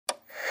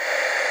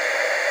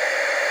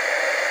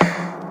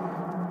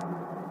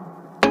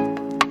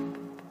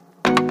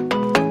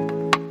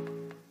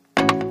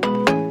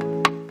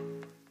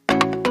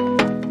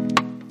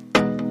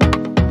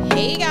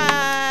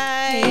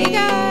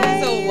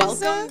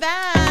Welcome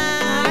back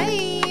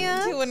Hi.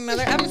 to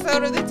another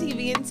episode of the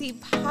TV&T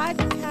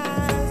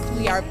podcast.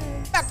 We are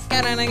back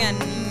at it again.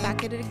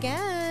 Back at it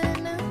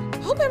again.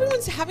 Hope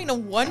everyone's having a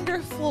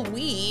wonderful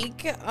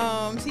week.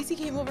 Cece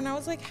came over and I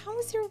was like, "How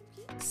was your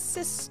week,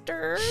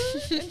 sister?"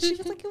 And she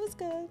was like, "It was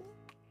good."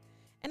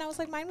 And I was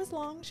like, "Mine was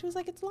long." She was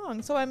like, "It's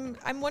long." So I'm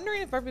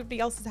wondering if everybody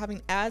else is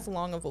having as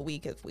long of a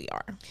week as we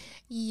are.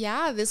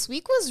 Yeah, this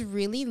week was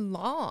really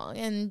long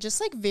and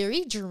just like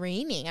very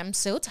draining. I'm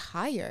so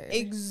tired.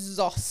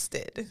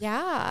 Exhausted.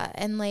 Yeah,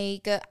 and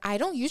like I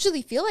don't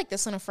usually feel like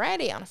this on a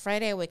Friday. On a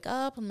Friday, I wake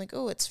up, I'm like,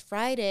 oh, it's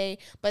Friday.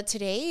 But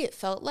today it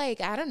felt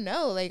like, I don't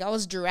know, like I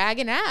was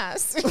dragging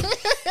ass.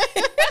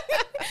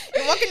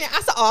 You're working your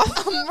ass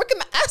off. I'm working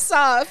my ass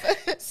off.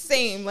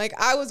 Same. Like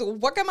I was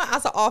working my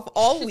ass off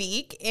all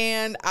week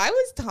and I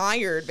was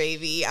tired,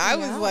 baby. I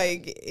was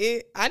like,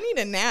 I need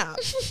a nap.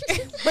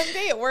 One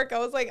day at work, I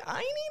was like, I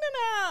need a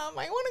nap.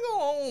 I want to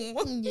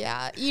go home.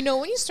 Yeah. You know,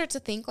 when you start to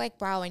think like,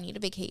 wow, I need a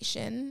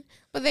vacation.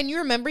 But then you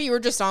remember you were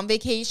just on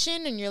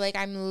vacation and you're like,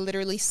 I'm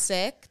literally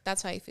sick.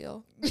 That's how I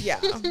feel. Yeah.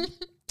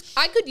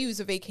 I could use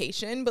a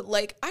vacation, but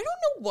like, I don't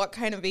know what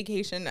kind of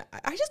vacation.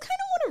 I just kind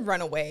of want to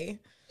run away.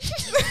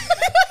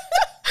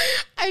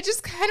 I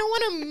just kind of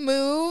want to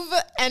move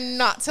and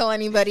not tell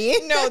anybody.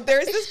 No,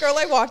 there's this girl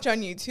I watch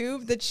on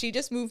YouTube that she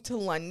just moved to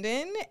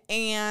London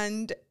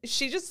and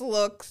she just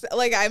looks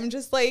like, I'm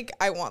just like,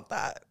 I want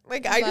that.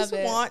 Like, I just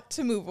want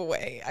to move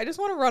away. I just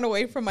want to run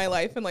away from my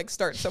life and like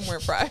start somewhere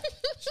fresh.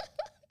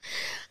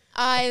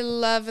 I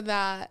love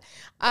that.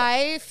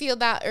 I feel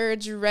that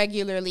urge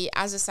regularly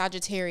as a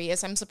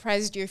Sagittarius. I'm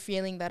surprised you're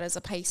feeling that as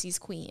a Pisces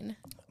queen.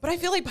 But I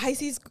feel like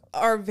Pisces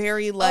are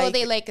very like... Oh,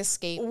 they like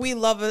escape. We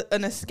love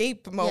an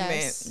escape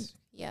moment.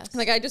 Yes.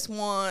 Like, I just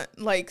want,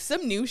 like,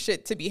 some new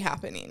shit to be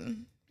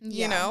happening.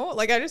 Yeah. You know?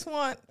 Like, I just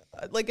want,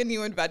 like, a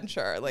new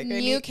adventure. Like,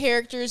 new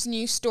characters,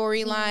 new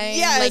storyline.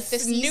 Yes, like, the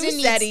season new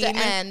needs setting. to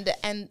end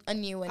and a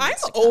new one I'm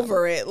needs to come.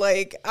 over it.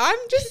 Like, I'm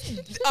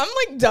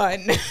like,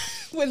 done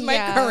with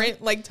my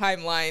current, like,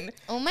 timeline.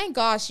 Oh, my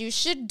gosh. You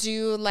should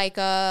do, like,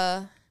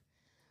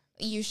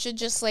 you should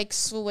just like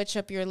switch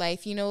up your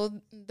life. You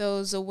know,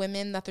 those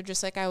women that they're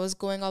just like, I was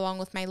going along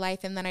with my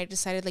life and then I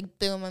decided like,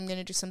 boom, I'm going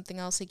to do something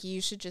else. Like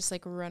you should just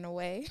like run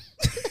away.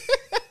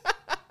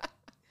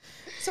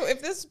 So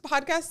if this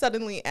podcast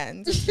suddenly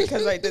ends, it's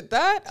because I did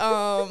that.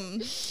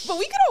 But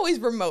we could always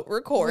remote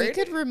record. We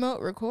could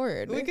remote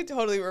record. We could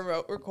totally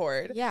remote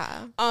record.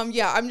 Yeah.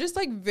 Yeah, I'm just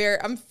like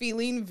I'm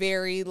feeling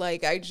very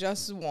like I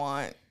just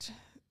want,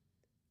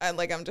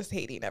 I'm just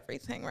hating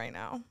everything right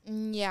now.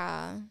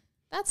 Yeah.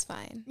 That's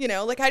fine. You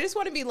know, like I just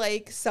want to be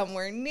like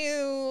somewhere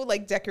new,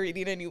 like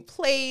decorating a new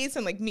place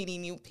and like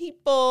meeting new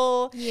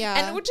people. Yeah.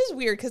 And which is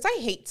weird because I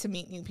hate to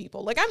meet new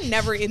people. Like I'm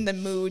never in the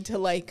mood to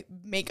like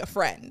make a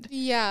friend.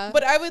 Yeah.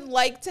 But I would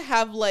like to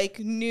have like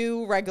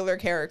new regular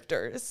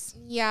characters.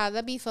 Yeah,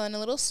 that'd be fun. A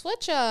little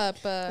switch up.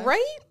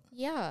 Right?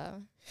 Yeah.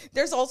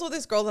 There's also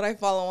this girl that I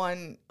follow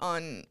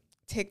on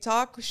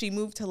TikTok. She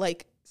moved to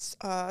like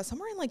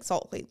somewhere in like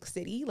Salt Lake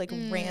City, like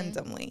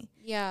randomly.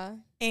 Yeah.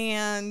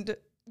 And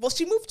well,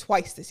 she moved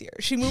twice this year.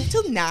 She moved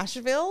to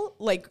Nashville,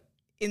 like,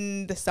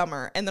 in the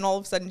summer. And then all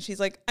of a sudden, she's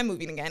like, I'm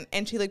moving again.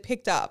 And she, like,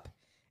 picked up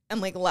and,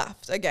 like,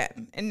 left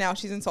again. And now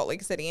she's in Salt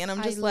Lake City. And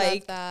I'm just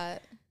like,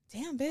 that.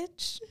 Damn,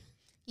 bitch.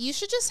 You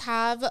should just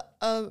have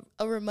a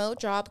remote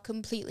job,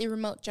 completely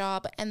remote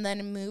job, and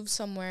then move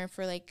somewhere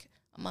for, like,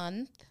 a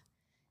month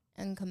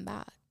and come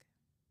back.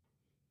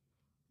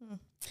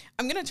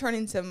 I'm going to turn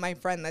into my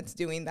friend that's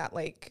doing that,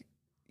 like,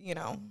 you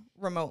know,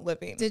 remote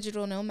living.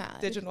 Digital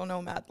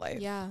nomad life.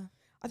 Yeah.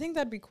 I think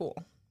that'd be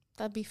cool.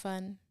 That'd be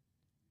fun.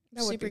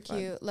 That would Super be fun.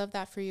 cute. Love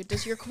that for you.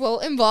 Does your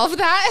quote involve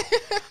that?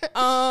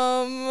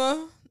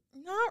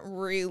 Not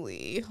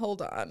really.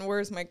 Hold on.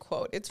 Where's my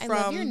quote? It's from...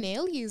 I love your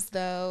nailies,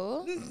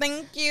 though.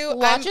 Thank you.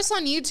 Watch us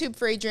on YouTube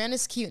for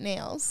Adriana's cute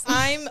nails.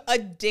 I'm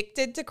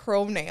addicted to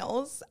chrome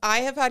nails. I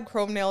have had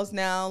chrome nails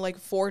now like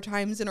 4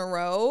 times in a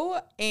row,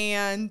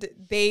 and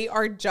they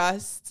are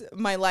just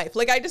my life.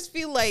 Like, I just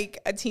feel like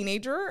a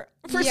teenager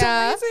for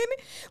some reason.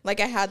 Like,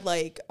 I had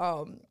like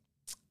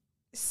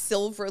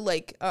silver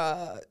like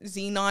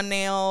xenon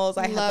nails.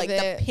 I had like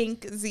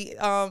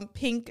the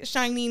pink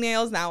shiny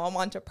nails. Now I'm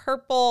onto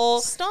purple.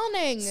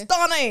 Stunning.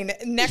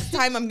 Next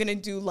time I'm gonna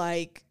do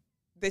like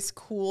this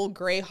cool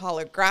gray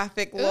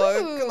holographic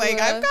look. Ooh.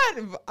 Like I've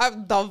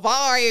got the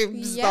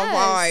vibes.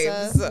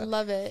 Yes, the vibes.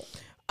 Love it.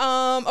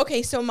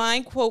 Okay, so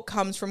my quote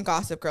comes from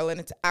Gossip Girl, and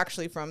it's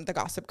actually from the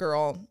Gossip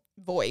Girl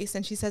voice.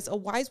 And she says, a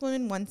wise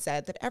woman once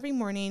said that every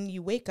morning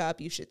you wake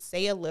up, you should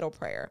say a little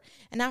prayer.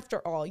 And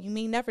after all, you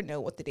may never know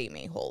what the day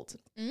may hold.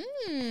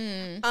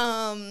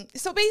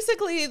 So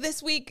basically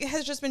this week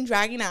has just been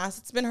dragging ass.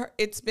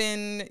 It's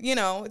been, you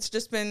know, it's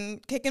just been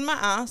kicking my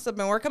ass. I've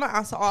been working my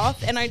ass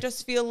off. And I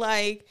just feel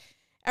like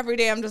every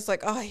day I'm just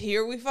like, oh,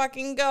 here we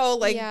fucking go.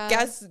 Like,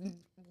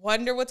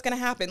 wonder what's going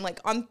to happen. Like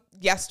on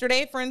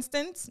yesterday, for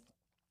instance,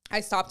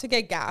 I stopped to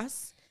get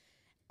gas.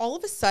 All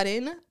of a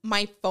sudden,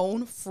 my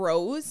phone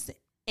froze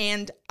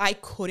and I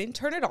couldn't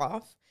turn it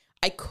off.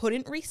 I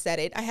couldn't reset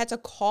it. I had to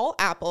call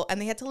Apple and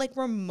they had to like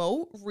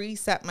remote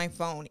reset my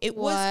phone. It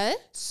was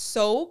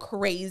so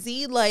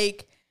crazy.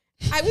 Like,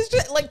 I was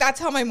just like, that's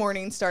how my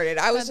morning started.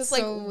 I was just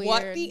like, so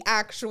what weird. the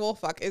actual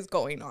fuck is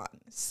going on?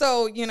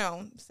 So, you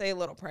know, say a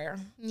little prayer.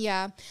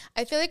 Yeah.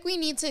 I feel like we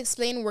need to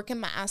explain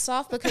working my ass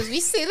off because we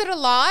say that a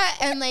lot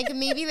and like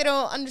maybe they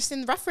don't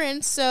understand the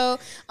reference. So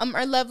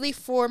our lovely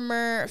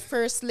former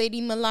First Lady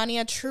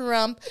Melania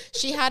Trump,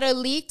 she had a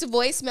leaked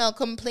voicemail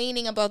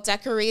complaining about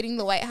decorating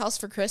the White House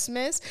for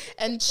Christmas.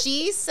 And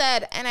she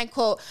said, and I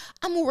quote,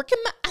 "I'm working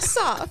my ass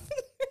off."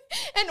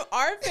 And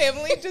our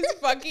family just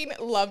fucking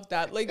loved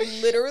that. Like,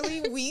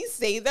 literally, we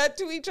say that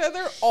to each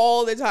other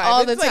all the time.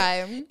 All the It's like,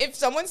 time. if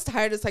someone's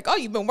tired, it's like, oh,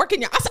 you've been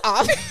working your ass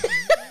off.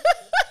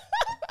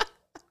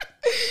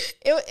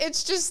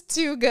 It's just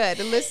too good.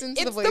 Listen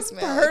to It's the the voicemail.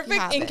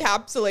 perfect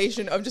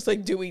encapsulation of just,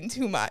 like, doing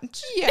too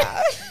much.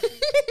 Yeah.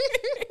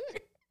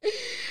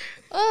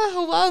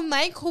 Oh, well,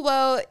 my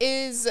quote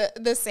is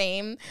the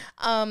same.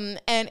 And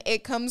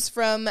it comes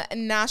from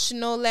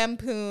National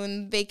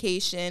Lampoon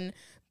Vacation,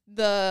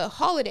 the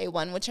holiday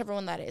one, whichever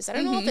one that is. I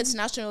don't know if it's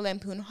National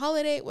Lampoon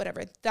Holiday,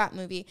 whatever, that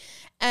movie.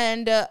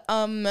 And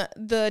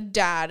the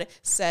dad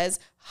says,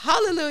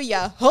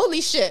 "Hallelujah,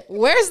 holy shit,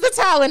 where's the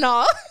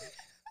Tylenol?"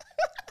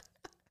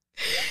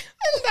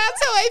 And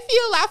that's how I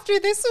feel after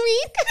this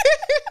week.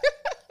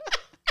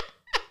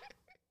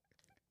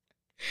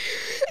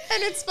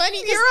 And it's funny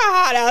because You're a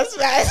hot ass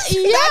mess.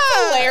 Yeah.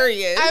 That's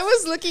hilarious. I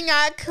was looking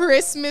at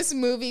Christmas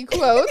movie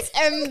quotes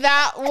and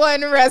that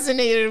one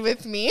resonated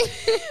with me.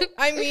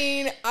 I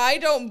mean, I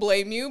don't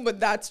blame you, but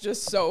that's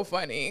just so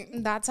funny.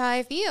 That's how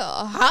I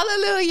feel.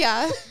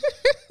 Hallelujah.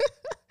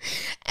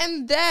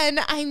 And then,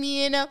 I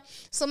mean,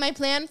 so my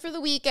plan for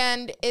the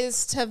weekend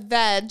is to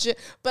veg,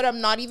 but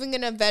I'm not even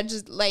going to veg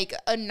like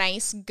a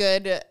nice,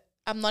 good,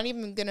 I'm not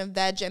even going to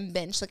veg and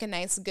binge like a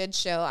nice, good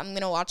show. I'm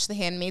going to watch The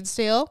Handmaid's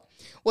Tale,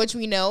 which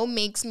we know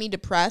makes me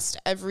depressed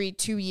every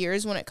 2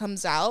 years when it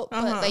comes out.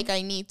 But, like,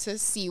 I need to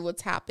see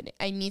what's happening.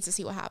 I need to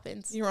see what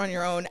happens. You're on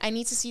your own. I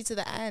need to see to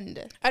the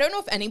end. I don't know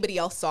if anybody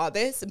else saw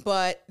this,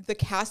 but the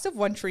cast of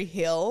One Tree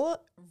Hill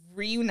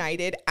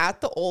reunited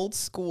at the old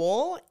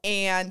school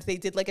and they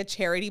did like a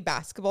charity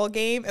basketball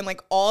game and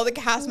like all the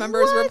cast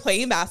members were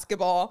playing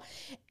basketball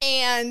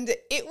and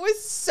it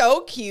was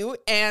so cute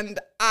and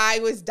I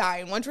was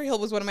dying. One Tree Hill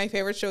was one of my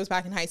favorite shows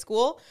back in high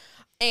school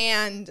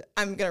and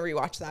I'm gonna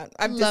rewatch that.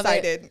 I've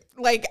decided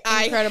like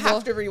Incredible. I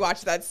have to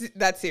rewatch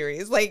that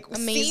series. Like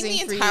Amazing seeing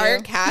for the entire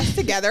you. cast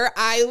together,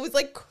 I was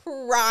like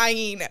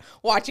crying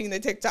watching the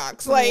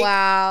TikToks. Like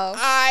Wow.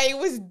 I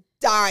was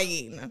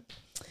dying.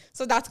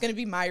 So that's going to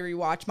be my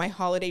rewatch, my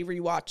holiday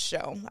rewatch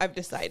show. I've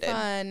decided.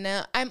 Fun.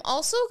 I'm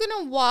also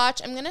I'm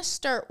going to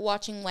start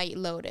watching White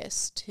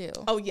Lotus too.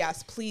 Oh,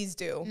 yes, please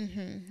do.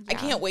 I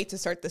can't wait to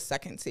start the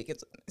second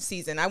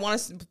season. I want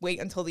to wait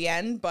until the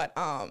end, but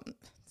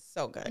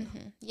so good.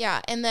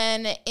 Yeah, and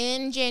then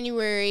in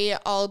January,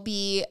 I'll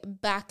be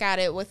back at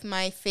it with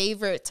my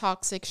favorite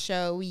toxic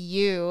show,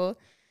 You.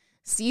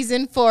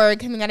 Season 4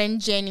 coming out in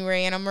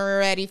January, and I'm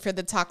ready for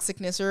the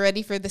toxicness. We're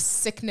ready for the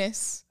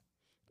sickness.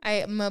 I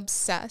am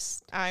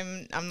obsessed.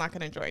 I'm not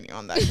going to join you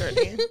on that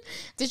journey.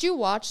 Did you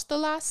watch the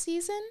last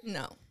season?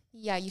 No.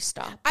 Yeah, you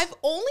stopped. I've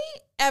only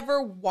ever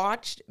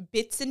watched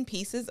bits and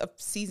pieces of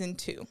season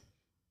 2.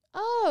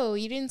 Oh,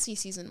 you didn't see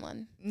season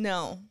 1.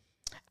 No.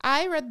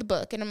 I read the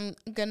book, and I'm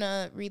going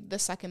to read the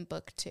second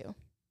book, too.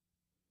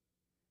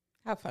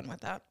 Have fun with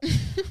that.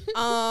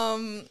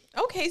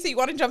 Okay, so you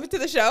want to jump into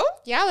the show?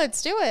 Yeah,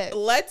 let's do it.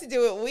 Let's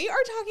do it. We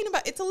are talking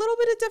about, it's a little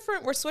bit of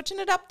different. We're switching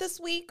it up this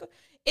week.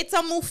 It's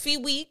a movie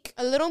week.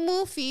 A little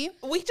movie.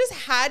 We just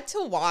had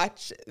to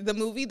watch the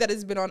movie that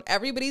has been on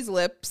everybody's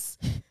lips.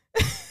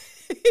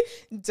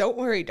 Don't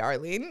worry,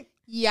 darling.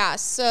 Yeah,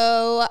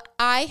 so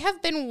I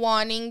have been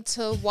wanting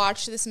to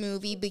watch this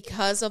movie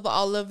because of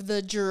all of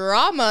the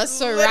drama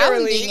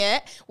surrounding Literally.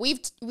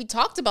 it. We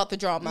talked about the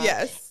drama.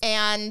 Yes.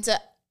 And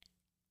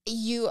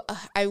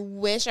I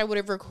wish I would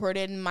have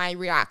recorded my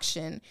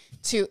reaction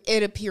to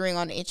it appearing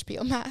on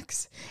HBO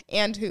Max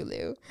and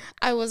Hulu.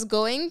 I was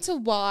going to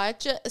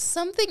watch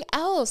something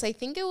else. I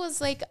think it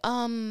was like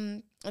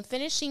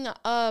finishing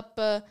up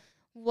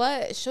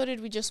what show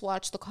did we just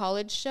watch? The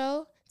college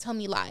show? Tell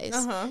Me Lies.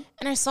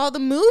 And I saw the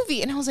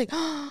movie and I was like,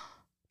 oh,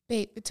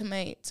 babe, to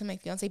my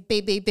fiance,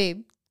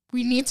 babe,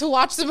 we need to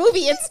watch the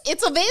movie.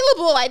 It's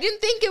available. I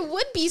didn't think it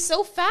would be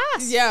so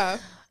fast. Yeah.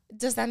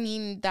 Does that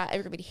mean that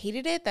everybody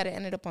hated it, that it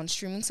ended up on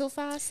streaming so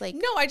fast? Like,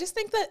 No, I just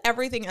think that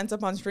everything ends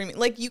up on streaming.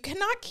 Like, you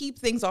cannot keep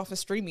things off of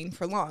streaming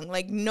for long.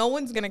 Like, no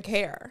one's going to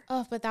care.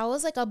 oh, but that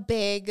was like a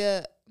big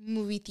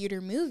movie theater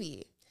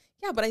movie.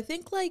 Yeah, but I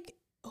think, like,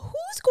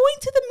 who's going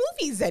to the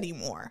movies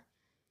anymore?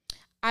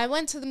 I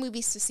went to the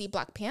movies to see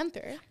Black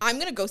Panther. I'm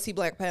going to go see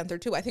Black Panther,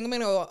 too. I think I'm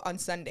going to go on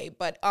Sunday.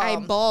 But I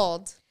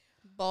bawled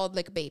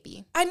like a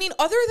baby. I mean,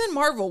 other than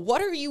Marvel,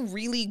 what are you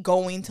really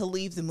going to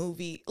leave the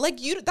movie? Like,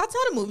 that's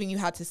not a movie you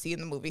had to see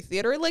in the movie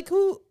theater. Like,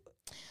 who?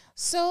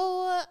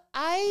 So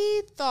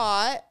I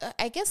thought,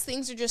 I guess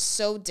things are just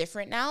so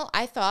different now.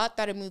 I thought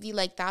that a movie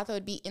like that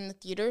would be in the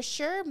theater,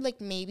 sure,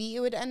 like maybe it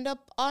would end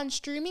up on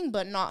streaming,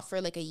 but not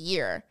for like a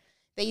year.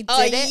 They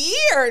did They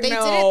did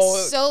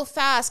it so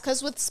fast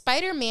because with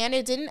Spider-Man,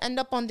 it didn't end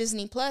up on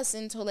Disney Plus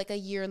until like a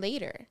year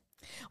later.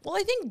 Well,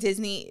 I think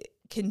Disney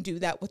can do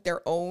that with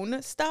their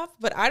own stuff,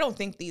 but I don't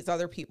think these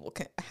other people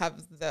can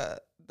have the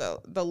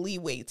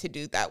leeway to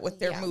do that with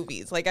their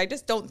movies. Like, I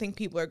just don't think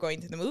people are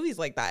going to the movies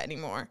like that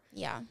anymore.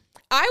 Yeah.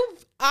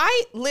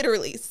 I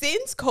literally,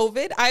 since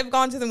COVID, I've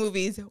gone to the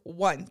movies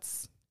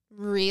once.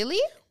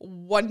 Really?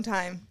 One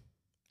time.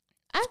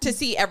 To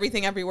see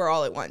Everything Everywhere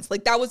All at Once.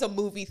 Like, that was a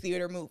movie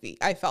theater movie,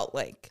 I felt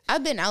like.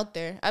 I've been out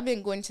there. I've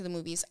been going to the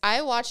movies.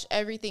 I watched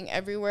Everything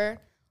Everywhere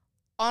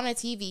on a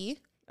TV.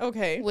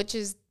 Okay. Which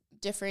is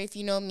different. If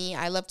you know me,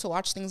 I love to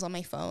watch things on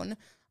my phone.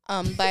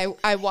 But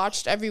I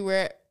watched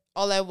Everywhere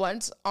All at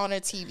Once on a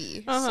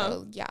TV.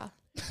 So, yeah.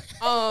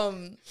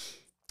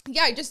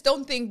 Yeah, I just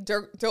don't think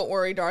Don't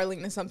Worry,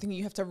 Darling is something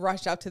you have to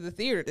rush out to the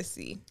theater to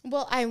see.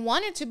 Well, I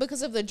wanted to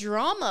because of the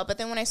drama, but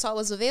then when I saw it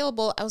was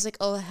available, I was like,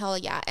 oh, hell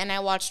yeah. And I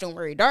watched Don't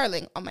Worry,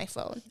 Darling on my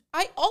phone.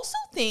 I also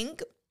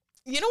think,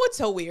 you know what's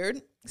so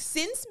weird?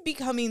 Since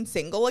becoming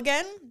single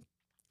again,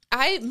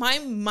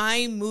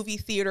 my movie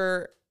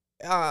theater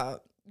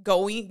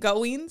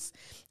goings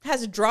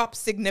has dropped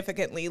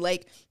significantly.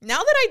 Like, now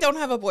that I don't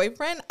have a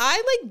boyfriend,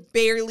 I like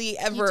barely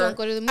ever. You don't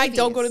go to the movies. I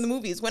don't go to the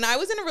movies. When I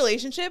was in a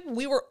relationship,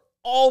 we were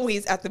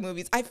always at the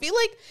movies. I feel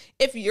like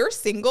if you're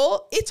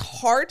single, it's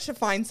hard to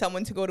find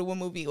someone to go to a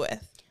movie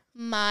with.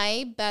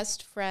 My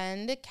best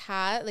friend,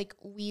 Kat, like,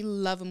 we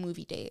love a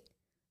movie date.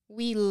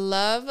 We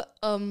love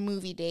a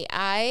movie date.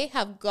 I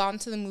have gone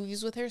to the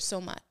movies with her so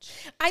much.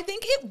 I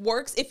think it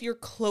works if you're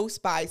close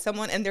by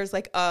someone and there's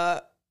like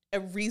a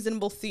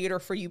reasonable theater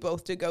for you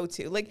both to go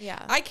to. Like,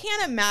 yeah. I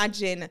can't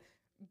imagine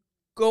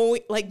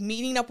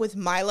meeting up with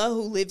Mila,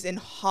 who lives in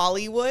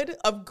Hollywood,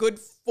 a good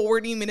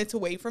 40 minutes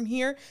away from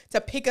here, to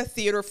pick a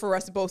theater for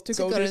us both to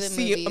go to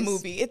see a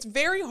movie. It's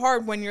very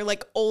hard when you're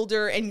like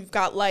older and you've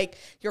got like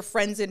your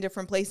friends in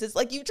different places.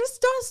 Like, you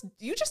just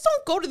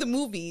don't go to the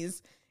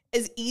movies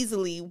as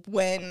easily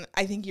when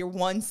I think you're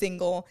one,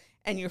 single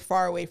and you're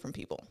far away from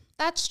people.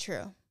 That's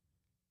true.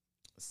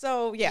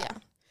 So yeah.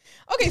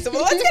 Okay, so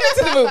let's get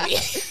into the movie.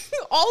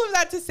 All of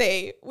that to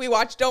say, we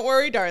watched Don't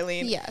Worry,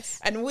 Darling.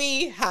 Yes. And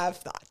we have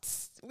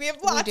thoughts. We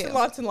have lots and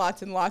lots and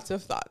lots and lots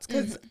of thoughts.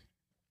 Because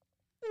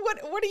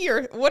what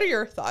are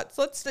your thoughts?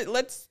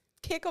 Let's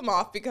kick them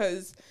off,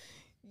 because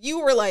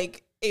you were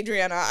like,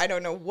 Adriana, I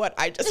don't know what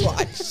I just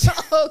watched.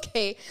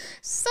 Okay.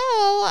 So,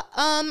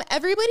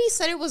 everybody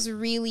said it was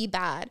really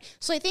bad.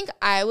 So I think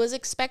I was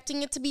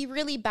expecting it to be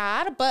really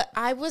bad, but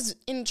I was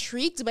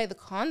intrigued by the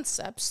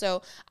concept.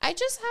 So I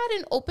just had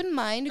an open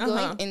mind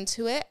going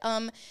into it.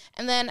 And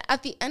then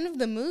at the end of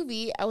the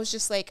movie, I was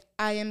just like,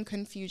 I am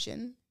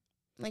confusion.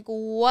 Like,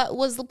 what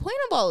was the point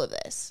of all of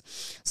this?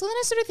 So then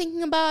I started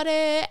thinking about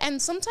it.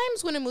 And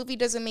sometimes when a movie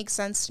doesn't make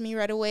sense to me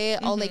right away,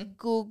 I'll like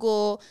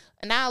Google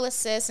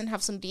analysis and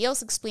have somebody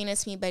else explain it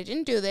to me. But I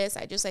didn't do this.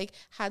 I just like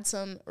had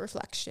some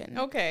reflection.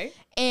 Okay.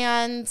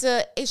 And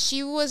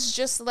she was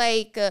just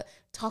like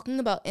talking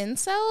about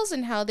incels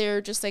and how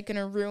they're just like going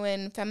to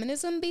ruin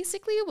feminism,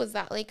 basically. Was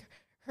that like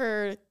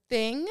her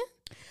thing?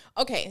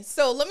 Okay.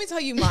 So let me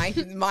tell you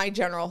my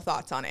general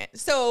thoughts on it.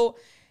 So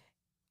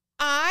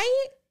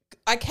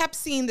I kept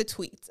seeing the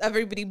tweets,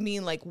 everybody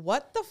being like,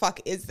 what the fuck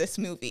is this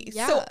movie?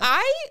 Yeah. So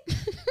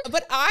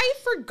but I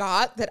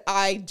forgot that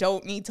I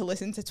don't need to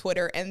listen to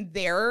Twitter and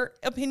their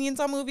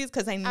opinions on movies,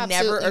 because I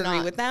never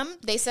agree with them.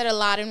 They said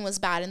Aladdin was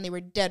bad and they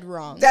were dead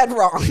wrong. Dead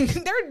wrong.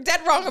 They're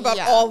dead wrong about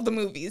all the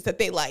movies that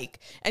they like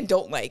and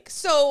don't like.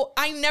 So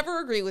I never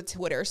agree with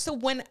Twitter. So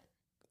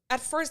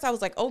at first I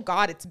was like, oh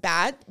God, it's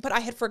bad. But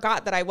I had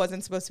forgot that I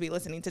wasn't supposed to be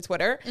listening to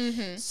Twitter.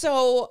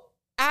 So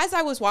as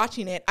I was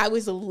watching it, I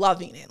was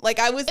loving it. Like,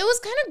 it was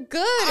kind of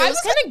good. It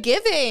was kind of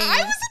giving.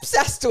 I was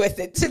obsessed with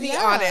it, to be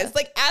honest.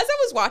 Like, as I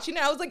was watching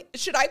it, I was like,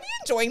 should I be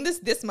enjoying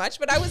this much?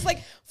 But I was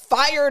like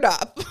fired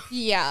up.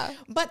 Yeah.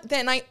 But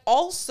then I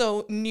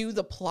also knew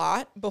the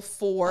plot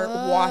before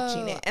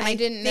watching it. And I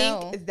didn't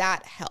know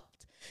that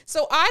helped.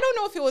 So I don't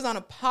know if it was on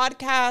a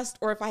podcast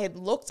or if I had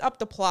looked up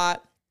the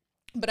plot,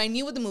 but I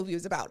knew what the movie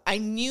was about. I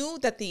knew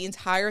that the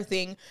entire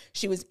thing,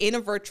 she was in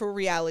a virtual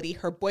reality.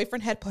 Her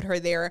boyfriend had put her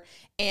there,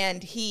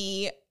 and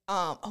he,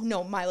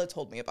 Mila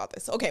told me about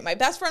this. Okay, my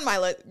best friend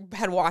Mila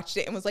had watched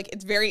it and was like,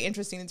 it's very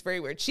interesting. It's very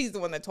weird. She's the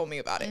one that told me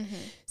about it.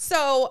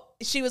 So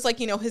she was like,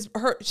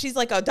 she's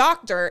like a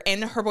doctor,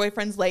 and her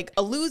boyfriend's like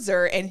a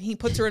loser, and he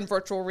puts her in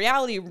virtual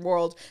reality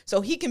world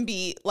so he can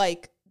be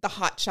like the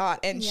hot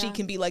shot, and she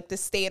can be like the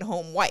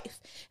stay-at-home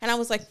wife. And I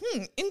was like,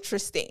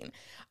 interesting.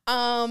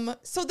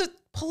 So the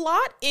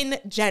plot in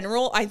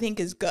general, I think,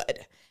 is good.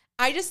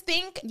 I just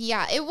think...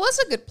 Yeah, it was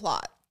a good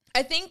plot.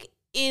 I think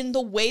in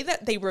the way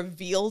that they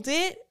revealed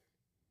it,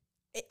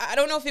 I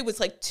don't know if it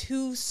was like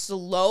too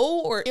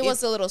slow or... It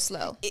was a little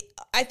slow.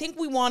 I think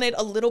we wanted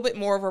a little bit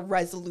more of a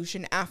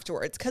resolution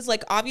afterwards. Because,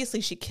 like, obviously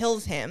she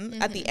kills him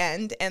at the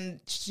end, and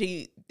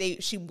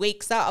she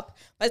wakes up,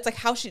 but it's like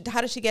how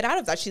does she get out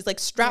of that? She's like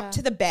strapped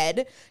to the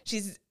bed.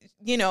 She's,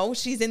 you know,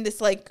 she's in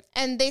this like,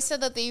 and they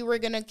said that they were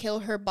gonna kill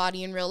her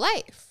body in real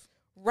life.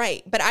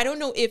 Right. But I don't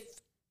know if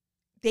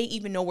they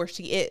even know where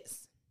she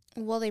is.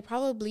 Well, they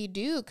probably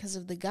do because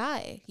of the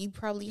guy. He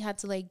probably had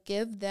to like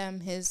give them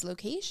his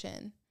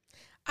location.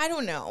 I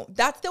don't know.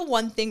 That's the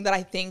one thing that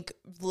I think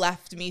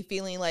left me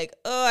feeling like,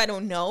 oh, I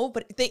don't know.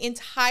 But the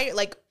entire,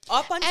 like,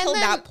 up until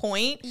that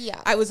point,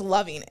 I was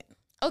loving it.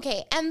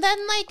 Okay, and then,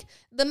 like,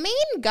 the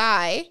main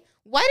guy,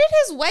 why did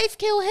his wife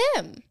kill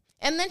him?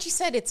 And then she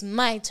said, it's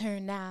my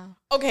turn now.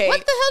 Okay. What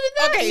the hell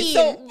did that mean?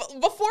 So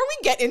before we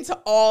get into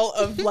all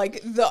of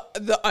like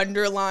the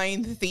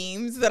underlying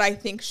themes that I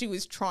think she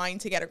was trying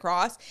to get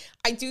across,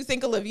 I do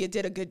think Olivia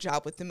did a good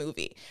job with the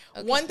movie.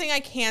 Okay. One thing I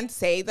can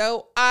say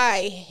though,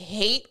 I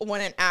hate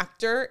when an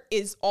actor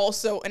is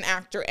also an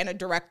actor and a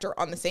director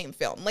on the same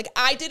film. Like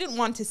I didn't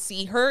want to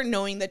see her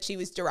knowing that she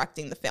was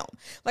directing the film.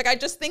 Like I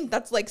just think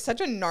that's like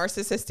such a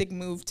narcissistic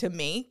move to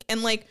make.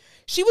 And like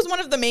she was one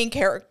of the main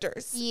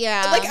characters.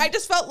 Yeah. Like I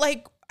just felt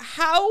like,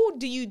 how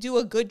do you do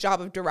a good job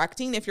of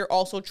directing if you're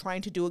also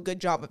trying to do a good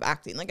job of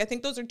acting? Like, I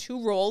think those are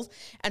two roles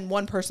and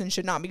one person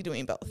should not be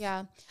doing both.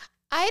 Yeah.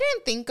 I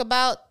didn't think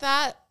about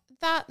that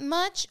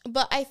much,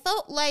 but I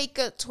felt like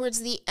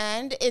towards the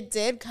end, it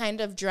did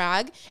kind of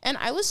drag. And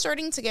I was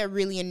starting to get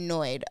really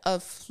annoyed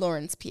of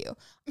Florence Pugh.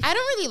 I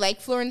don't really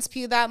like Florence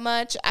Pugh that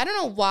much. I don't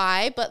know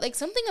why, but like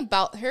something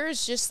about her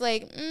is just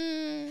like,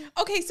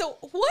 Okay, so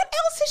what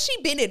else has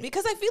she been in?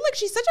 Because I feel like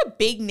she's such a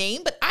big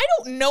name, but I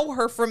don't know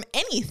her from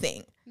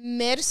anything.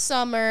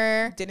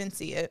 Midsummer. Didn't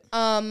see it.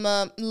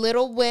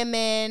 Little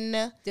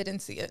Women. Didn't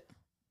see it.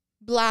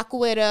 Black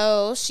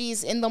Widow.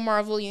 She's in the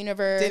Marvel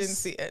Universe. Didn't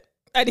see it.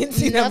 I didn't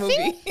see that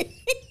movie.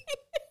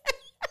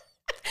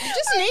 You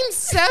just named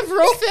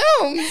several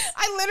films.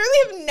 I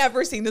literally have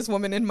never seen this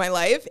woman in my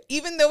life,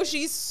 even though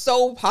she's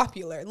so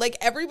popular. Like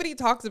everybody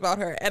talks about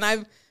her, and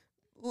I've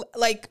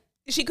like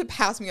she could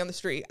pass me on the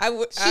street.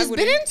 She's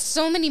been in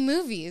so many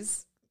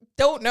movies.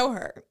 Don't know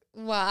her.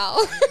 Wow.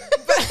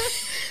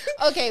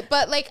 Okay,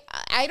 but like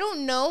I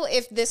don't know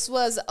if this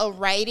was a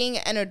writing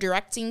and a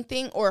directing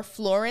thing or a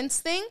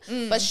Florence thing,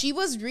 but she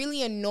was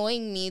really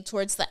annoying me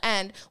towards the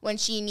end when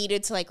she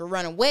needed to like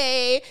run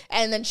away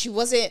and then she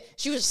was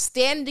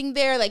standing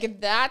there.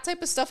 Like that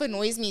type of stuff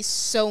annoys me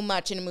so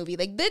much in a movie.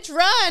 Like, bitch,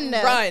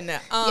 run.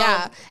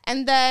 Yeah.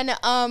 And then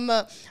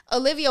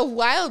Olivia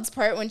Wilde's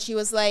part when she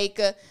was like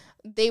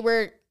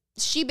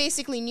she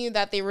basically knew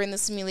that they were in the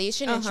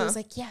simulation and she was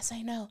like, yes,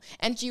 I know.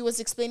 And she was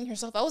explaining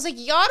herself. I was like,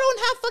 y'all don't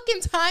have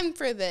fucking time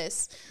for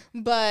this.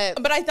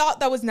 But I thought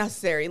that was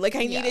necessary. Like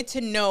I needed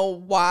to know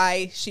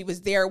why she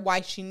was there,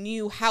 why she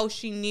knew, how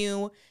she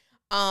knew.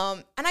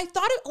 And I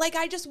thought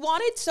I just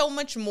wanted so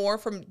much more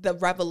from the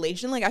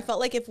revelation. Like I felt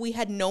like if we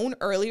had known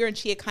earlier and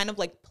she had kind of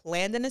like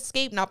planned an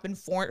escape, not been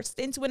forced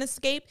into an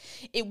escape,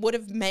 it would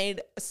have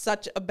made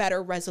such a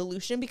better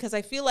resolution, because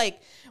I feel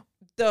like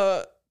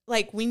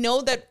we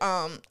know that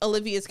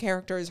Olivia's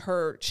characters,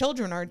 her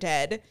children are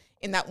dead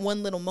in that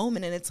one little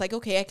moment. And it's like,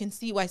 okay, I can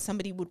see why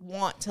somebody would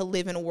want to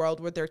live in a world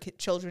where their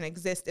children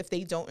exist if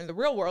they don't in the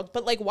real world.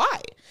 But like,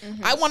 why?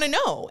 I want to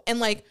know. And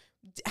like,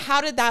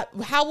 how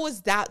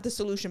was that the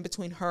solution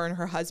between her and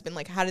her husband?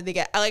 Like, how did they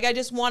get, like, I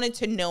just wanted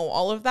to know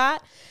all of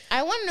that.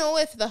 I want to know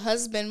if the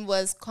husband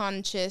was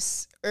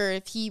conscious or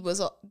if he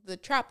was the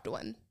trapped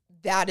one.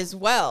 That as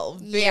well.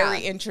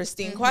 Very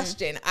interesting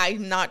question.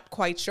 I'm not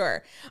quite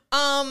sure.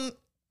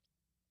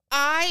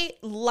 I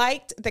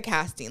liked the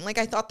casting. Like,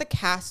 I thought the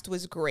cast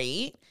was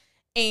great.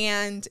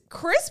 And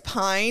Chris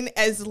Pine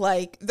as,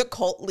 like, the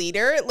cult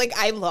leader, like,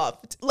 I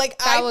loved. Like,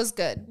 that was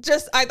good.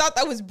 I thought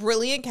that was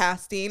brilliant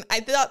casting. I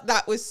thought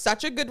that was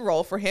such a good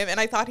role for him. And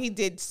I thought he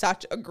did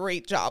such a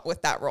great job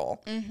with that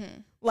role.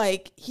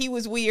 Like, he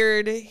was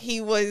weird.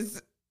 He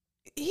was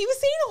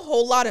saying a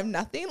whole lot of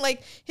nothing.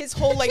 Like his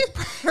whole like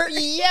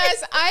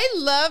yes, I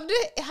loved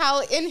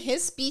how in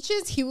his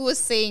speeches he was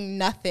saying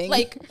nothing.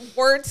 Like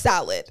word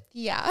salad.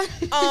 Yeah.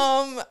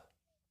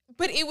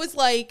 But it was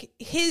like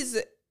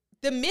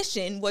the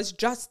mission was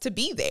just to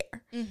be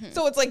there.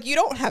 So it's like you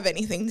don't have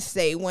anything to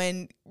say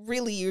when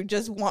really you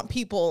just want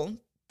people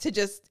to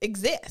just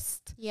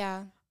exist.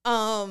 Yeah.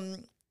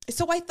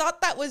 So I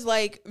thought that was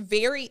like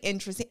very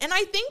interesting. And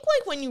I think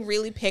like when you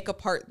really pick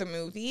apart the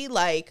movie,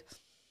 like,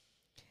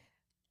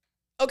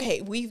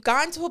 okay, we've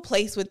gotten to a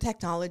place with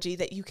technology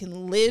that you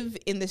can live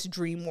in this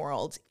dream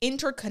world,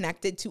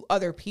 interconnected to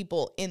other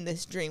people in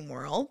this dream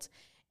world,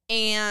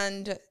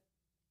 and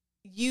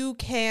you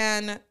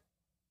can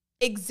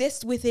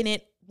exist within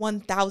it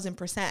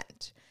 1,000%.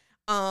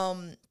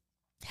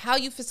 How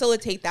you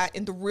facilitate that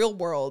in the real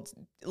world,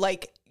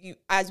 like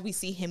as we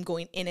see him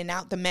going in and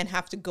out, the men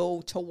have to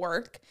go to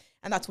work.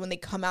 And that's when they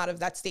come out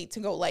of that state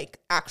to go like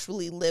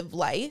actually live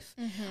life.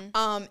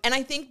 And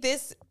I think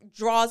this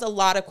draws a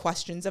lot of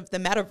questions of the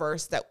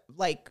metaverse that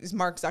like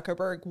Mark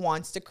Zuckerberg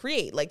wants to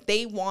create. Like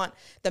they want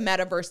the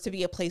metaverse to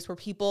be a place where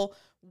people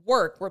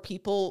work, where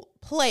people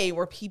play,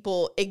 where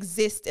people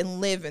exist and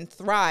live and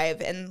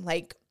thrive. And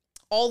like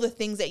all the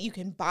things that you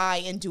can buy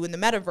and do in the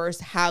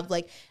metaverse have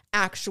like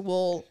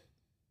actual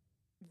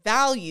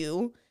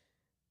value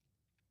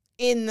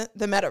in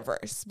the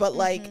metaverse, but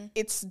like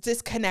it's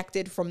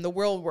disconnected from the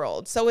real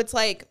world. So it's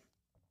like,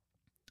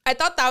 I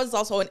thought that was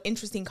also an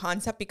interesting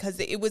concept because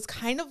it was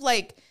kind of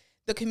like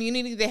the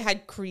community they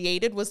had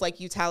created was like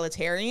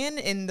utilitarian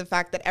in the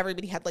fact that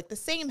everybody had like the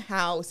same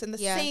house and the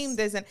same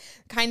this, and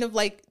kind of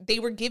like they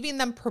were giving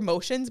them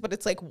promotions, but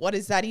it's like, what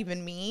does that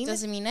even mean?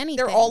 Doesn't mean anything.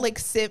 They're all like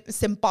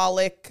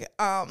symbolic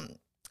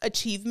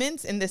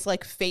achievements in this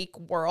like fake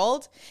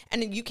world,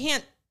 and you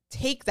can't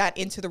take that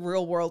into the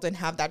real world and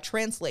have that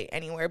translate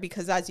anywhere,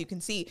 because as you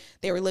can see,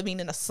 they were living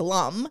in a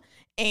slum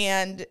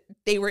and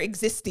they were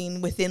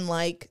existing within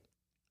like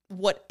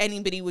what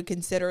anybody would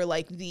consider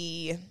like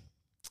the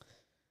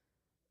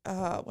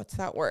what's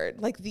that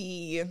word, like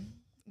the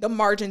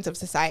margins of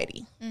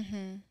society.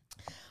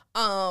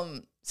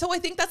 So I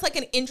think that's like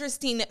an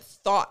interesting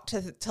thought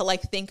to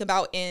like think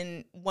about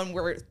in when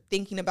we're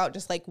thinking about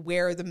just like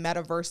where the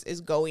metaverse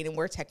is going and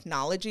where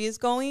technology is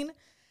going.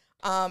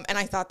 And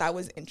I thought that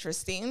was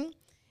interesting.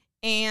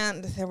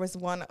 And there was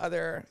one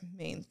other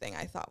main thing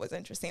I thought was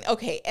interesting.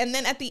 Okay. And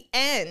then at the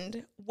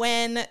end,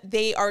 when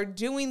they are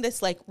doing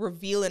this like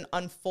reveal and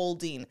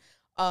unfolding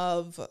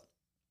of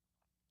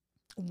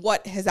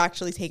what has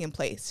actually taken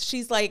place,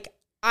 she's like,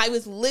 I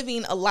was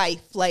living a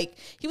life. Like,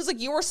 he was like,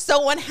 you were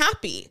so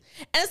unhappy.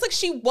 And it's like,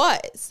 she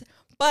was.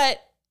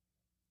 But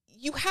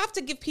you have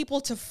to give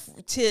people to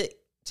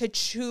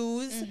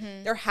choose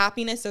their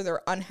happiness or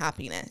their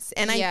unhappiness.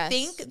 And I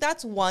think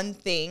that's one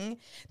thing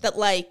that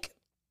like,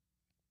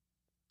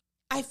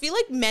 I feel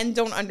like men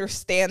don't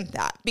understand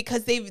that,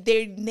 because they've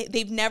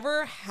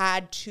never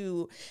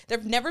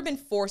been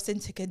forced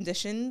into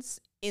conditions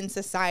in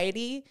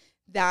society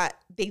that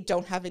they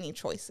don't have any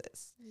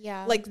choices.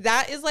 Yeah. Like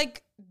that is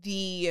like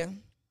the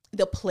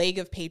plague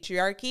of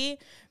patriarchy,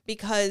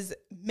 because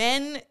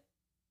men,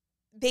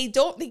 they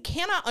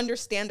cannot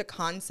understand a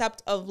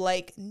concept of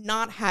like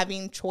not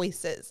having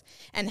choices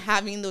and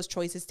having those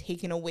choices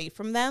taken away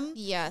from them.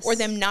 Yes. Or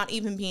them not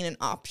even being an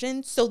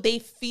option. So they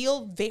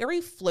feel very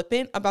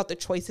flippant about the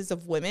choices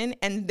of women,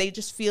 and they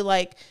just feel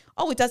like,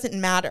 oh, it doesn't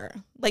matter.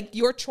 Like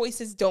your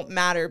choices don't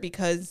matter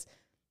because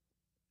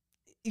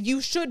you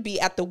should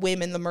be at the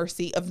whim and the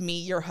mercy of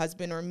me, your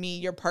husband, or me,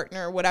 your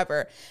partner, or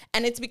whatever.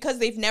 And it's because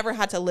they've never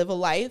had to live a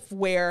life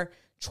where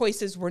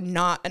choices were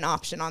not an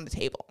option on the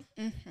table.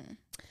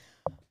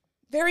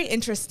 Very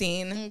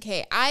interesting.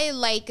 Okay, I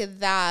like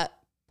that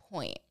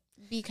point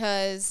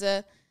because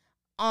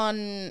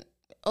okay,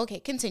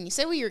 continue.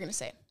 Say what you were going to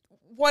say.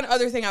 One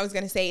other thing I was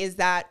going to say is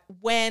that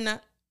when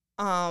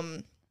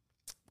Gemma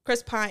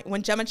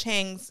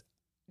Chang's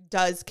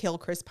does kill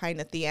Chris Pine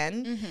at the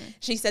end,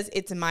 she says,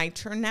 it's my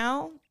turn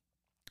now.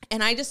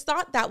 And I just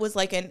thought that was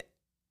like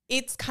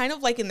it's kind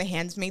of like in The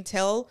Handmaid's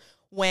Tale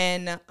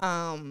when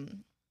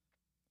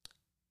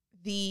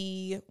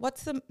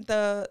what's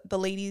the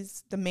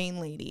lady's, the main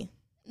lady?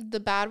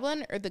 The bad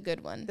one or the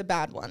good one? The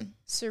bad one.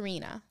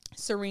 Serena.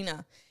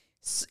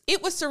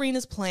 It was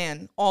Serena's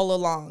plan all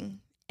along.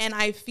 And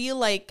I feel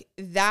like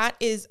that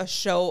is a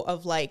show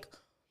of like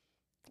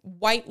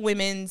white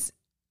women's,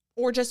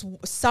 or just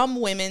some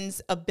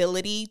women's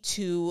ability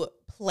to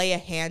play a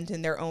hand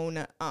in their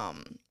own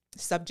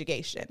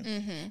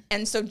subjugation.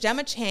 And so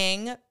Gemma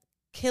Chang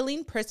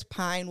killing Chris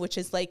Pine, which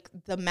is like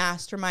the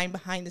mastermind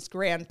behind this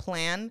grand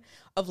plan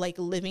of like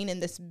living in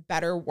this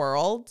better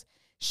world,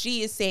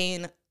 she is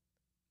saying,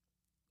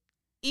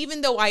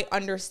 even though I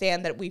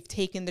understand that we've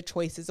taken the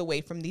choices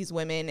away from these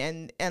women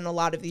and a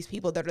lot of these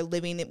people that are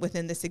living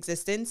within this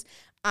existence,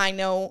 I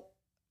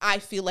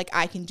feel like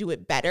I can do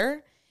it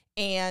better.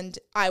 And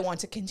I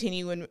want to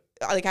continue, and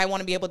like I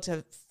want to be able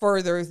to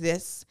further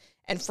this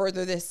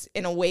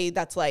in a way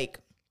that's like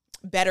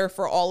better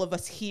for all of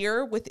us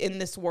here within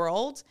this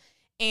world.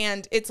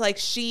 And it's like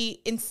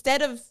she,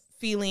 instead of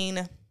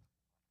feeling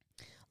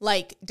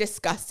like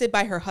disgusted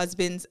by her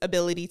husband's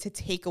ability to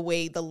take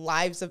away the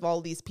lives of all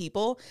these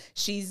people,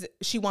 she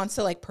wants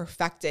to like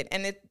perfect it.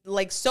 And it,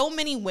 like so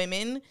many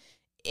women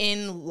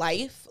in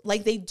life,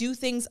 like they do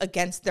things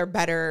against their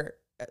better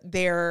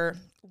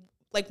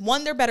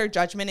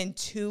judgment, and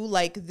two,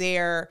 like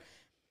their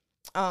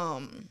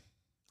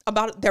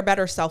about their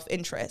better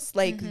self-interest.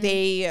 Like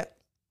they,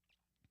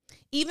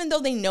 even though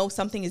they know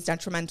something is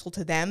detrimental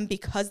to them,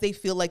 because they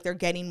feel like they're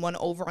getting one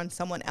over on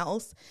someone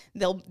else,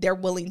 they're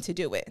willing to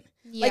do it.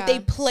 Yeah. Like they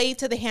play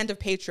to the hand of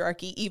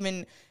patriarchy,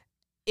 even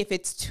if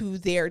it's to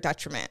their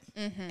detriment.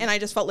 And I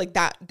just felt like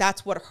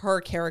that's what her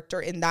character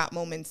in that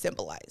moment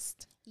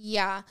symbolized.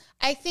 Yeah.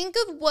 I think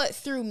of what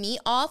threw me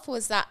off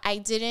was that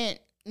I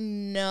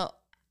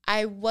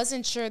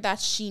wasn't sure that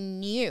she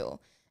knew.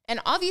 And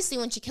obviously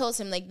when she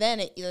kills him, like then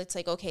it's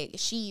like, okay,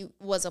 she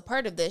was a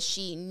part of this.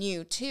 She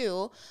knew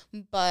too.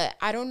 But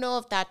I don't know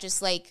if that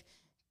just like,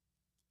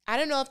 I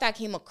don't know if that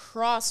came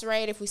across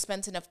right, if we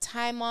spent enough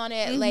time on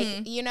it.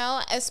 Like, you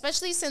know,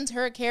 especially since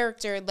her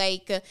character,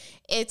 like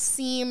it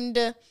seemed,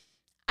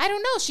 I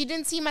don't know, she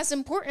didn't seem as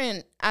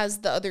important as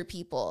the other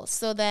people.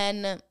 So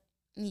then,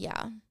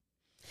 yeah.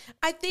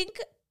 I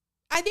think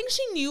I think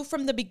she knew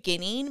from the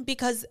beginning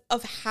because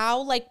of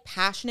how like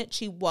passionate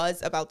she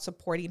was about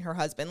supporting her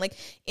husband. Like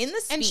in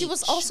the speech, and she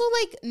was also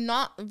like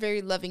not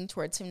very loving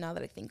towards him now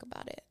that I think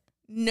about it.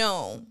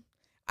 No.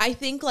 I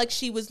think like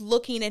she was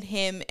looking at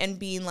him and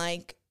being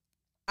like,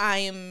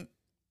 I'm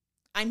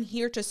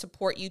here to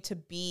support you to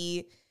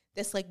be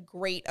this like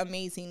great,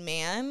 amazing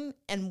man.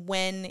 And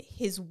when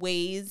his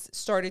ways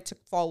started to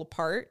fall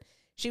apart,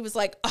 she was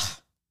like, ugh,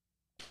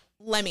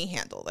 let me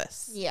handle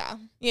this. Yeah.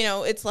 You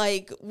know, it's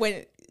like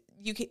when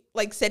you can,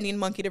 like sending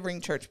monkey to ring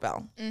church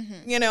bell.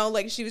 Mm-hmm. You know,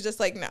 like she was just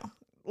like, no,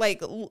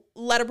 like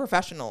let a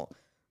professional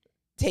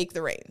take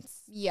the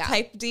reins. Yeah.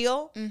 Type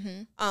deal.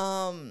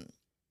 Mm-hmm.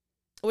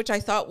 Which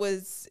I thought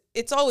was,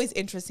 it's always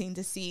interesting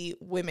to see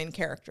women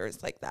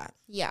characters like that.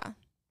 Yeah.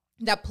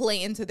 That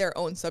play into their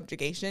own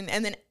subjugation.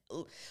 And then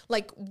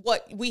like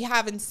what we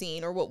haven't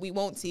seen or what we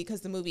won't see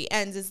because the movie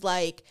ends is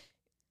like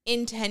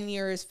in 10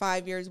 years,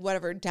 5 years,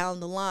 whatever, down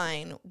the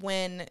line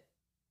when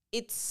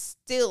it's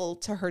still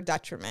to her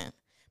detriment.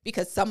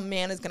 Because some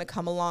man is going to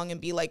come along and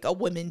be like, a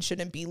woman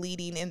shouldn't be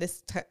leading in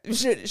this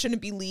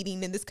shouldn't be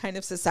leading in this kind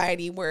of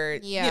society where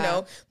you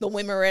know the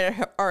women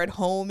are at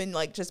home and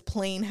like just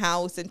playing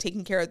house and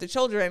taking care of the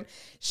children.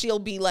 She'll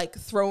be like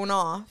thrown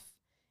off,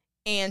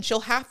 and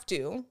she'll have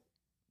to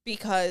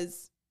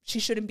because she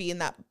shouldn't be in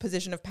that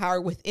position of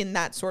power within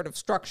that sort of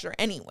structure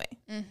anyway.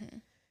 Mm-hmm.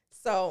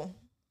 So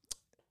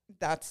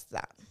that's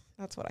that.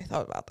 That's what I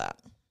thought about that.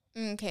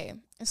 Okay.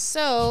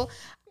 So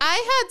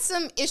I had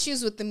some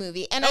issues with the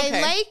movie, and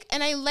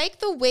I like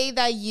the way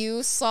that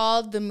you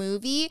saw the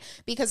movie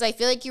because I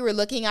feel like you were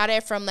looking at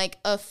it from like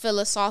a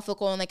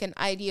philosophical and like an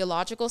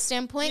ideological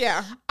standpoint.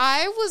 Yeah.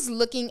 I was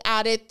looking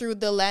at it through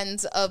the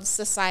lens of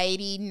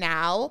society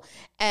now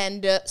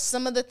and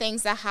some of the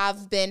things that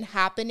have been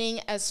happening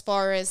as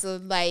far as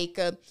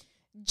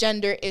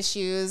gender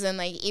issues and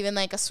like even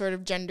like a sort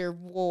of gender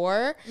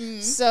war.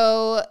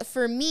 So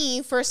for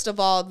me, first of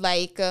all,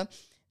 like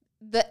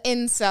the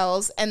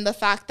incels and the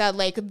fact that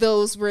like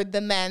those were the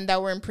men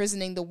that were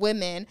imprisoning the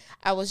women,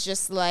 I was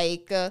just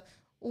like,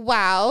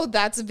 wow,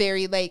 that's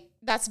very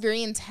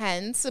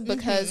intense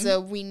because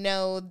we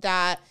know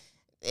that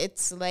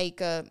it's like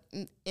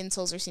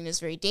incels are seen as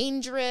very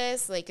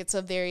dangerous. Like it's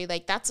a very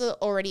like that's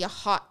already a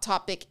hot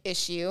topic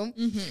issue.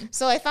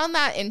 So I found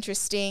that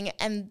interesting,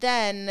 and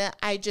then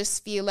I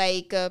just feel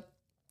like,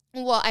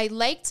 I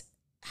liked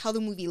how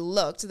the movie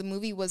looked. The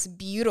movie was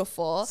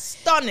beautiful.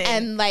 Stunning.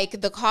 And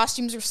like the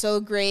costumes were so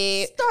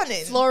great.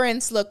 Stunning.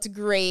 Florence looked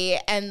great.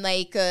 And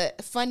like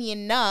funny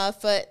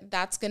enough,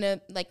 that's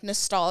gonna like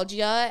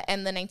nostalgia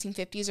and the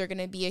 1950s are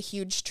gonna be a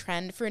huge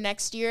trend for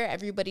next year.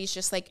 Everybody's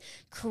just like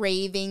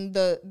craving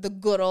the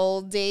good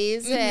old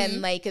days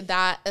and like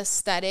that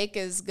aesthetic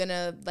is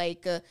gonna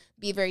like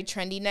be very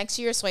trendy next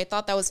year. So I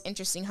thought that was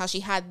interesting how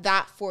she had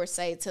that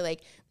foresight to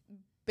like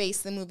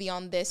base the movie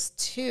on this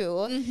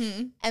too.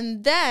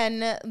 And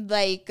then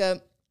like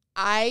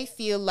I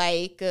feel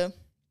like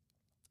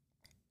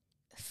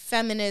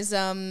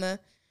feminism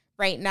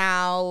right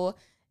now,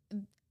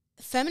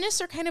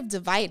 feminists are kind of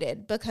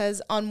divided because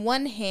on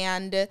one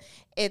hand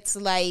it's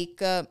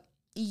like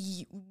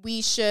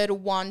we should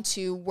want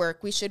to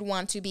work, we should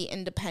want to be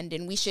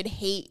independent, we should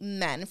hate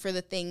men for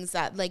the things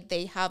that like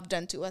they have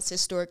done to us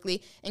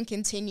historically and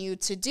continue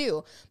to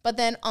do. But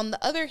then on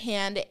the other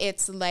hand,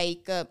 it's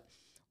like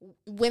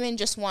women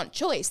just want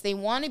choice. They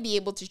want to be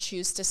able to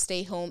choose to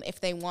stay home if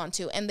they want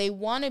to, and they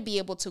want to be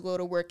able to go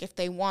to work if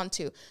they want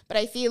to. But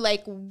I feel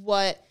like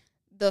what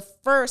the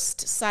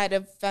first side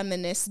of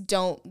feminists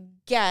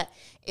don't get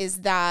is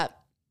that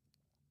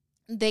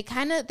they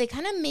kind of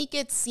make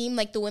it seem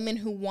like the women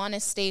who want to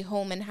stay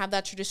home and have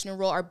that traditional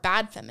role are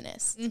bad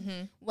feminists.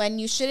 When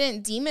you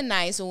shouldn't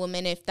demonize a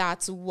woman if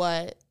that's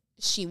what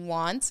she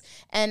wants.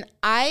 And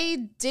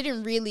I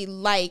didn't really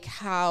like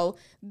how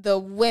the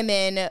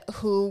women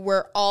who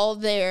were all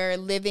there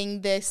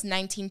living this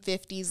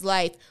 1950s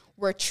life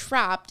were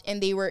trapped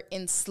and they were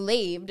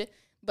enslaved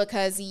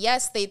because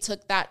yes, they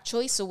took that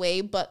choice away,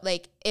 but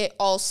like it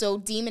also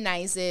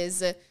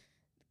demonizes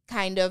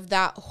kind of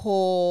that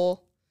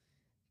whole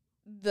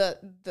the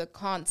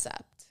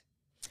concept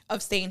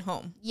of staying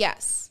home.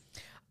 Yes.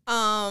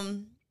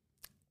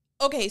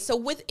 Okay, so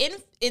within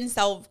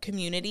incel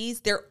communities,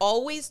 they're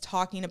always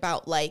talking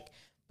about like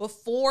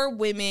before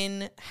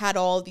women had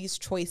all these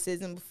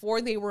choices and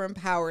before they were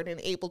empowered and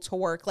able to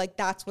work, like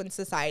that's when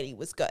society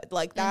was good.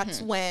 Like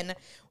that's when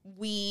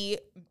we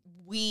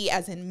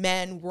as in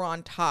men were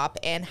on top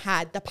and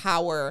had the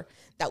power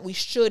that we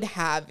should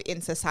have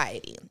in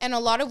society. And a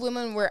lot of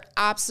women were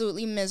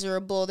absolutely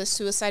miserable. The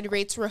suicide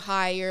rates were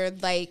higher.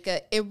 Like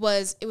it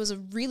was a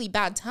really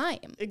bad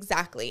time.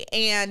 Exactly.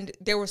 And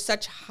there were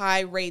such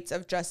high rates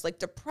of just like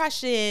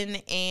depression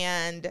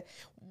and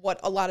what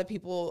a lot of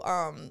people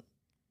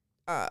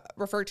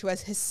refer to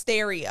as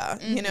hysteria,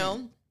 you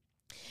know?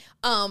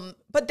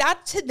 But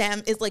that to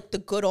them is like the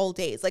good old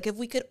days. Like if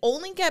we could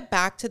only get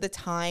back to the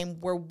time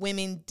where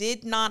women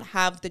did not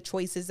have the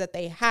choices that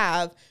they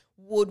have,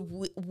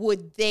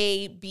 would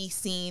they be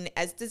seen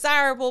as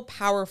desirable,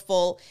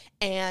 powerful,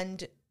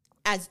 and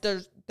as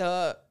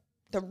the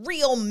the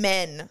real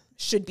men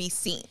should be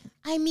seen.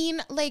 I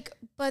mean, like,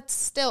 but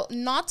still,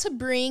 not to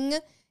bring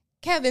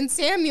Kevin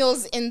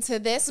Samuels into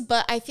this,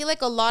 but I feel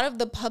like a lot of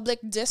the public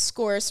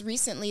discourse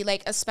recently,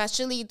 like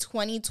especially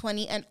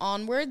 2020 and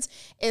onwards,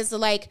 is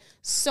like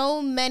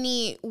so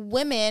many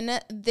women,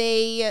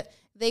 they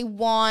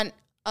want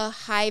a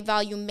high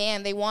value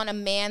man. They want a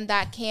man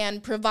that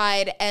can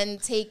provide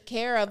and take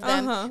care of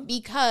them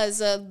because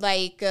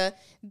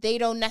they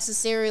don't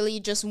necessarily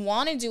just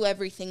want to do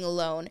everything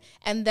alone.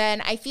 And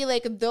then I feel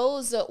like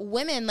those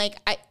women, like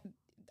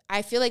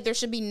I feel like there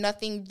should be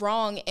nothing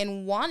wrong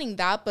in wanting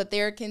that, but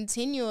they're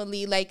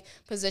continually like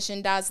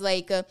positioned as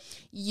like,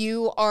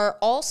 you are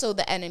also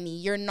the enemy.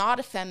 You're not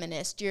a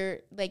feminist. You're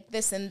like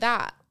this and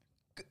that.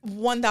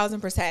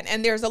 1000%.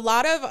 And there's a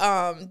lot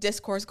of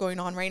discourse going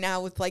on right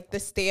now with like the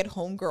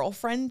stay-at-home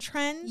girlfriend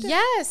trend.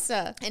 Yes.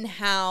 And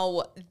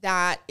how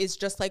that is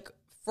just like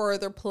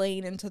further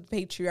playing into the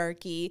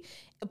patriarchy.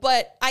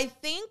 But I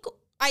think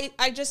I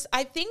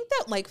think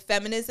that like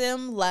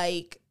feminism,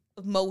 like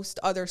most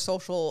other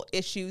social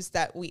issues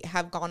that we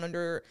have gone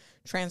under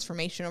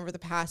transformation over the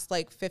past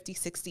like 50,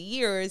 60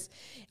 years,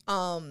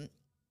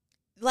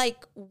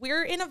 like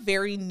we're in a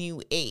very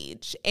new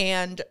age,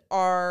 and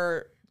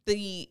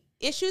the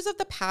issues of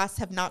the past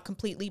have not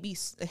completely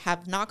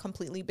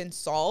been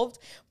solved,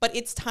 but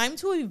it's time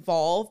to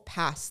evolve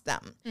past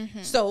them.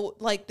 So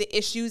like the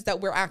issues that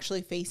we're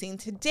actually facing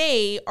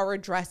today are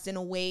addressed in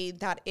a way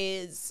that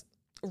is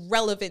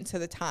relevant to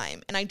the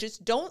time. And I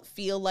just don't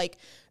feel like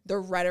the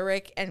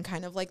rhetoric and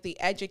kind of like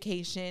the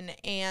education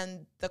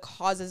and the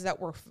causes that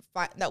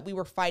we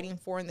were fighting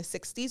for in the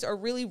 60s are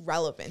really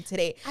relevant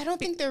today. I don't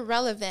think they're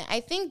relevant.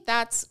 I think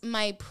that's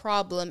my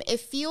problem.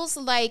 It feels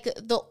like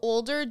the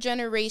older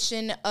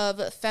generation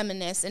of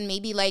feminists, and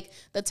maybe like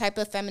the type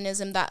of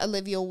feminism that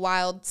Olivia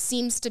Wilde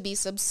seems to be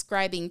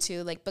subscribing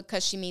to, like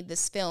because she made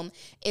this film,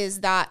 is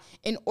that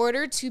in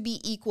order to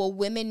be equal,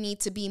 women need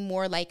to be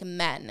more like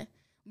men.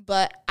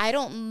 But I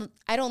don't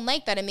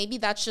like that. And maybe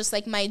that's just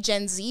like my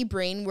Gen Z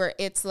brain, where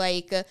it's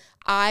like,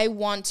 I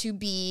want to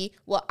be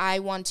what I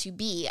want to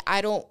be.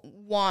 I don't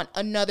want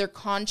another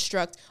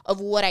construct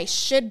of what I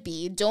should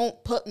be.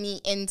 Don't put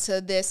me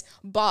into this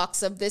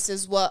box of this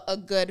is what a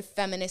good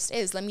feminist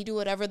is. Let me do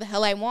whatever the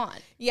hell I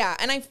want. Yeah.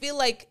 And I feel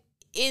like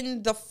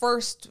in the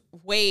first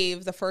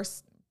wave, the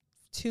first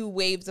two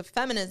waves of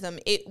feminism,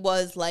 it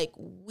was like,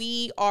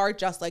 we are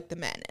just like the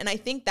men. And I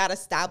think that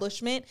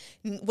establishment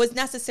was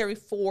necessary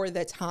for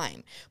the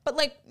time. But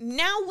like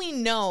now we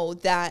know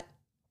that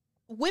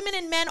women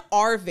and men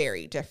are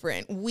very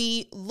different.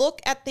 We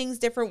look at things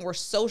different. We're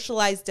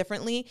socialized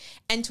differently.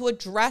 And to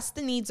address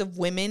the needs of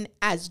women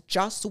as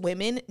just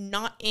women,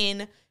 not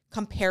in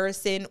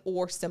comparison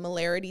or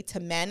similarity to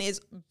men,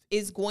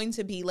 is going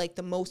to be like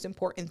the most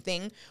important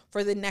thing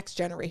for the next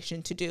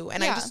generation to do.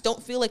 And I just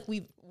don't feel like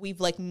we've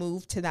like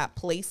moved to that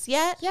place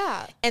yet.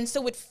 Yeah. And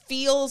so it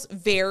feels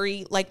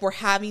very like we're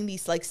having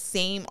these like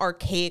same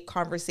archaic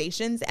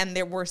conversations,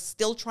 and we're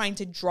still trying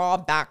to draw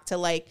back to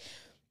like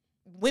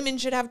women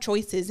should have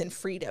choices and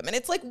freedom. And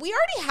it's like, we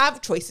already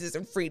have choices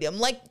and freedom.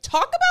 Like,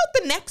 talk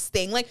about the next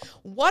thing. Like,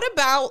 what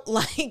about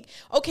like,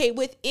 okay,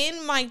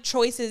 within my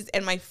choices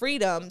and my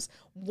freedoms,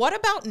 what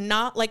about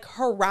not like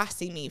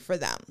harassing me for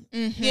them,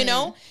 you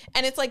know?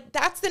 And it's like,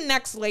 that's the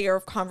next layer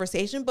of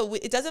conversation, but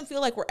it doesn't feel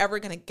like we're ever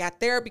going to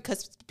get there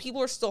because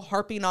people are still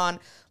harping on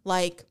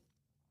like,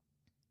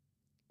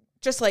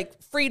 just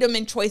like freedom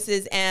and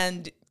choices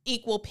and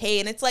equal pay.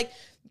 And it's like,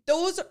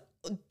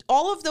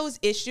 all of those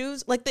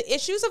issues, like the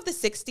issues of the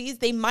 60s,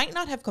 they might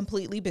not have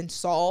completely been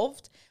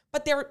solved,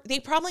 but they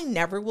probably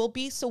never will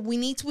be. So we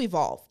need to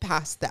evolve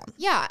past them.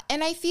 Yeah.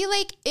 And I feel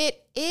like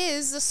it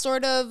is a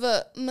sort of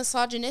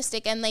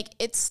misogynistic, and like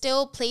it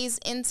still plays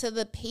into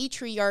the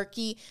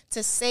patriarchy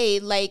to say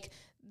like,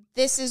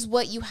 this is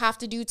what you have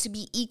to do to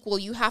be equal.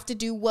 You have to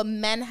do what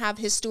men have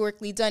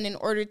historically done in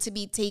order to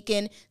be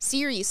taken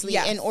seriously,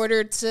 in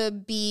order to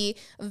be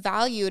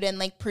valued and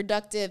like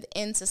productive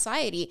in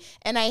society.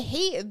 And I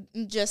hate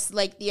just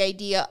like the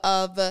idea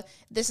of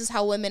this is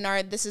how women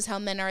are, this is how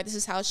men are, this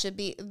is how it should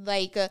be.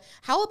 Like,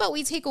 how about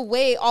we take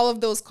away all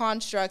of those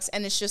constructs,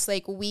 and it's just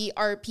like, we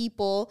are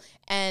people,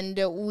 and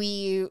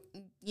we,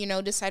 you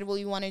know, decide what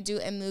we want to do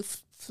and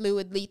move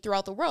fluidly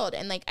throughout the world.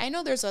 And like, I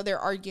know there's other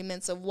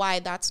arguments of why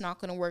that's not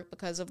going to work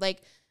because of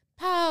like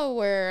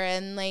power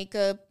and like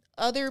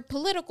other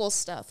political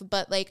stuff,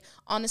 but like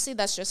honestly,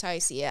 that's just how I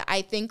see it.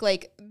 I think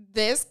like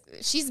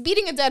she's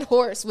beating a dead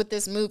horse with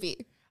this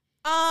movie.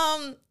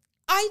 I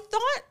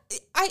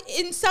thought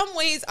in some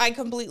ways I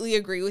completely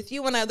agree with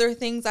you, and other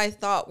things I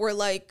thought were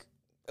like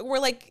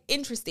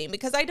interesting,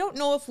 because I don't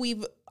know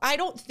if I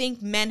don't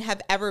think men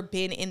have ever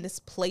been in this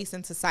place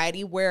in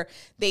society where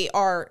they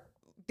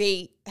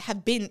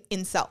have been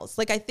incels.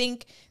 Like, I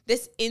think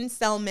this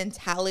incel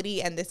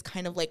mentality and this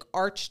kind of like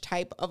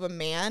archetype of a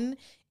man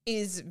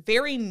is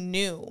very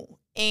new.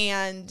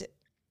 And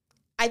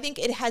I think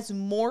it has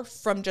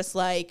morphed from just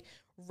like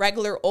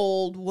regular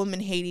old woman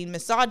hating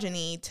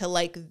misogyny to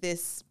like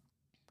this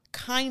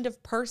kind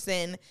of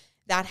person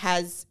that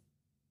has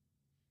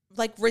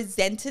like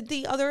resented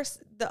the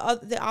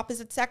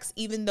opposite sex,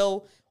 even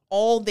though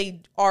all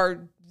they are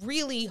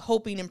really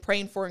hoping and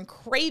praying for and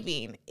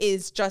craving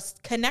is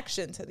just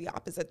connection to the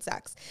opposite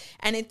sex.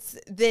 And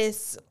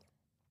it's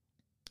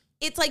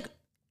like,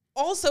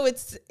 also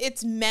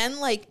it's men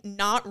like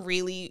not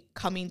really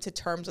coming to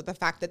terms with the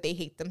fact that they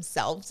hate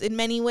themselves in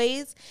many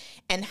ways,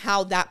 and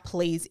how that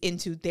plays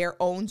into their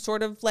own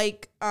sort of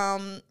like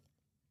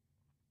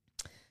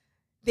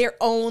their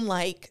own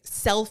like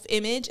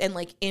self-image and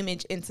like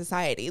image in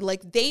society.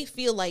 Like they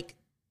feel like,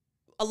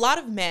 a lot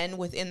of men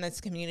within this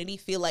community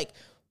feel like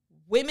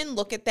women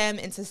look at them,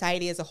 and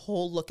society as a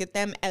whole look at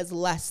them as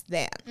less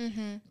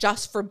than,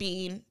 just for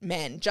being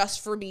men,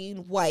 just for being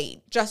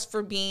white, just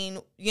for being,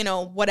 you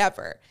know,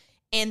 whatever.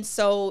 And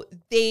so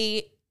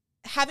they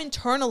have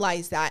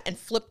internalized that and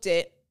flipped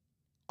it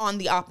on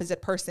the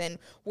opposite person,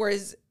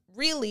 whereas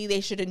really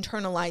they should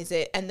internalize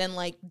it and then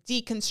like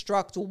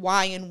deconstruct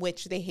why in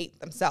which they hate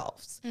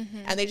themselves.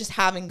 And they just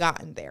haven't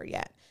gotten there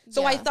yet.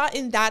 So I thought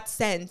in that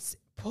sense,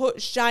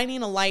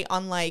 shining a light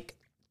on like,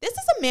 this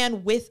is a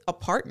man with a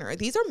partner.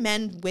 These are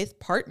men with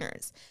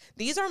partners.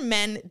 These are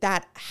men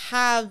that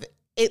have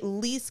at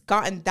least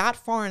gotten that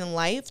far in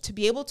life to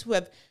be able to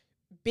have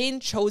been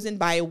chosen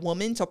by a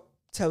woman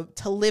to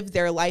live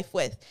their life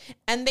with.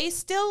 And they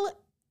still,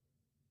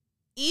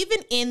 even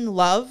in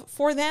love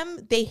for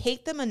them, they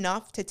hate them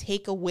enough to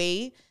take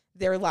away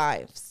their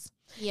lives.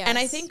 Yes. And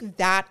I think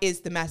that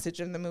is the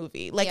message in the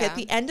movie. Like at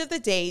the end of the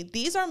day,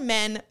 these are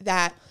men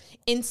that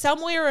in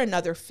some way or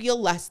another feel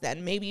less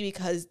than, maybe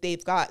because they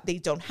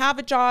don't have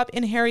a job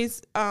in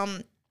Harry's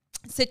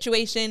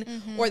situation,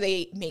 or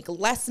they make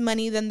less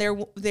money than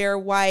their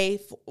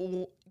wife.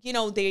 You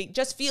know, they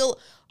just feel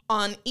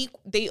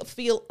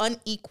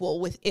unequal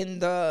within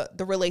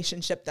the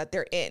relationship that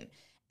they're in.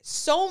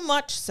 So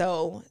much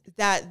so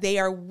that they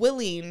are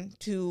willing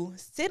to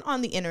sit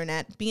on the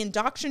internet, be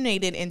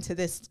indoctrinated into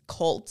this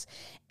cult,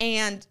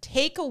 and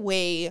take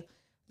away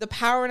the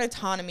power and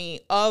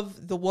autonomy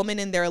of the woman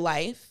in their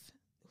life,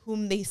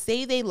 whom they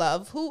say they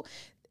love, who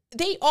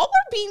they all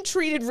are being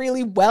treated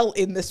really well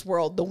in this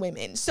world, the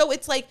women. So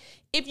it's like,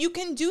 if you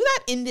can do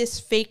that in this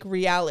fake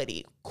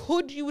reality,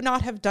 could you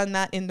not have done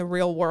that in the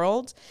real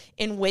world,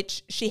 in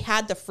which she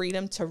had the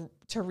freedom to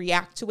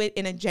react to it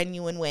in a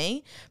genuine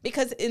way?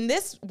 Because in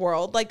this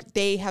world, like,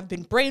 they have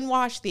been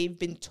brainwashed, they've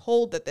been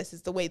told that this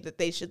is the way that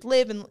they should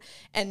live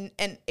and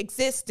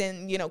exist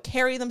and, you know,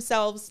 carry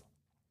themselves.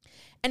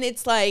 And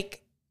it's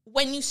like,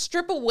 when you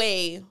strip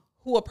away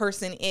who a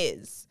person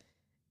is,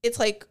 it's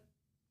like,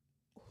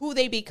 who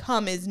they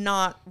become is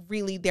not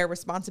really their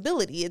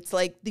responsibility. It's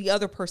like the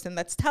other person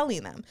that's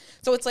telling them.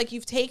 So it's like,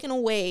 you've taken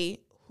away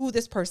who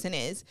this person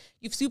is,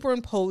 you've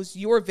superimposed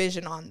your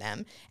vision on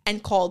them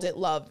and called it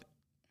love.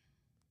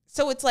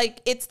 So it's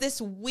like, it's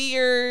this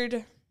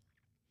weird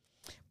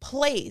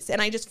place.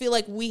 And I just feel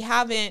like we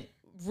haven't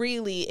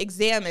really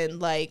examined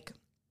like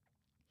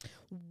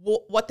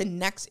what the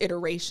next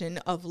iteration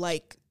of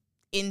like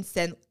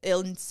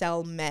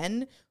incel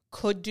men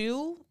could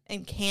do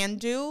and can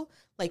do,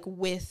 like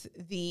with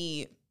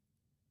the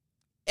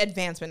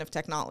advancement of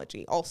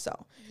technology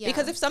also. Yeah.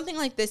 Because if something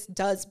like this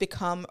does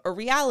become a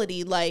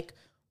reality, like,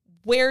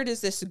 where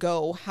does this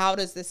go? How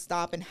does this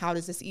stop? And how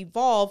does this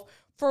evolve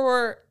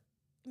for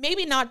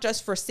maybe not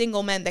just for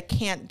single men that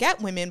can't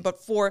get women, but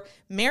for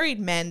married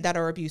men that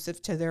are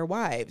abusive to their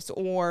wives,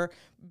 or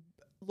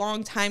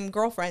longtime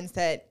girlfriends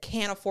that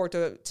can't afford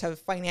to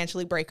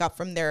financially break up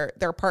from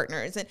their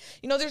partners. And,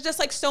 you know, there's just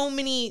like so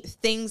many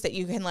things that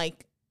you can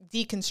like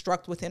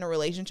deconstruct within a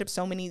relationship,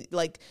 so many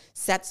like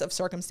sets of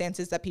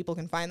circumstances that people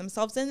can find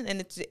themselves in.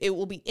 And it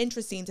will be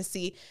interesting to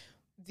see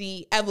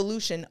the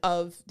evolution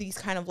of these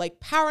kind of like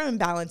power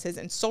imbalances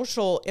and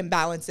social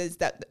imbalances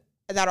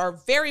that are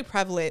very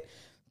prevalent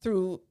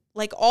through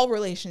like all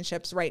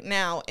relationships right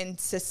now, and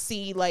to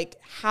see like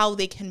how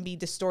they can be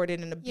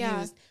distorted and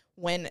abused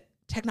when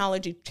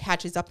technology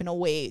catches up in a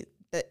way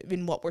that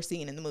in what we're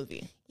seeing in the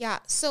movie. Yeah.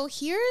 So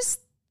here's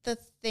the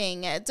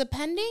thing,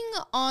 depending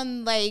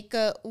on like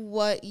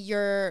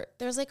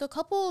there's like a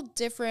couple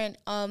different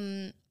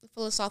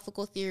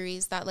philosophical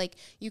theories that like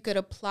you could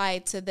apply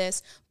to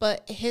this,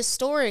 but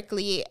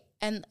historically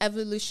and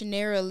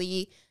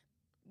evolutionarily,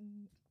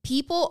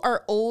 people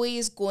are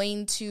always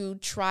going to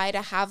try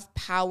to have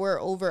power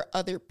over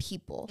other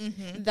people.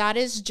 Mm-hmm. That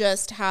is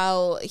just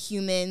how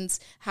humans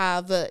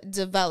have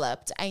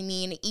developed. I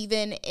mean,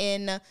 even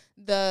in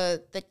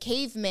the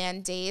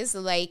caveman days,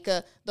 like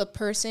the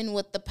person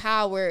with the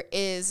power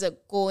is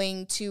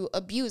going to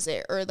abuse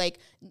it, or like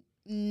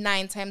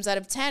 9 times out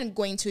of 10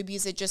 going to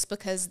abuse it just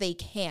because they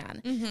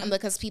can. Mm-hmm. And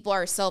because people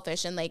are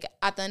selfish. And like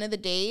at the end of the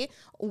day,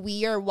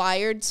 we are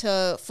wired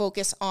to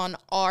focus on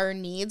our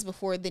needs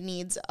before the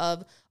needs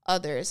of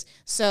others.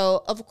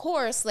 So of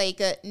course, like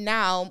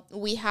now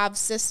we have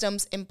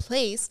systems in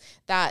place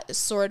that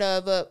sort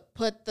of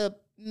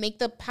make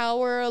the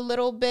power a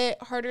little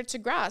bit harder to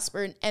grasp,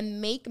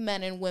 and make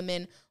men and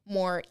women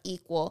more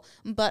equal.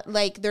 But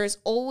like there's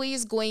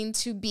always going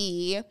to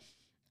be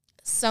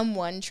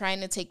someone trying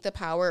to take the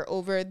power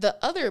over the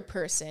other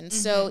person.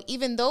 So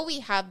even though we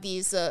have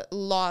these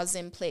laws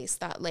in place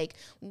that like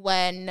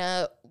when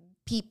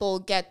people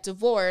get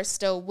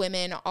divorced,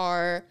 women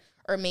are,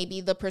 or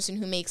maybe the person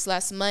who makes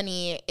less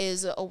money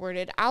is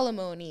awarded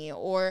alimony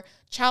or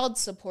child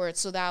support.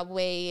 So that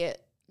way,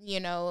 you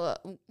know,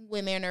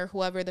 women or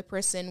whoever the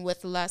person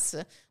with less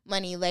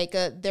money, like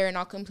they're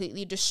not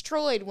completely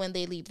destroyed when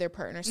they leave their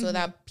partner, so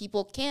that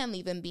people can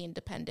leave and be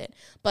independent.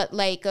 But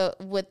like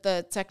with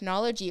the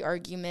technology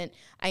argument,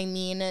 I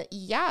mean,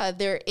 yeah,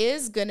 there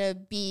is gonna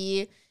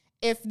be,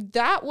 if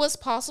that was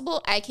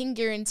possible, I can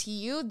guarantee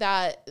you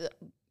that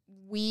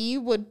we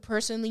would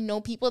personally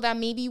know people that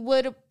maybe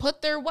would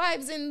put their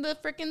wives in the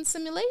freaking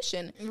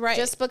simulation. Right.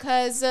 Just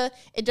because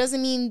it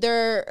doesn't mean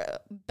they're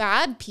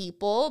bad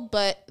people,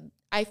 but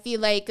I feel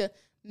like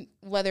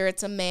whether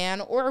it's a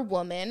man or a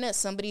woman,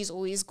 somebody's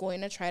always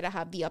going to try to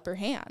have the upper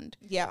hand.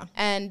 Yeah.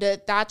 And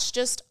that's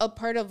just a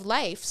part of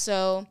life.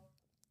 So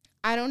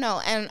I don't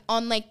know. And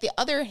on like the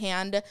other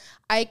hand,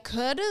 I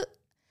could,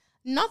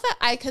 not that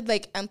I could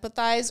like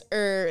empathize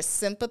or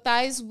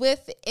sympathize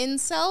with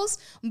incels,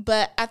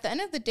 but at the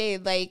end of the day,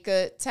 like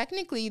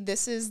technically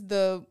this is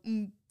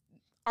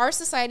our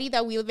society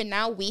that we live in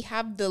now. We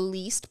have the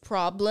least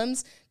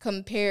problems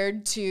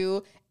compared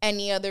to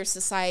any other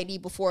society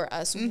before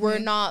us. We're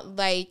not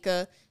like,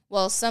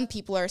 well, some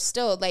people are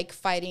still like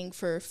fighting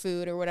for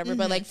food or whatever,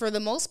 but like for the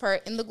most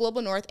part in the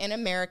global north, in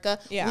America,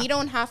 we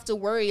don't have to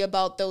worry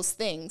about those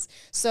things.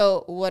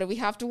 So what do we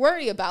have to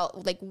worry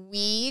about? Like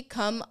we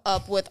come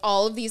up with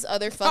all of these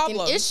other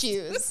fucking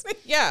issues.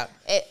 Yeah.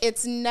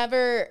 It's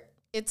never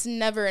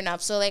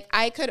enough. So like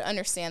I could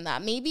understand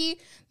that.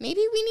 Maybe we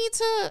need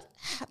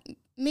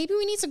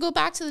to go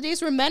back to the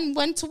days where men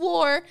went to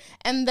war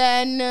and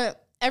then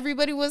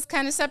everybody was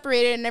kind of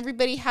separated and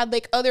everybody had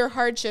like other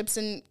hardships,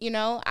 and you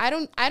know, I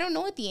don't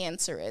know what the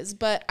answer is,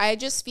 but I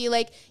just feel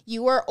like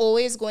you are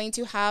always going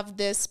to have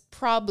this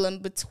problem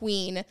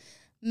between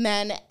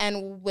men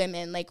and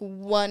women, like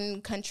one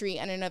country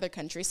and another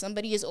country.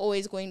 Somebody is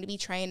always going to be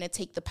trying to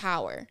take the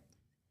power.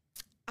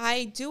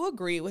 I do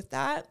agree with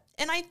that.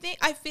 And I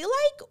feel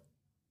like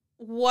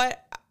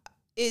what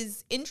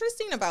is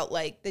interesting about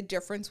like the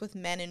difference with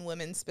men and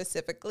women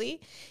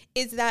specifically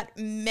is that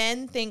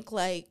men think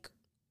like,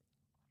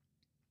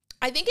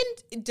 I think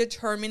in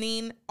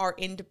determining our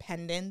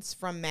independence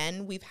from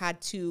men, we've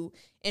had to,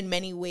 in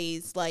many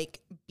ways, like,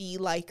 be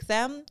like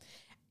them.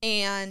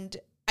 And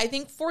I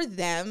think for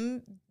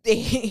them,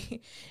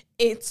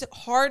 it's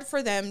hard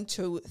for them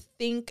to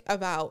think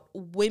about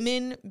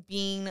women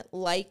being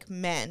like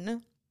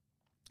men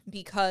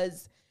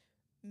because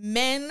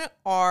men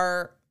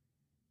are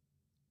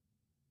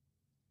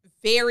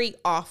very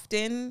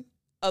often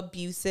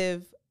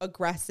abusive,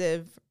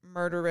 aggressive,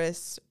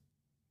 murderous,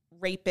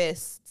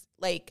 rapists.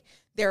 Like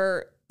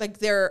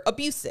they're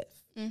abusive.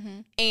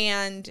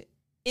 And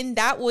in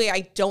that way,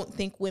 I don't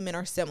think women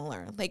are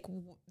similar. Like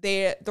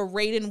the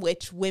rate in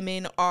which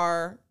women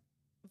are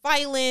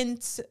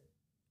violent,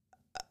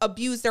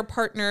 abuse their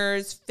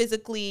partners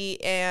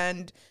physically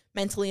and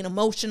mentally and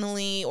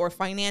emotionally or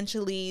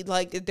financially,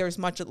 like there's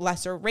much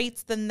lesser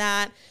rates than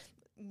that.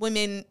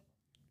 Women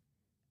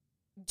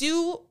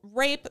do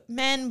rape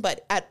men,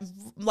 but at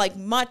like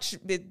much,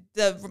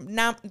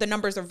 the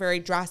numbers are very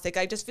drastic.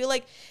 I just feel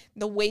like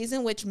the ways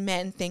in which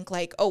men think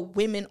like, oh,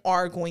 women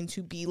are going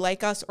to be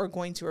like us or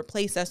going to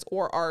replace us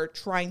or are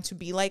trying to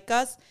be like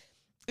us,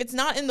 it's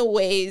not in the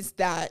ways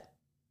that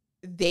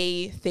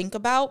they think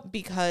about,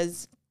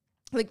 because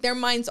like their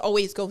minds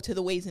always go to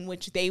the ways in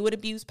which they would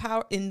abuse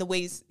power, in the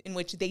ways in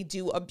which they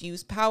do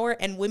abuse power,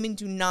 and women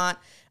do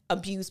not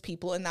abuse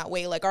people in that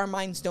way. Like our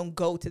minds don't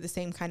go to the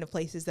same kind of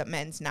places that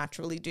men's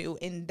naturally do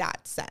in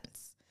that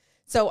sense.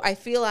 So I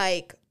feel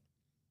like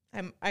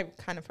I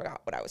kind of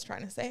forgot what I was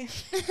trying to say.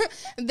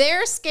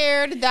 They're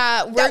scared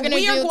that we are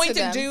going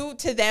to do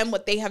to them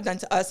what they have done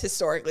to us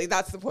historically.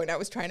 That's the point I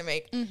was trying to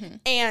make.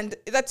 And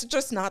that's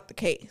just not the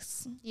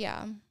case.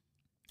 Yeah.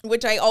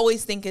 Which I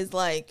always think is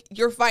like,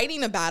 you're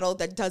fighting a battle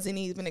that doesn't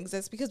even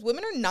exist, because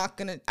women are not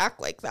going to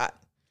act like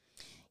that.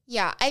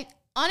 Yeah,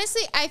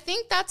 honestly, I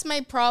think that's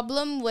my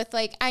problem with,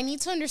 like, I need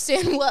to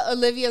understand what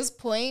Olivia's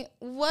point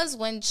was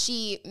when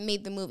she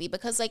made the movie.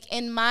 Because, like,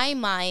 in my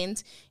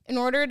mind, in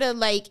order to,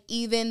 like,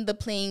 even the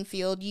playing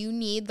field, you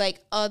need,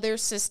 like, other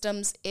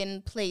systems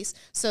in place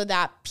so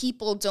that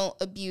people don't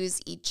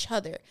abuse each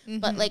other.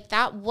 But, like,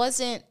 that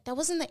wasn't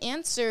the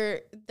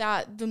answer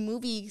that the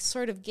movie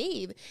sort of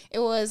gave. It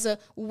was,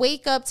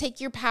 wake up, take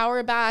your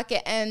power back,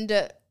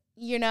 and,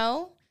 you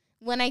know,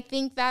 when I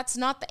think that's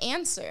not the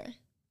answer.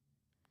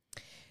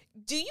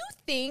 Do you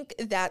think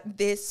that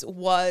this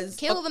was...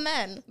 Kill the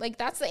men. Like,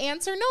 that's the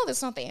answer? No,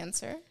 that's not the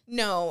answer.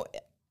 No.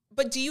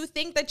 But do you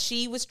think that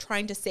she was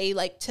trying to say,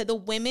 like, to the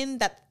women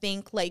that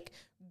think, like,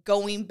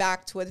 going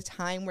back to a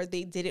time where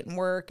they didn't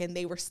work and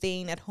they were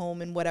staying at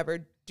home and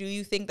whatever, do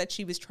you think that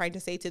she was trying to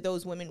say to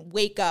those women,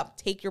 wake up,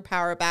 take your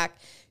power back,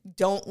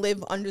 don't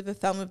live under the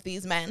thumb of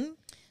these men?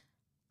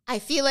 I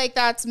feel like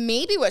that's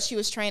maybe what she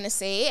was trying to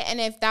say. And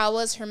if that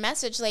was her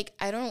message, like,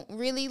 I don't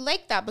really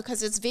like that,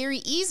 because it's very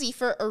easy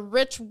for a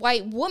rich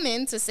white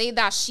woman to say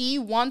that she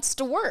wants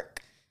to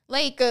work.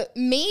 Like,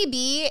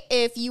 maybe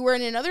if you were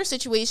in another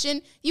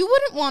situation, you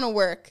wouldn't want to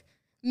work.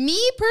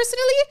 Me,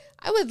 personally,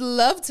 I would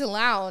love to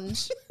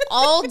lounge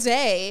all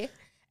day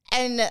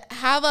and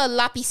have a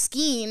la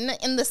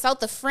piscine in the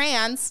south of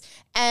France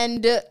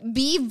and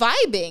be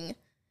vibing.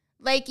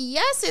 Like,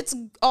 yes, it's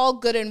all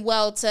good and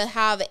well to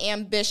have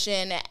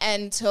ambition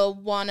and to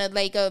want to,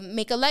 like,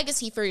 make a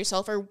legacy for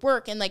yourself or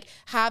work and, like,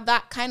 have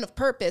that kind of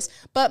purpose.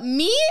 But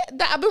me,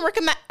 that I've been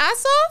working my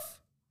ass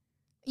off,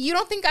 you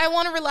don't think I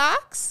want to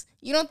relax?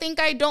 You don't think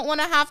I don't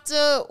want to have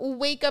to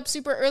wake up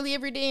super early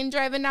every day and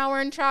drive an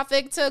hour in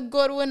traffic to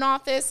go to an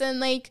office and,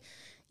 like,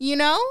 you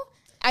know?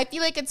 I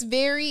feel like it's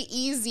very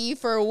easy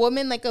for a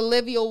woman like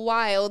Olivia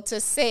Wilde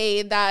to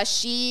say that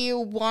she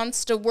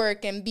wants to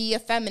work and be a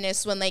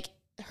feminist when, like,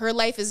 her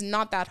life is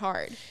not that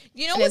hard.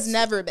 You know, it's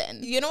never been.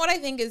 You know what I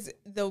think is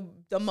the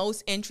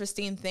most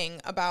interesting thing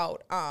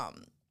about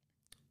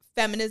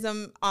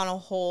feminism on a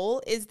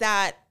whole is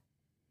that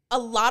a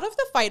lot of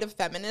the fight of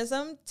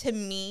feminism, to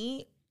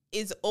me,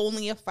 is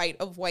only a fight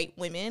of white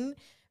women,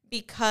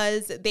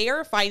 because they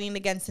are fighting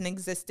against an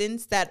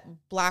existence that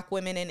Black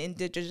women and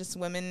Indigenous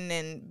women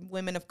and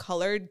women of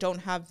color don't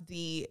have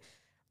the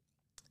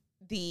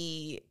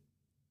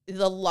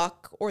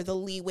luck or the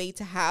leeway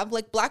to have.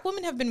 Like, Black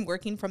women have been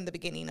working from the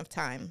beginning of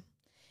time,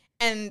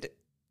 and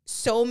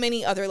so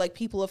many other, like,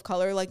 people of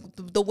color, like,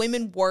 the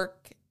women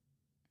work.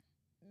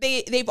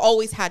 They've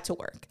always had to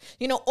work.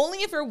 You know, only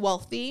if you're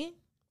wealthy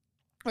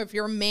or if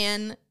your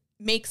man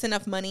makes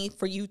enough money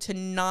for you to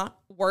not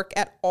work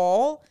at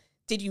all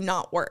did you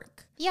not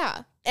work.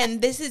 Yeah.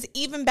 And this is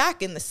even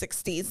back in the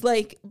 60s.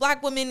 Like,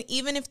 Black women,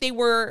 even if they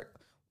were,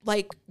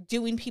 like,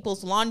 doing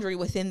people's laundry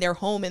within their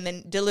home and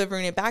then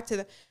delivering it back to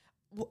them,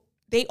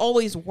 they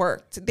always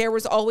worked. There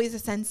was always a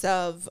sense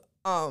of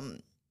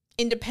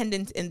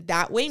independence in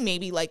that way.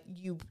 Maybe, like,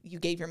 you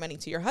gave your money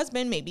to your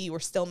husband. Maybe you were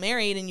still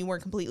married and you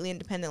weren't completely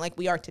independent like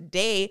we are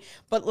today.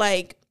 But,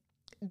 like,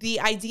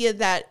 the idea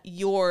that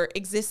your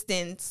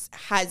existence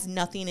has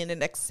nothing in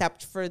it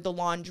except for the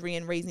laundry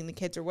and raising the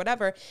kids or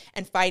whatever,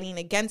 and fighting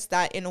against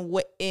that in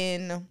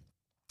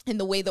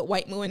the way that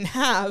white women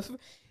have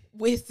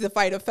with the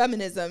fight of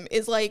feminism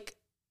is, like,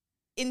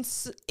 in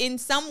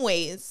some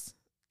ways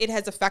it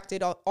has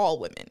affected all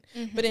women,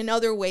 but in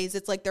other ways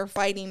it's like they're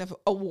fighting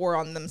a war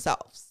on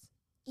themselves.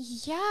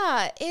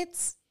 Yeah,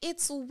 it's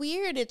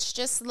weird. It's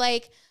just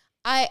like,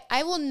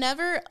 I will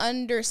never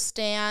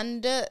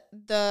understand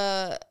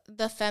the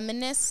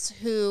feminists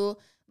who,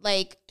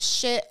 like,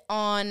 shit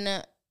on,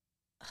 I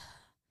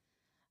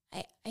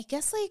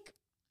guess, like,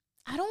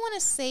 I don't want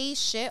to say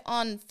shit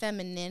on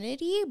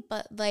femininity,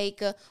 but,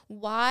 like,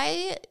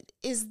 why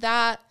is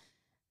that?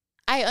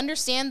 I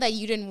understand that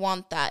you didn't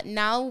want that.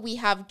 Now we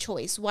have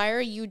choice. Why are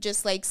you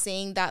just, like,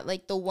 saying that,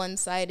 like, the one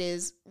side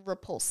is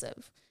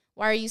repulsive?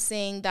 Why are you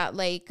saying that,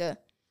 like,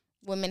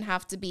 women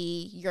have to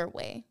be your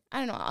way? I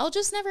don't know. I'll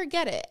just never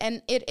get it.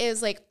 And it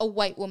is, like, a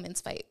white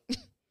woman's fight.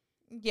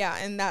 Yeah,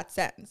 in that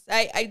sense.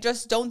 I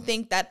just don't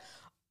think that,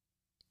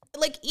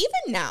 like,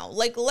 even now,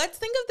 like, let's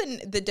think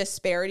of the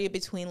disparity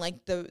between,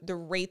 like, the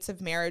rates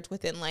of marriage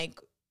within, like,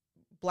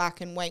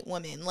 Black and white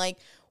women. Like,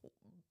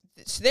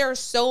 there are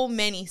so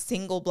many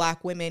single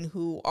Black women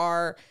who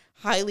are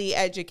highly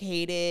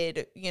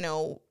educated, you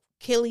know,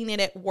 killing it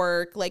at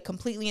work, like,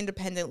 completely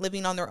independent,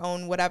 living on their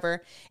own,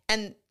 whatever.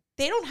 And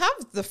they don't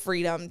have the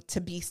freedom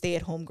to be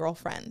stay-at-home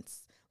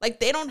girlfriends. Like,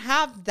 they don't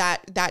have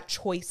that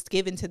choice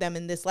given to them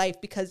in this life,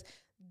 because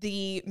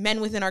the men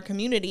within our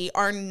community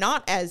are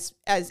not as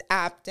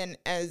apt and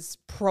as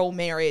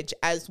pro-marriage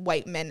as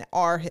white men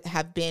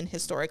have been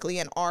historically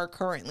and are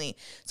currently.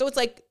 So it's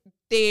like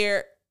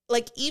they're,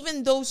 like,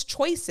 even those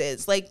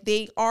choices, like,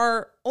 they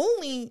are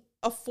only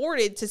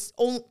afforded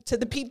to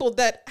the people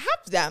that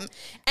have them.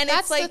 And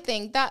that's it's like the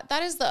thing.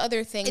 That is the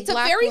other thing. It's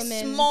Black a very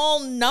small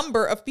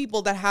number of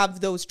people that have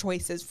those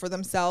choices for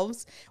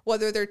themselves,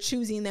 whether they're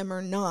choosing them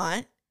or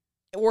not,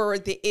 or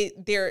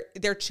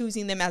they're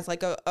choosing them as like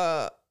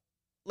the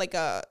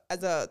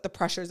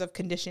pressures of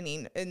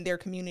conditioning in their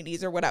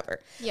communities or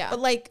whatever. Yeah. But,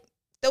 like,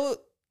 though,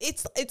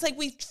 it's like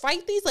we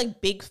fight these,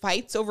 like, big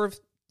fights over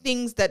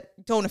things that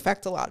don't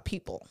affect a lot of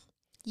people.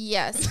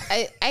 Yes,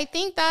 I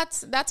think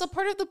that's a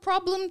part of the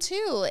problem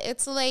too.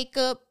 It's like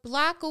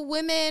Black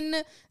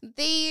women,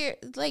 they,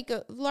 like,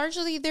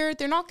 largely they're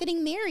not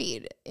getting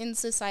married in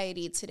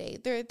society today.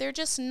 They're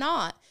just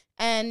not,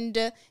 and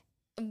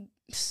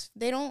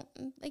they don't,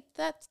 like,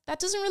 that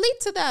doesn't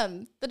relate to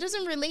them. That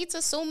doesn't relate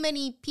to so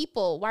many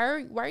people. Why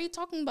are you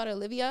talking about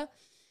Olivia?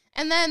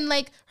 And then,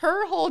 like,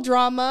 her whole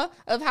drama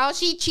of how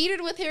she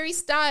cheated with Harry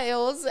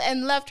Styles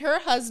and left her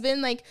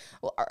husband, like,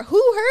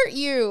 who hurt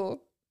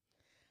you?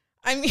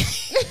 I mean,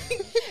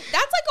 that's,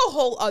 like, a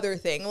whole other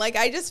thing. Like,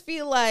 I just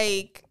feel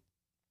like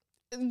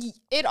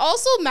it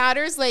also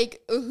matters,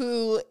 like,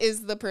 who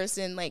is the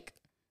person, like,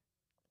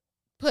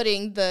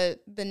 putting the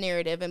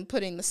narrative and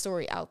putting the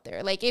story out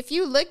there. Like, if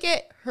you look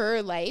at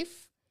her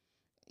life,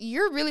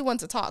 you're really one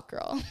to talk,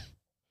 girl.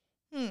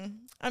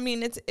 I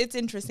mean, it's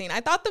interesting.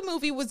 I thought the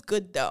movie was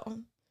good, though.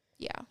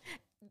 Yeah.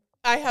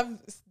 I have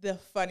the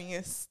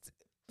funniest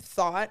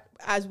thought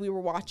as we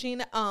were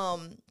watching.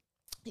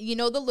 You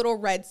know the little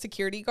red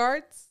security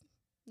guards?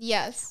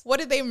 Yes. What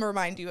did they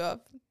remind you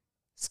of?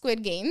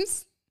 Squid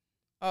Games.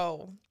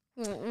 Oh.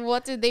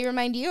 What did they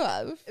remind you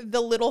of? The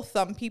little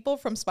thumb people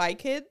from Spy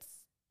Kids.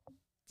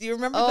 Do you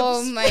remember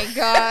Oh my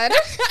God.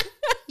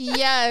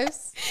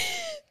 Yes.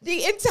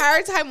 The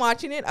entire time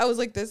watching it, I was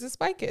like, this is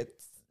Spy Kids.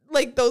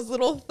 Like those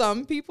little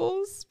thumb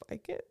people, Spy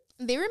Kids.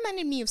 They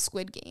reminded me of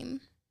Squid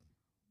Game.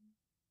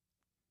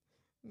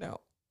 No.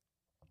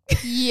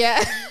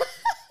 Yeah.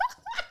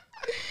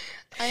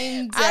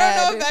 I'm dead. I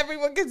don't know if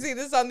everyone can see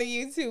this on the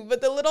YouTube,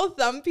 but the little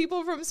thumb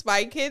people from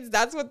Spy Kids,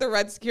 that's what the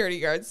red security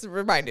guards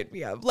reminded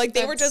me of. Like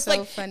they were just so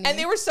like, funny. And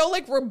they were so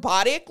like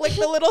robotic, like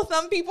the little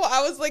thumb people.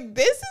 I was like,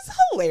 this is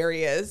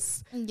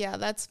hilarious. Yeah,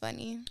 that's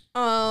funny.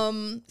 So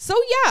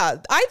yeah,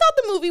 I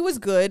thought the movie was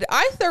good.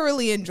 I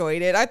thoroughly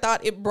enjoyed it. I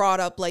thought it brought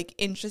up like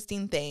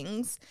interesting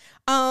things.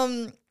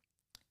 And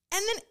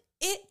then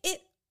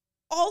it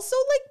also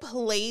like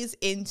plays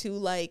into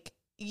like,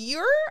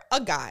 you're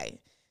a guy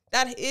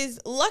that is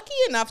lucky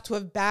enough to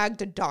have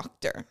bagged a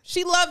doctor.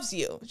 She loves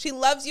you. She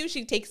loves you.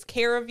 She takes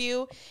care of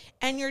you.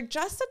 And you're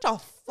just such a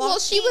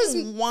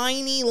fucking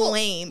whiny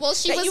lame. Well,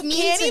 she was you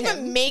mean can't to even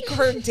him. make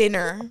her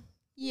dinner.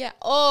 Yeah.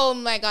 Oh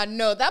my God.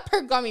 No, that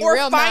part got me or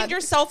real mad. Or find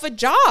yourself a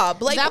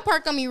job. Like that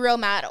part got me real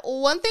mad.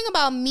 One thing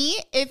about me,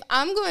 if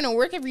I'm going to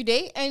work every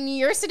day and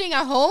you're sitting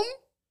at home,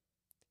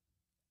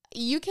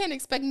 you can't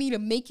expect me to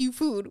make you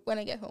food when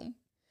I get home.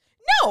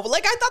 No,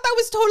 like I thought that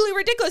was totally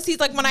ridiculous. He's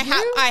like, when I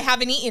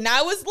haven't eaten.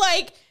 I was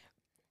like,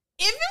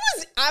 if it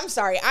was, I'm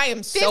sorry, I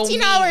am so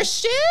 15-hour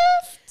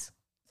shift?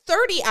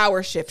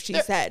 30-hour shift, she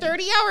said.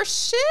 30-hour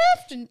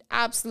shift?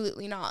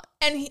 Absolutely not.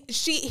 And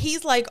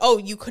he's like, oh,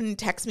 you couldn't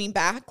text me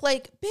back?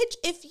 Like, bitch,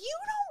 if you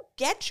don't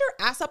get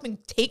your ass up and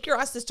take your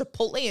ass to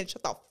Chipotle and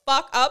shut the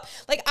fuck up.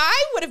 Like,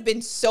 I would have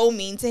been so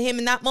mean to him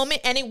in that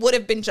moment, and it would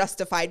have been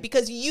justified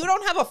because you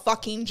don't have a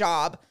fucking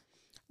job.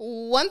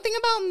 One thing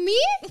about me,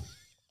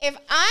 if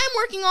I'm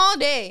working all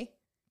day,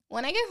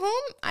 when I get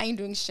home, I ain't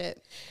doing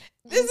shit.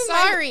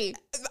 Sorry.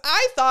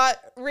 I thought,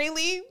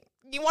 really?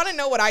 You want to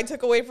know what I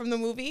took away from the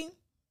movie?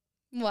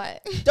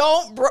 What?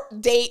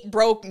 Don't date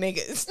broke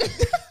niggas.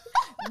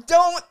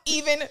 Don't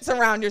even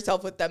surround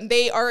yourself with them.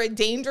 They are a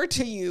danger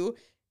to you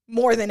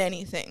more than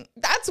anything.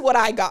 That's what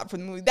I got from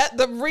the movie. That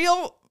the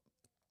real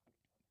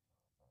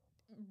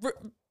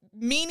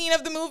meaning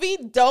of the movie,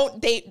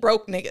 don't date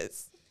broke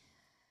niggas.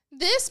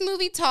 This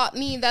movie taught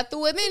me that the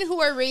women who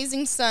are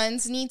raising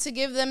sons need to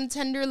give them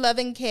tender love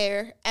and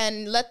care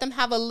and let them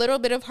have a little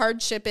bit of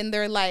hardship in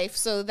their life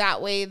so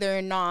that way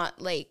they're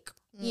not like,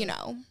 you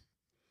know,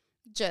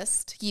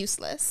 just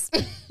useless.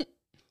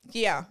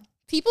 Yeah.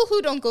 People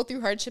who don't go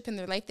through hardship in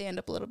their life, they end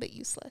up a little bit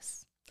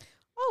useless.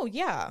 Oh,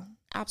 yeah.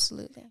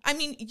 Absolutely. I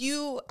mean,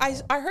 I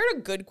heard a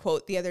good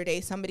quote the other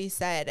day. Somebody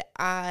said,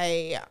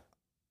 I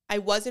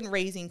wasn't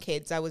raising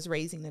kids, I was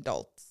raising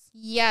adults.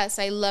 Yes,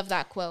 I love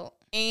that quote.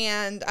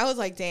 And I was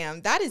like,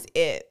 damn, that is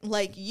it.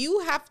 Like,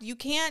 you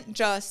can't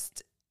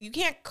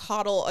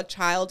coddle a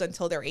child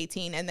until they're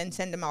 18 and then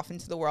send them off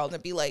into the world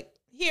and be like,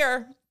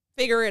 here,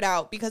 figure it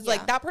out. Because,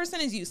 like, that person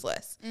is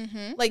useless.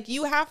 Mm-hmm. Like,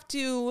 you have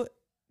to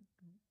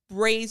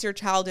raise your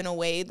child in a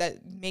way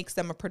that makes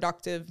them a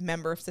productive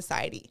member of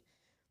society.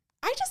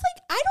 I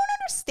don't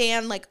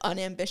understand, like,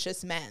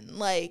 unambitious men.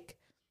 Like,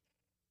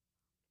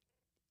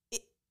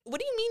 what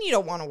do you mean you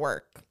don't want to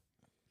work?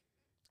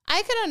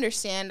 I could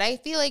understand. I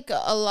feel like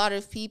a lot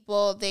of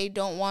people, they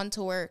don't want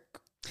to work.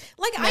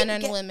 Like men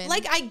and women.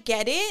 Like, I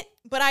get it,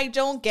 but I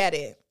don't get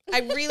it. I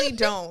really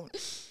don't.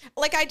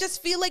 Like, I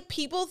just feel like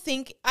people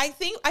I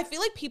feel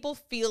like people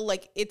feel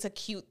like it's a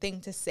cute thing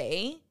to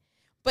say.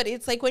 But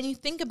it's like, when you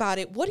think about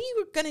it, what are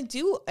you going to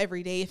do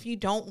every day if you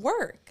don't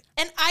work?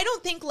 And I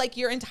don't think, like,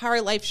 your entire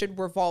life should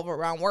revolve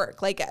around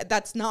work. Like,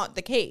 that's not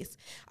the case.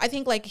 I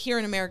think, like, here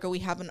in America, we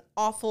have an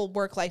awful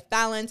work-life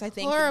balance. I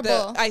think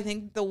horrible. I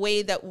think the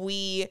way that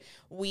we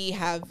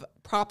have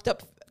propped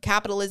up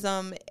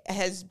capitalism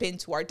has been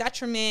to our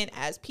detriment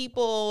as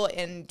people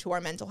and to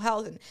our mental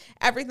health and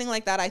everything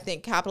like that. I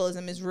think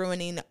capitalism is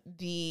ruining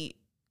the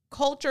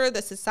culture,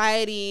 the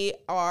society,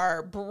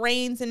 our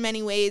brains in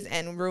many ways,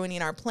 and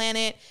ruining our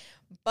planet.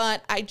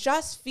 But I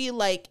just feel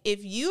like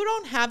if you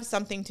don't have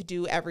something to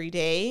do every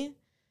day,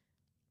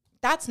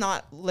 that's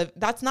not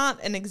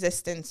an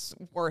existence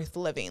worth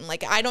living.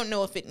 Like, I don't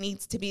know if it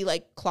needs to be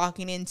like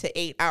clocking into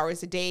 8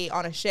 hours a day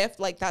on a shift.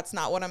 Like, that's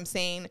not what I'm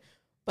saying.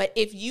 But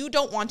if you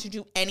don't want to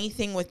do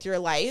anything with your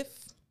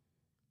life,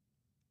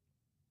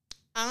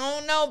 I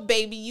don't know,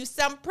 baby, you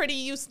sound pretty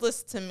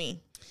useless to me.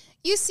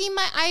 You see,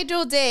 my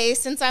ideal day,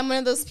 since I'm one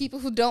of those people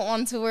who don't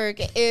want to work,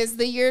 is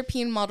the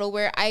European model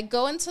where I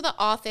go into the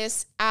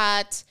office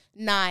at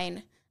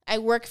 9. I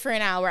work for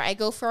an hour. I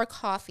go for a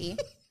coffee.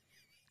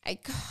 I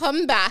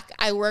come back.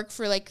 I work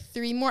for like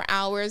 3 more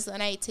hours.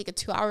 Then I take a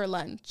 2-hour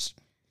lunch.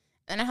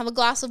 Then I have a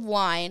glass of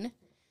wine.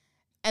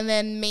 and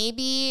then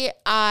maybe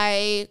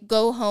I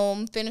go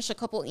home, finish a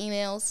couple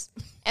emails,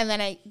 and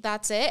then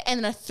that's it.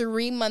 And then a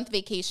 3-month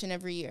vacation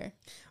every year.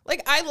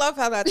 Like, I love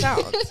how that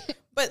sounds.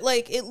 But,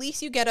 like, at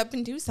least you get up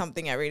and do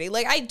something every day.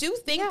 Like, I do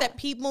think that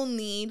people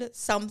need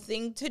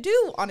something to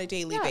do on a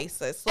daily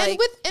basis. Like,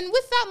 and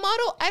with that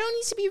model, I don't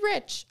need to be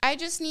rich. I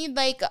just need,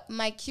 like,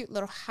 my cute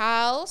little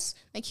house,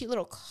 my cute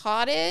little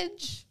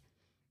cottage.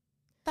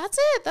 That's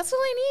it. That's all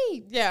I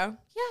need. Yeah.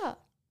 Yeah.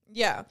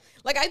 Yeah.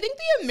 Like, I think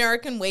the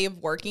American way of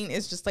working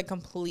is just, like,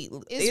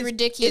 completely... It's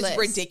ridiculous. It's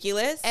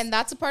ridiculous. And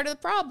that's a part of the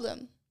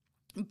problem.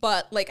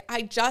 But, like,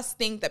 I just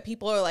think that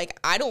people are like,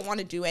 I don't want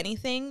to do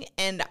anything,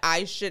 and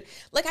I should...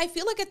 Like, I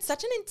feel like it's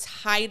such an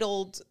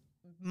entitled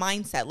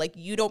mindset. Like,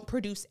 you don't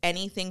produce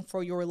anything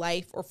for your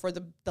life or for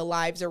the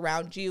lives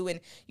around you, and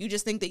you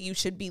just think that you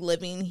should be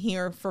living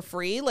here for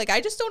free. Like, I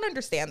just don't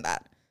understand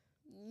that.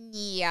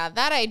 Yeah,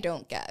 that I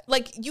don't get.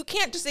 Like, you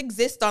can't just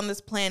exist on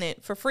this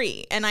planet for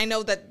free. And I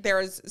know that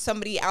there's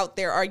somebody out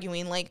there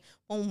arguing, like,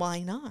 well, why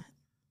not?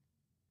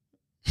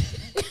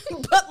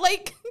 But,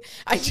 like,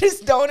 I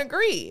just don't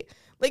agree.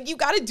 Like, you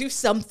got to do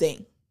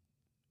something.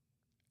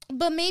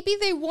 But maybe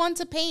they want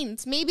to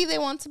paint. Maybe they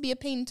want to be a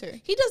painter.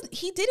 He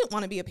didn't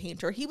want to be a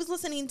painter. He was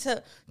listening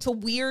to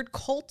weird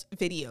cult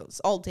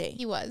videos all day.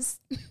 He was.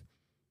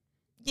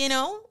 You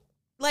know?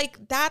 Like,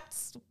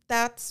 that's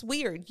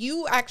weird.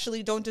 You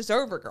actually don't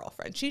deserve a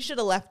girlfriend. She should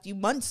have left you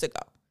months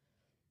ago.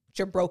 With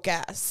your broke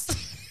ass.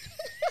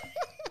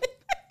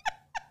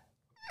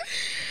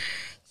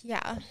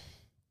 Yeah.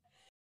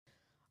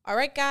 All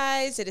right,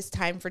 guys. It is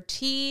time for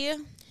tea.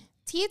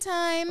 Tea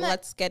time.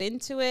 Let's get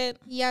into it.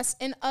 Yes,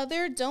 in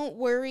other Don't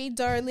Worry,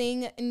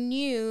 Darling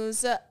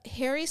news,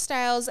 Harry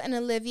Styles and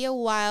Olivia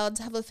Wilde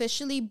have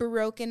officially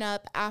broken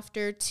up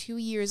after 2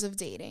 years of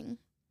dating.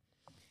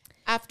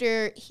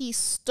 After he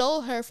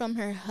stole her from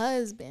her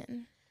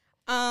husband,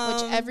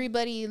 which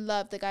everybody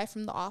loved, the guy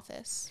from The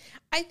Office.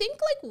 I think,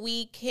 like,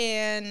 we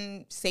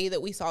can say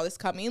that we saw this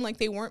coming. Like,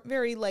 they weren't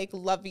very, like,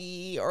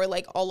 lovey or,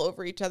 like, all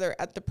over each other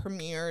at the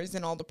premieres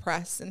and all the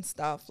press and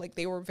stuff. Like,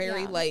 they were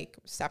very, like,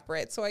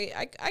 separate. So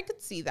I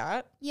could see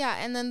that. Yeah,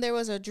 and then there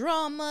was a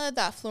drama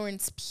that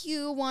Florence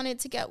Pugh wanted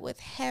to get with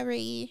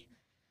Harry.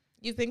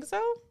 You think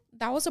so?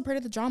 That was a part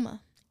of the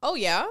drama. Oh,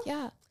 yeah?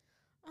 Yeah.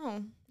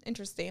 Oh,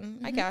 interesting.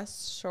 I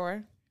guess.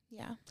 Sure.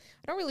 Yeah.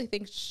 I don't really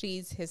think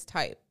she's his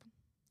type.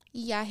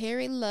 Yeah,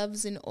 Harry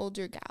loves an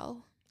older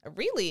gal.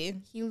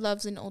 Really? He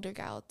loves an older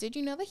gal. Did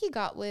you know that he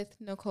got with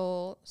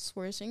Nicole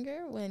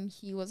Scherzinger when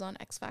he was on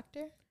X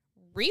Factor?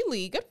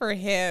 Really? Good for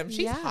him.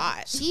 She's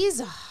hot.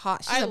 She's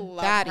hot. She's a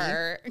love baddie.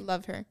 her.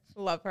 Love her.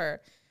 Love her.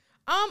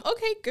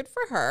 Okay, good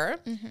for her.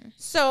 Mm-hmm.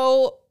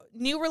 So,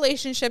 new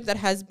relationship that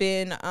has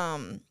been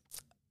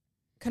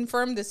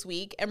confirmed this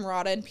week.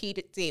 Emrata and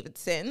Pete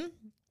Davidson.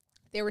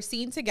 They were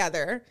seen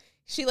together.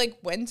 She, like,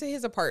 went to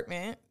his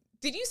apartment.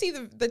 Did you see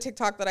the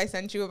TikTok that I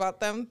sent you about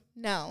them?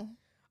 No.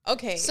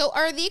 Okay. So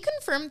are they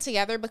confirmed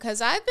together?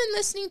 Because I've been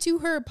listening to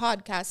her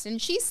podcast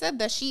and she said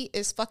that she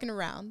is fucking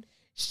around.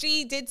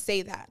 She did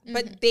say that.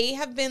 But they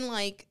have been,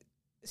 like,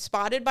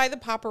 spotted by the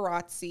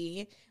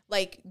paparazzi.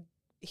 Like,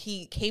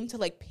 he came to,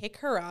 like, pick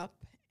her up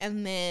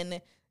and then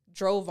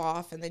drove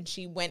off. And then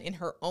she went in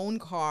her own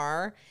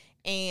car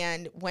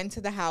and went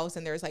to the house.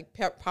 And there's, like,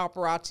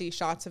 paparazzi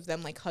shots of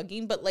them, like,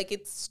 hugging. But, like,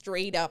 it's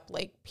straight up,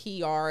 like,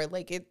 PR.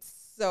 Like, it's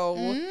so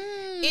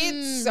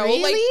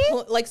really?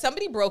 like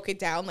somebody broke it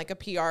down, like a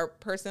PR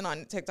person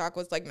on TikTok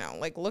was like, no,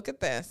 like, look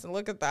at this and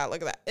look at that,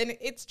 and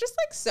it's just,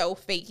 like, so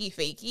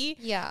fakey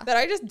Yeah. that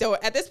I just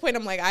don't, at this point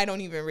I'm like, I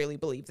don't even really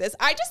believe this.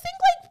 I just think,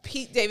 like,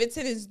 Pete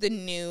Davidson is the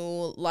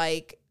new,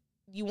 like,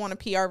 you want a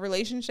PR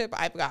relationship,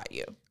 I've got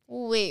you.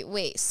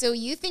 Wait. So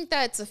you think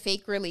that it's a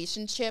fake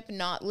relationship,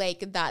 not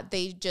like that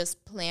they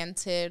just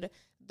planted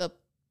the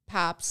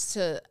paps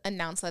to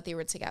announce that they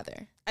were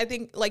together? I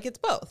think, like, it's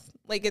both.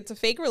 Like, it's a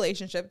fake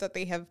relationship that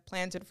they have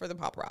planted for the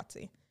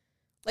paparazzi.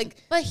 Like,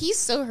 but he's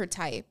so her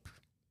type.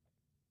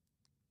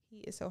 He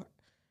is so...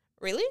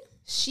 Really?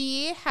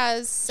 She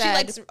has said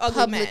likes ugly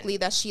publicly men.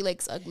 that she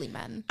likes ugly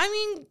men. I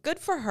mean, good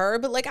for her,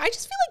 but, like, I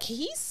just feel like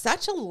he's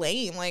such a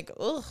lame. Like,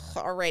 ugh,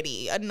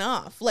 already.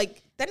 Enough.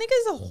 Like, that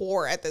nigga's a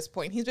whore at this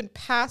point. He's been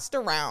passed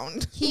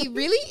around. He's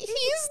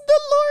the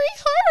Lori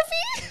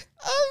Harvey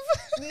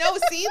of... No,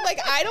 see, like,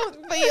 I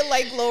don't feel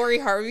like Lori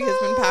Harvey has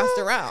been passed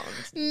around.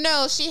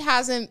 No, she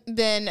hasn't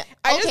been.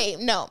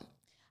 No.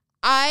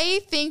 I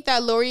think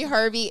that Lori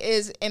Harvey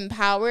is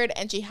empowered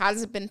and she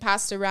hasn't been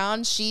passed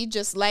around. She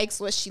just likes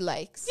what she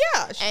likes.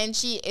 Yeah. And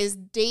she is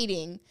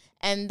dating.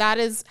 And that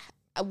is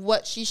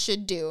what she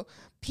should do.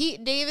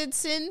 Pete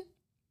Davidson,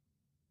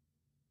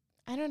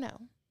 I don't know.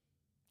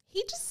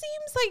 He just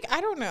seems like, I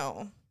don't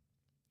know.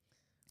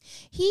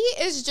 He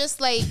is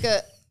just like,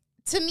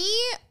 to me,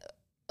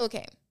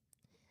 okay.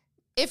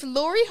 If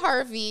Lori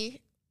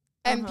Harvey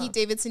and Pete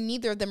Davidson,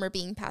 neither of them are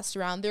being passed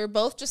around. They're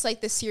both just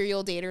like the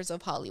serial daters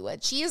of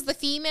Hollywood. She is the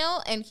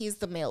female and he's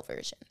the male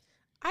version.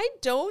 I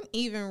don't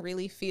even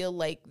really feel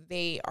like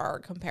they are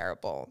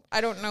comparable.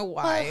 I don't know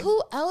why. But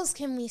who else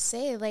can we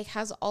say like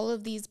has all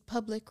of these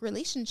public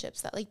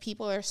relationships that like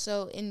people are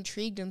so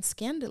intrigued and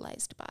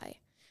scandalized by?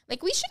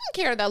 Like we shouldn't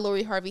care that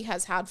Lori Harvey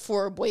has had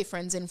 4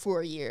 boyfriends in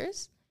 4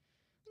 years.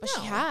 But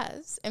she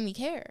has, and we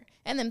care.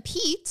 And then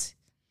Pete,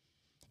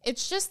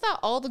 it's just that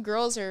all the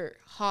girls are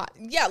hot.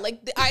 Yeah,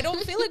 like I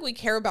don't feel like we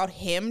care about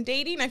him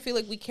dating. I feel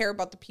like we care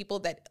about the people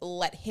that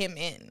let him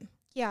in.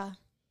 Yeah.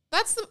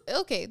 That's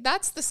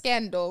the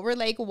scandal. We're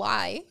like,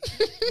 why?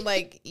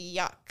 Like,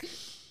 yuck.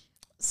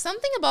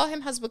 Something about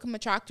him has become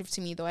attractive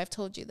to me, though. I've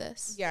told you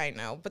this. Yeah, I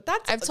know. But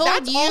that's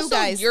you also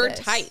guys your this.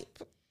 type.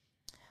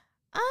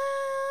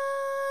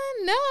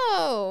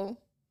 No.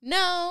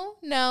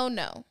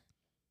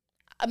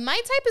 My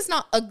type is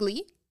not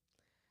ugly.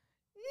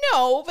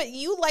 No, but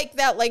you like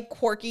that like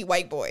quirky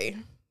white boy.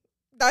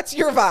 That's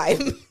your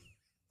vibe.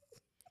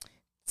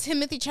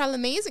 Timothy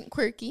Chalamet isn't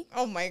quirky.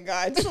 Oh my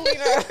God,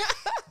 Selena.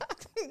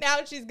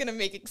 Now she's gonna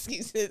make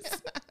excuses.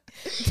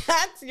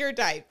 That's your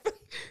type.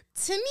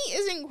 Timmy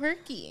isn't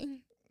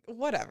quirky.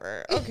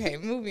 Whatever. Okay,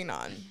 moving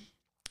on.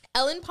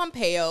 Ellen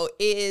Pompeo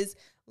is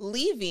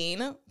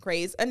leaving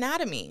Grey's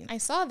Anatomy. I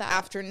saw that.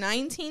 After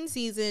 19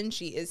 seasons,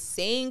 she is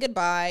saying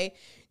goodbye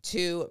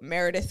to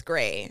Meredith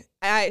Grey.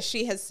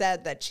 She has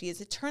said that she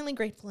is eternally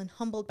grateful and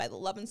humbled by the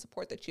love and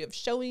support that you have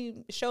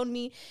shown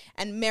me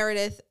and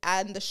Meredith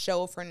and the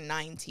show for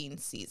 19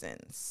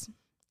 seasons.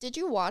 Did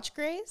you watch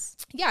Grey's?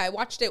 Yeah, I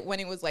watched it when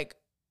it was like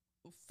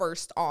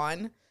first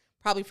on,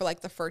 probably for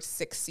like the first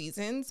 6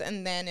 seasons.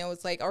 And then it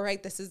was like, all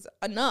right, this is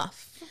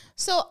enough.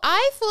 So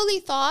I fully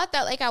thought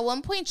that like at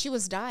one point she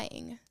was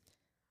dying.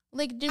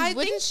 Like,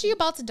 wasn't she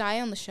about to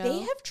die on the show? They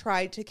have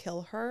tried to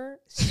kill her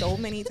so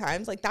many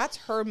times. Like, that's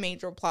her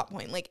major plot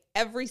point. Like,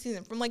 every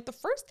season, from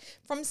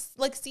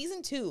like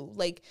season 2,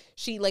 like,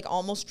 she like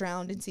almost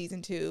drowned in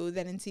season 2.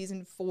 Then in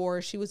season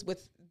 4, she was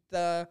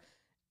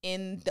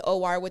in the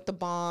OR with the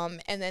bomb.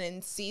 And then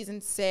in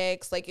season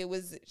 6, like,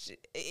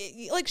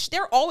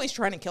 they're always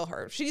trying to kill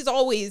her. She's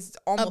always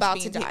almost about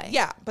being to die.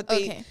 Yeah, but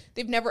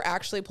they've never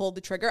actually pulled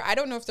the trigger. I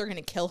don't know if they're going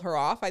to kill her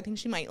off. I think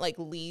she might like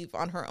leave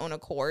on her own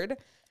accord.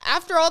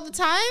 After all the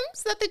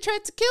times that they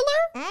tried to kill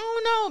her? I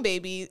don't know,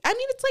 baby. I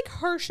mean, it's like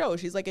her show.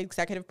 She's like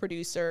executive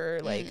producer,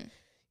 like,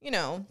 you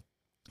know.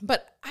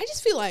 But I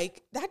just feel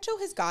like that show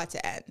has got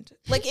to end.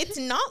 Like, it's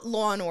not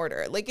Law and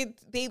Order. Like,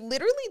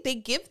 they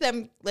give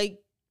them,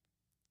 like,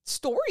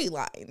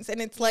 storylines.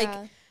 And it's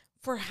like,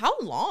 for how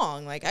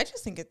long? Like, I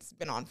just think it's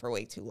been on for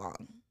way too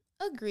long.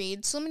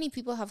 Agreed. So many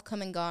people have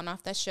come and gone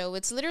off that show.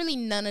 It's literally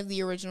none of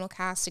the original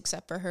cast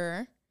except for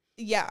her.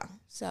 Yeah.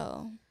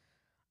 So.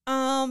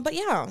 But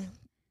yeah.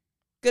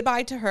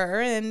 Goodbye to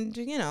her, and,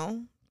 you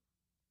know,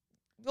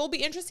 it'll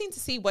be interesting to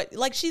see what,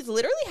 like, she's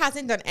literally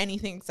hasn't done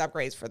anything except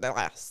Grey's for the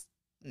last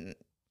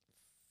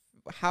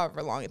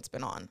however long it's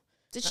been on.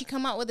 Did she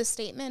come out with a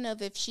statement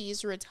of if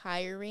she's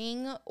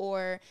retiring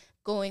or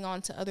going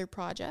on to other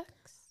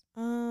projects?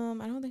 I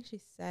don't think she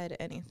said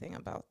anything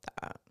about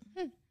that.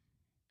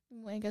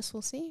 Well, I guess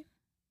we'll see.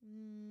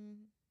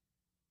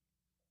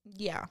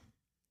 Yeah,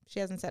 she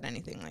hasn't said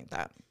anything like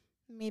that.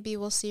 Maybe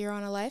we'll see her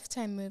on a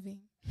Lifetime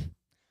movie.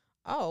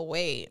 Oh,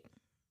 wait.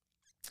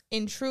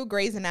 In true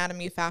Grey's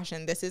Anatomy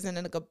fashion, this isn't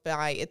a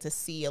goodbye, it's a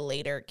see you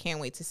later. Can't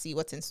wait to see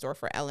what's in store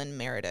for Ellen,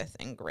 Meredith,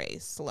 and Grey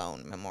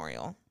Sloan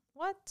Memorial.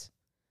 What?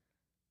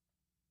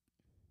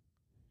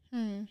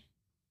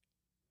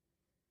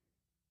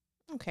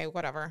 Okay,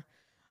 whatever.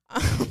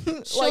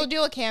 She'll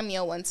do a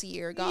cameo once a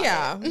year.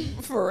 Yeah,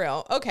 for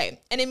real. Okay.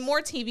 And in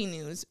more TV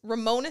news,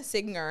 Ramona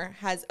Singer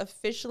has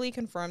officially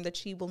confirmed that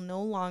she will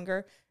no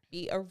longer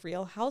be a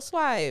Real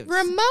Housewives.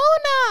 Ramona!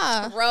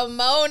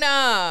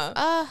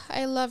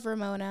 I love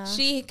Ramona.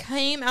 She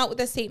came out with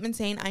a statement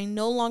saying, I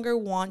no longer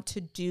want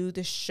to do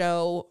the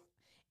show.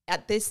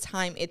 At this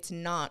time, it's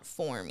not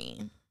for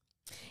me.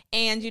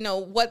 And, you know,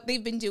 what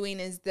they've been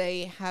doing is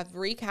they have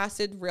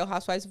recasted Real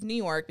Housewives of New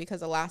York because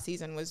the last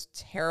season was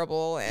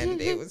terrible and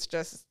it was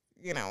just,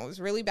 you know, it was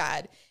really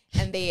bad.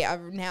 And they are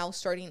now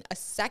starting a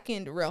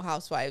second Real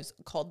Housewives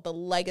called The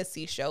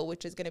Legacy Show,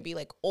 which is going to be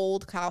like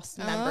old cast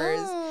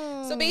members.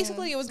 So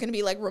basically it was going to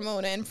be like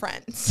Ramona and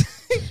Friends.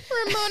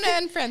 Ramona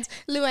and Friends.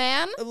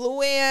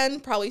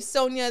 Luann, probably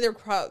Sonia. They're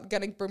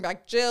going to bring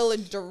back Jill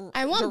and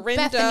I want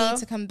Dorinda. Bethany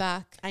to come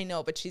back. I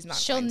know, but she's not.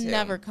 She'll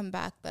never come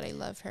back, but I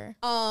love her.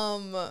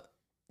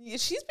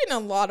 She's been in a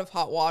lot of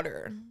hot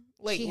water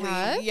lately. She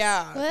has?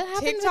 Yeah. What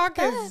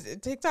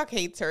happened TikTok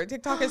hates her.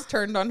 TikTok has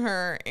turned on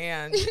her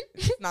and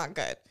it's not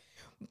good.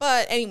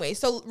 But anyway,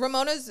 so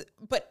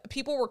but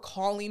people were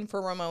calling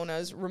for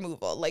Ramona's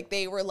removal. Like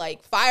they were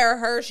like, fire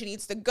her. She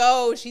needs to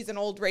go. She's an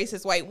old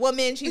racist white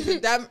woman. She's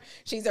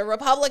a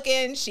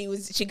Republican. She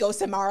goes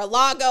to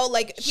Mar-a-Lago.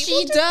 Like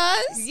she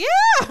does? Yeah.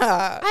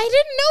 I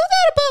didn't know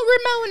that about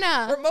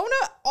Ramona. Ramona,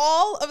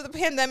 all of the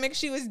pandemic,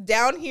 she was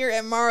down here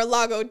at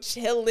Mar-a-Lago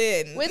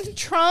chilling. With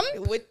Trump?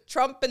 With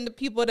Trump and the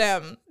people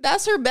them.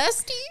 That's her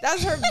bestie?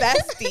 That's her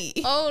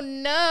bestie. Oh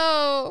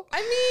no. I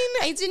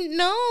mean, I didn't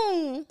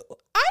know.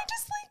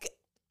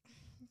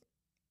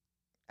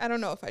 I don't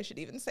know if I should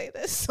even say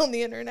this on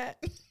the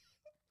internet.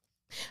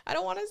 I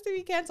don't want us to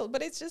be canceled,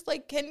 but it's just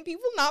like, can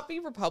people not be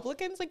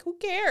Republicans? Like, who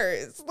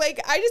cares? Like,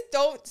 I just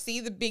don't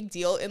see the big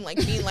deal in like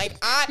being like,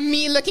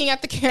 me looking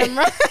at the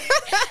camera.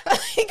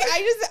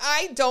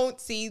 I don't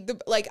see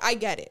I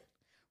get it.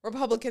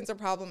 Republicans are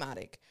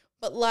problematic,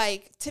 but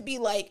like to be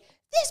like,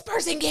 this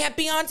person can't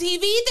be on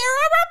TV, they're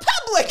a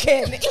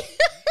Republican.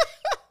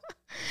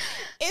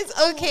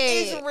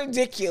 It's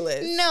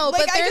ridiculous. No,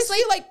 like, but I just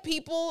feel like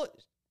people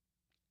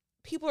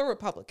are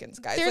Republicans,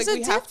 guys. There's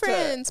like, a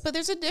difference, but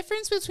there's a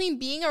difference between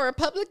being a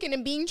Republican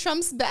and being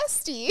Trump's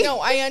bestie. No,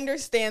 I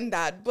understand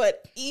that,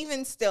 but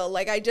even still,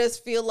 like, I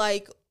just feel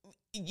like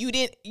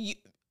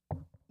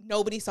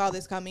nobody saw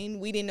this coming.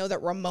 We didn't know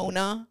that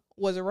Ramona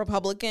was a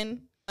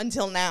Republican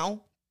until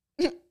now.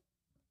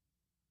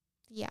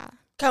 Yeah.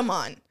 Come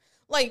on.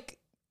 Like,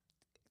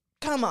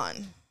 come on.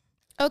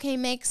 Okay,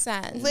 makes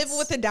sense. Live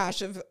with a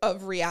dash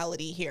of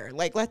reality here.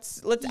 Like,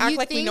 let's act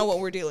like we know what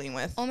we're dealing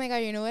with. Oh my God,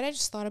 you know what I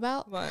just thought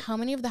about? What? How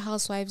many of the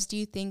housewives do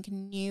you think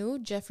knew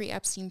Jeffrey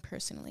Epstein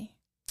personally?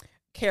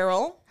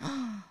 Carol.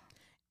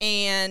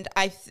 And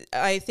I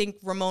think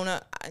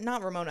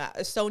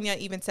Sonia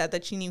even said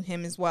that she knew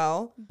him as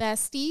well.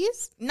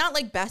 Besties? Not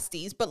like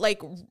besties, but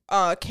like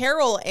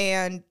Carol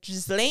and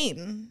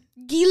Ghislaine.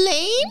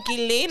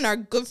 Ghislaine are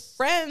good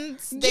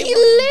friends.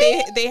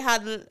 They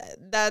had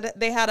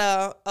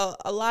a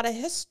lot of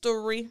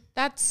history.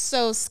 That's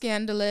so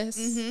scandalous.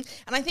 Mm-hmm.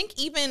 And I think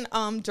even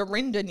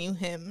Dorinda knew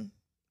him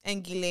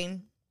and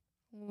Ghislaine.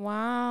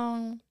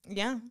 Wow.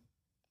 Yeah.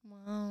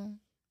 Wow.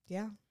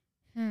 Yeah.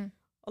 A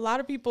lot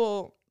of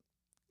people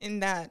in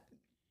that.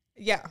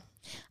 Yeah.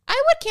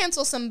 I would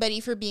cancel somebody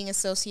for being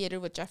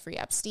associated with Jeffrey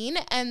Epstein.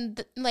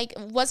 And like,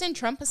 wasn't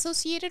Trump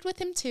associated with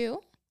him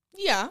too?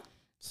 Yeah.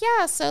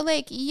 Yeah, so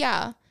like,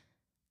 yeah.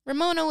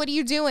 Ramona, what are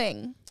you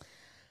doing?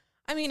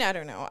 I mean, I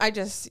don't know. I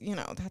just,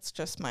 that's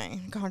just my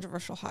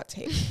controversial hot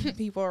take.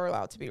 People are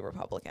allowed to be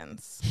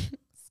Republicans.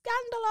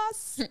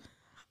 Scandalous.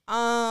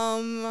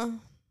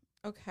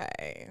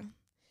 Okay.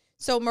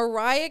 So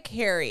Mariah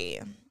Carey,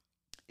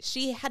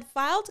 she had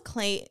filed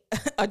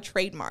a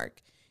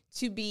trademark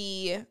to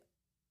be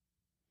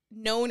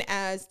known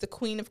as the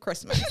Queen of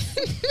Christmas.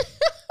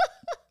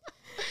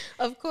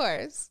 Of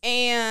course.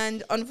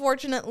 And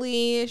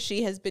unfortunately,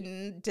 she has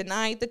been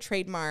denied the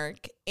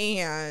trademark,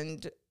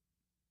 and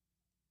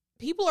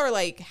people are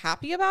like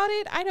happy about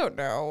it. I don't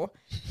know.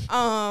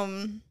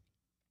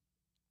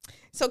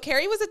 So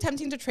Carey was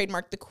attempting to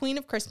trademark the Queen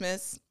of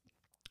Christmas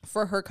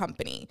for her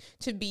company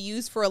to be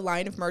used for a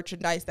line of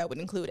merchandise that would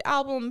include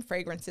album,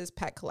 fragrances,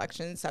 pet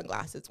collections,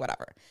 sunglasses,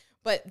 whatever.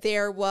 But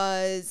there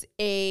was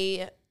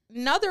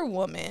another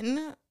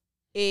woman,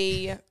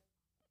 a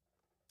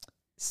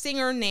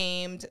singer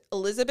named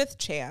Elizabeth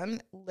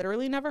Chan.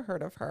 Literally never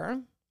heard of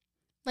her.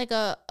 Like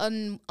a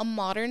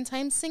modern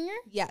time singer?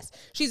 Yes.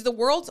 She's the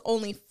world's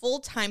only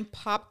full-time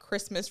pop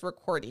Christmas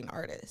recording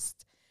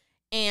artist.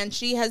 And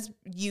she has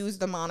used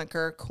the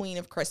moniker Queen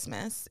of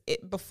Christmas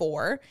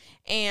before.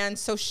 And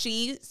so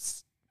she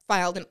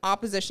filed an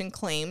opposition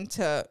claim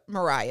to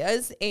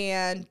Mariah's.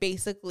 And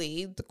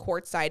basically the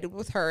court sided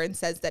with her and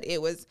says that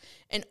it was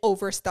an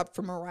overstep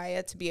for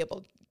Mariah to be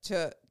able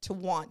to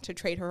want to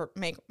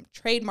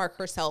trademark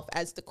herself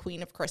as the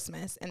Queen of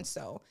Christmas. And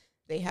so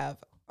they have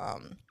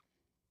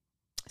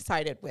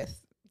sided with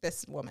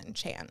this woman,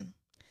 Chan.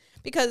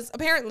 Because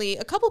apparently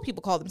a couple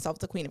people call themselves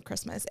the Queen of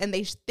Christmas, and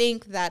they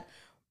think that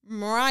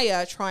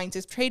Mariah trying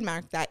to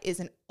trademark that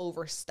is an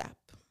overstep.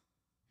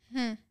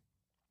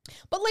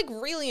 But like,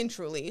 really and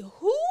truly,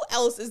 who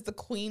else is the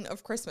Queen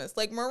of Christmas?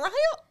 Like, Mariah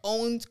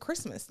owns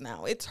Christmas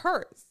now. It's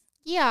hers.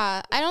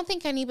 Yeah, I don't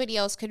think anybody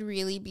else could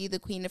really be the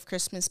Queen of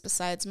Christmas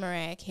besides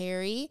Mariah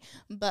Carey.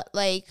 But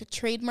like,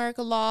 trademark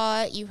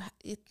law,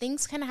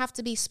 things kind of have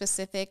to be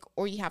specific,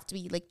 or you have to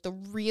be like the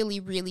really,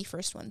 really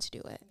first one to do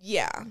it.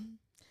 Yeah.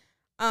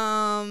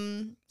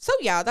 So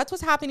yeah, that's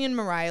what's happening in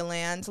Mariah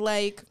land.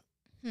 Like,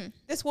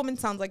 this woman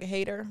sounds like a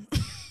hater.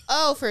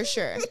 Oh, for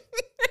sure.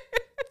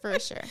 For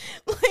sure.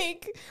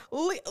 Like,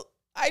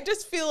 I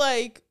just feel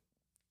like,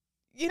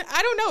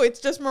 I don't know. It's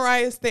just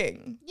Mariah's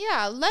thing.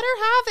 Yeah, let her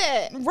have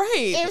it.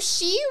 Right. If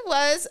she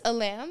was a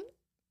lamb.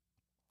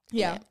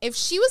 Yeah. If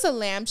she was a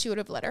lamb, she would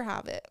have let her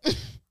have it.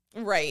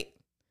 Right.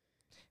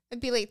 It'd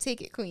be like,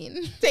 take it,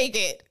 queen. Take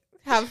it.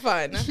 Have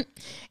fun.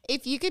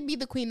 If you could be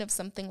the queen of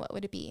something, what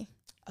would it be?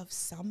 Of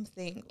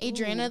something.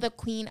 Adriana, the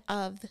queen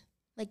of,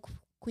 like,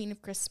 Queen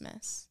of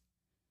Christmas.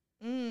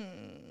 I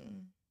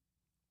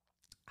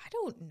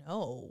don't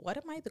know. What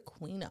am I the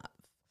queen of?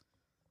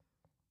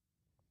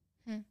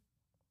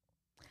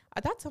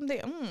 That's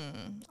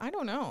something. I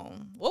don't know.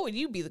 What would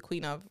you be the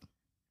queen of?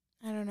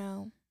 I don't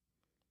know.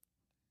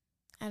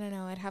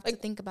 I'd have to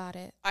think about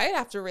it. I'd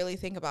have to really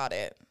think about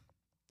it.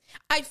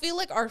 I feel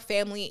like our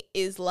family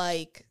is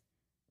like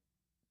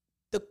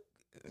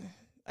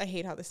I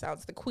hate how this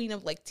sounds. The queen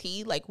of like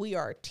tea. Like, we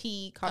are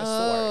tea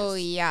connoisseurs. Oh,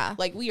 yeah.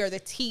 Like, we are the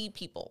tea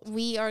people.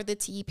 We are the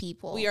tea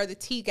people. We are the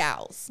tea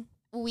gals.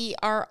 We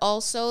are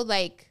also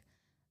like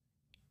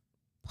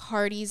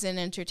parties and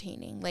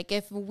entertaining. Like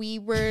if we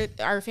were,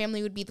 our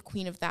family would be the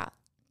queen of that.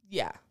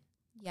 Yeah.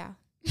 Yeah.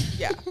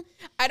 Yeah.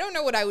 I don't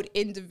know what I would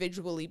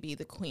individually be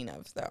the queen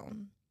of, though.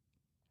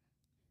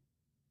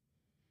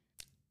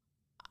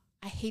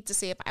 I hate to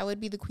say it, but I would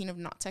be the queen of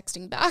not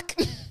texting back.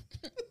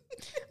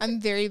 I'm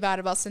very bad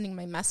about sending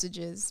my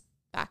messages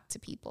back to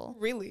people.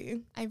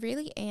 Really? I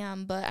really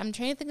am, but I'm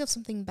trying to think of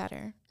something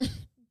better.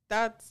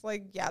 That's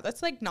like, yeah,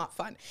 that's like not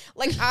fun.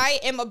 Like, I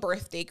am a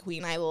birthday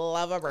queen. I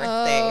love a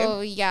birthday.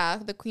 Oh, yeah,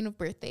 the queen of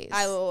birthdays.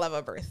 I love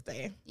a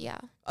birthday. Yeah.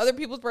 Other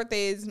people's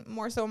birthdays,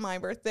 more so my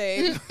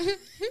birthday.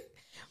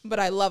 But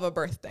I love a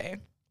birthday.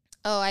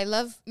 Oh, I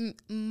love,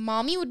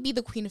 mommy would be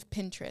the queen of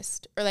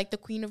Pinterest, or like the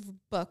queen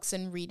of books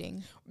and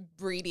reading.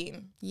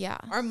 Reading. Yeah.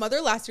 Our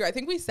mother last year, I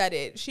think we said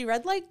it, she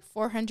read like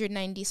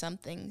 490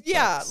 something.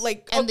 Yeah, books.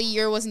 like, and the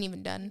year wasn't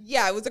even done.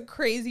 Yeah, it was a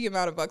crazy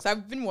amount of books.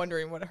 I've been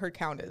wondering what her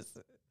count is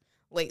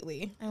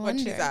lately. What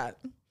she's at.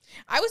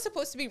 I was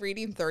supposed to be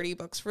reading 30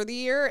 books for the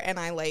year, and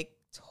I like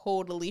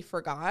totally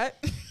forgot.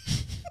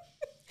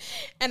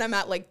 And I'm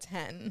at like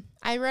 10.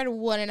 I read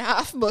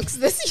 1.5 books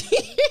this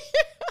year.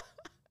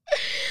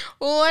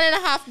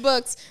 1.5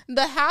 books.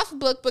 The half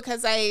book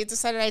because I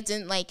decided I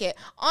didn't like it.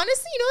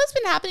 Honestly, you know what's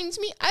been happening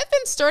to me? I've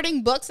been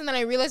starting books and then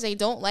I realized I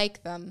don't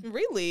like them.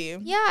 Really?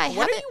 Yeah.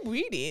 What are you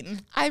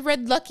reading? I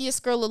read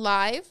Luckiest Girl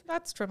Alive.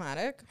 That's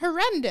traumatic.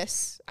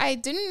 Horrendous. I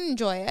didn't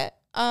enjoy it.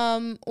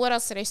 What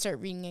else did I start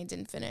reading I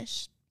didn't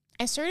finish?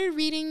 I started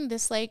reading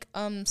this like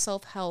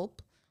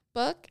self-help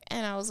book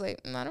and I was like,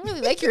 I don't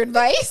really like your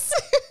advice.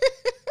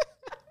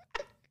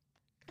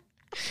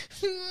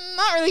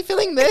 Not really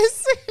feeling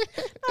this.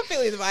 Not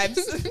feeling the vibes.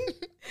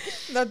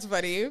 That's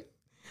funny.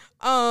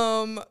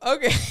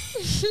 Okay.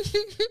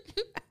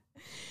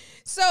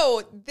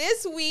 So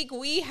this week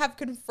we have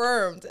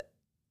confirmed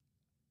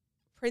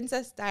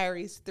Princess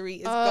Diaries 3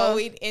 is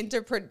going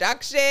into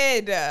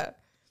production.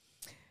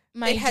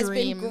 It has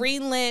been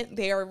greenlit.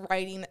 They are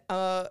writing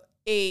a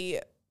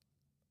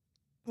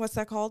what's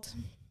that called?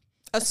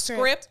 A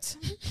script.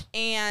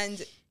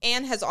 And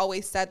Anne has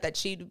always said that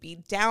she'd be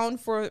down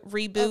for a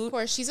reboot. Of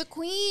course, she's a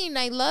queen.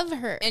 I love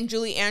her. And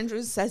Julie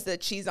Andrews says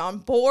that she's on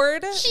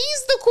board.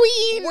 She's the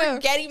queen. We're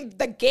getting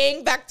the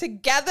gang back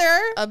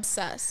together.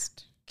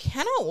 Obsessed.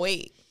 Cannot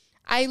wait.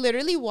 I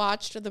literally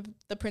watched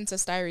the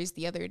Princess Diaries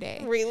the other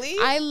day. Really?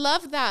 I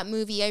love that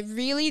movie. I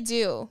really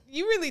do.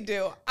 You really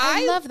do.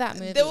 I love that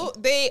movie.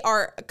 They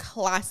are a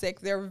classic.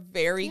 They're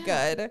very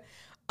good.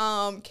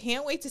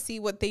 Can't wait to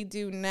see what they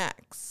do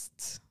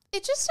next.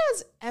 It just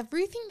has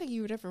everything that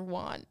you would ever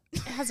want.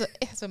 It has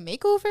a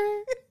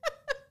makeover.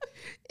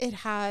 It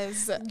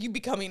has you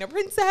becoming a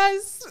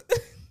princess.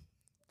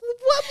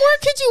 What more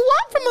could you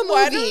want from a movie?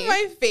 One of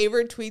my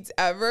favorite tweets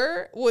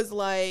ever was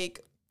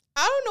like,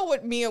 I don't know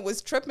what Mia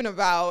was tripping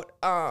about.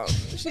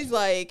 She's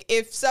like,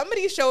 if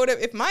somebody showed up,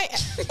 if my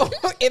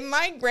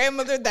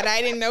grandmother that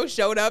I didn't know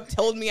showed up,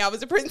 told me I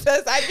was a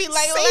princess, I'd be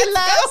like, say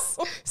less,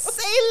 go.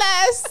 Say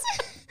less.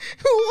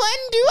 When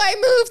do I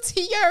move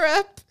to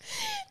Europe?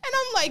 And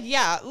I'm like,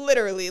 yeah,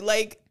 literally,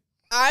 like,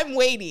 I'm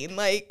waiting,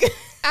 like,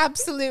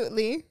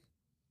 absolutely.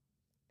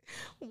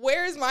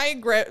 Where's my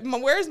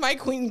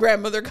queen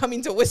grandmother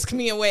coming to whisk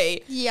me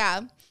away?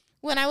 Yeah.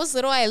 When I was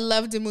little, I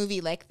loved a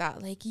movie like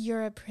that. Like,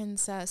 you're a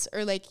princess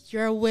or like,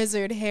 you're a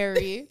wizard,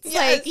 Harry. It's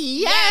like,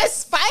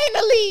 yes,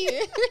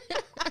 finally.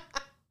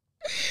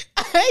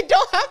 I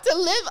don't have to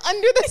live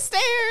under the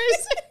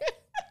stairs.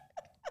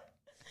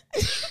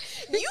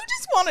 You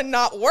just want to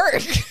not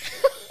work.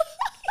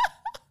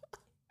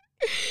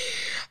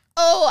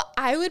 Oh,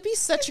 I would be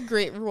such a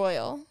great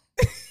royal.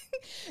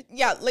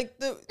 Yeah, like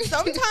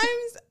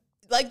sometimes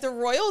like the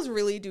royals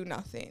really do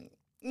nothing.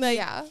 Like,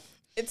 yeah.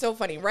 It's so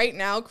funny. Right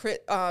now,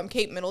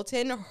 Kate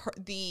Middleton,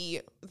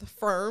 the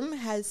firm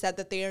has said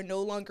that they are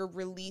no longer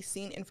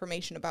releasing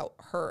information about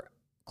her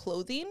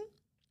clothing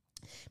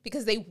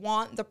because they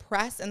want the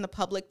press and the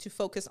public to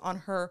focus on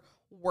her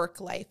work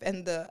life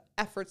and the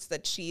efforts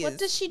that she is. What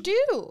does she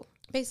do?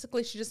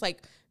 Basically, she just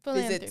like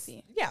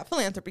philanthropy. Visits,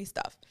 philanthropy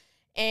stuff.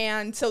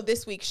 And so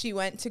this week she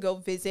went to go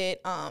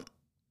visit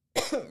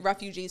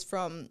refugees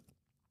from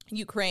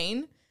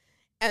Ukraine.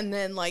 And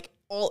then like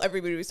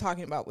everybody was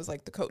talking about was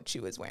like the coat she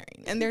was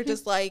wearing. And they're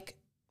just like,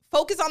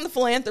 focus on the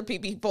philanthropy,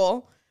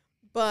 people.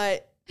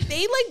 But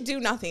they like do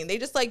nothing. They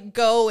just like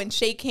go and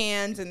shake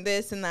hands and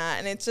this and that.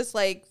 And it's just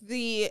like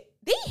they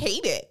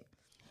hate it.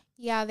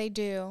 Yeah, they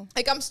do.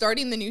 Like I'm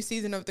starting the new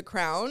season of The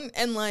Crown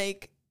and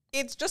like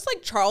it's just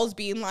like Charles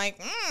being like,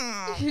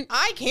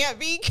 I can't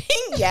be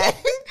king yet.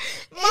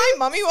 My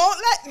mommy won't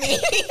let me.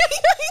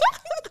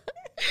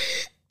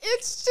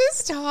 It's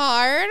just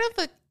hard.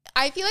 But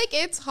I feel like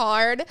it's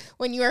hard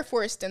when you are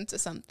forced into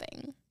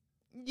something.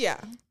 Yeah.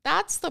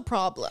 That's the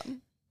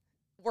problem.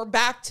 We're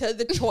back to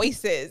the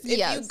choices.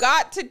 If you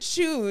got to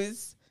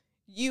choose,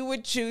 you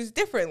would choose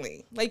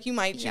differently. Like you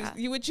might choose,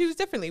 you would choose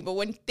differently. But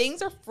when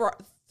things are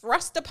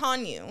thrust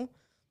upon you,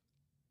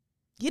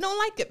 you don't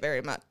like it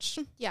very much.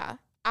 Yeah.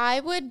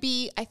 I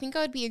think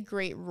I would be a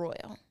great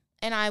royal.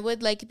 And I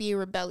would like be a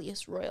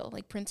rebellious royal,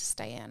 like Princess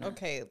Diana.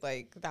 Okay,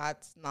 like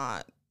that's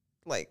not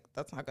Like,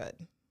 that's not good.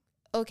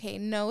 Okay,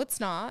 no, it's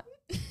not.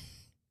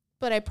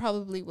 But I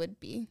probably would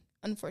be.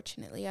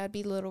 Unfortunately, I'd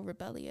be a little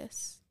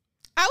rebellious.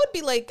 I would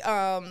be like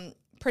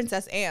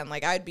Princess Anne.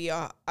 Like, I'd be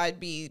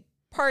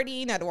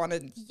partying. I'd want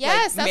to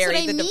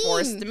marry the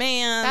divorced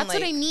man. That's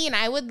what I mean.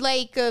 I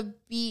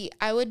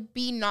would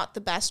be not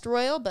the best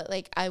royal, but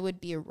like I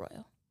would be a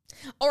royal.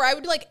 Or I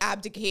would like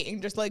abdicate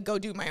and just like go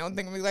do my own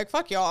thing and be like,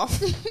 fuck y'all.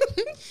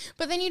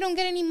 But then you don't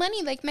get any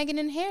money like Meghan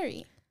and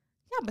Harry.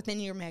 Yeah, but then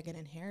you're Meghan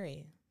and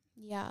Harry.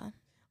 Yeah.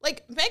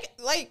 Like,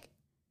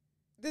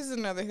 this is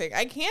another thing.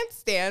 I can't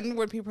stand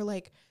when people are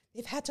like,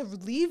 they've had to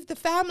leave the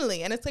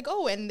family. And it's like,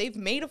 oh, and they've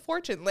made a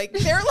fortune. Like,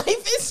 their life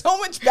is so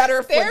much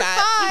better for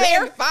that.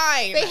 They're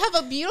fine. They have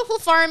a beautiful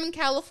farm in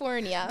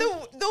California.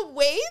 The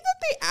way that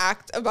they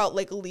act about,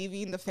 like,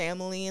 leaving the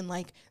family and,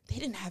 like, they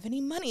didn't have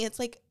any money. It's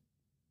like,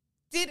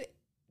 this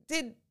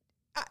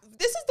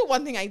is the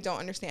one thing I don't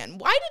understand.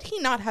 Why did he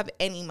not have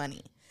any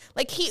money?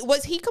 Like,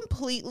 was he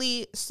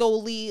completely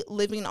solely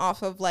living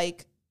off of,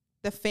 like,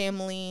 the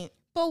family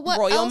but what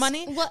royal else,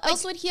 money? What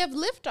else would he have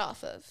lived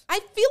off of? I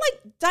feel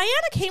like Diana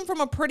came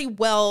from a pretty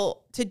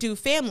well-to-do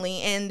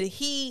family, and didn't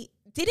he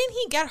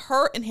get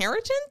her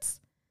inheritance?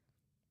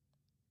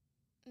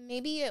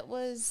 Maybe it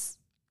was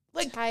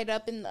like tied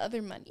up in the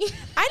other money.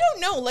 I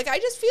don't know. Like, I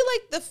just feel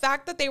like the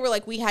fact that they were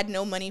like, we had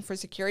no money for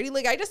security,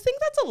 like, I just think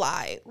that's a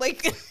lie.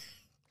 Like,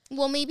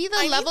 well, maybe the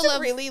I level need to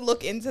of really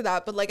look into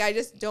that, but like, I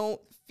just don't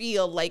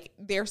feel like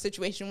their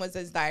situation was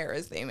as dire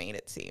as they made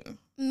it seem.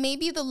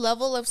 Maybe the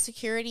level of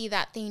security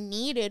that they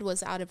needed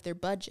was out of their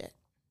budget.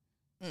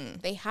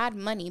 They had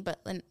money, but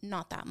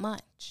not that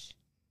much.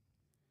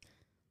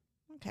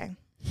 Okay.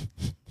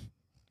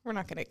 We're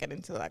not going to get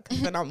into that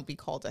because then I'll be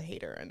called a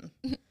hater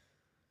and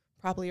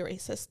probably a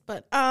racist.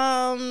 But,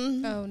 oh,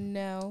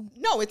 no.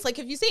 No, it's like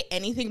if you say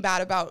anything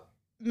bad about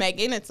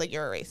Meghan, it's like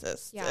you're a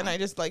racist. Yeah. And I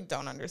just like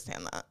don't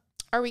understand that.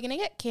 Are we going to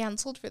get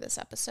canceled for this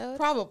episode?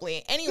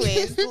 Probably.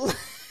 Anyways,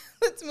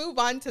 let's move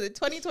on to the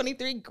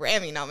 2023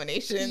 Grammy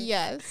nominations.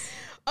 Yes.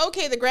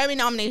 Okay, the Grammy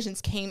nominations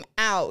came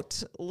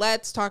out.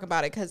 Let's talk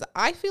about it because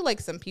I feel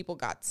like some people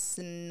got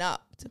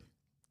snubbed.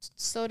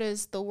 So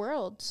does the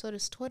world. So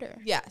does Twitter.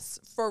 Yes.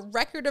 For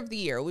Record of the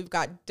Year, we've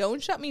got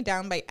Don't Shut Me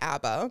Down by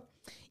ABBA,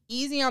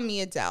 Easy on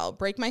Me, Adele,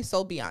 Break My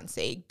Soul,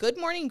 Beyonce, Good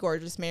Morning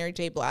Gorgeous, Mary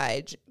J.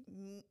 Blige,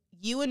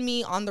 You and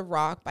Me on the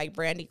Rock by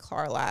Brandi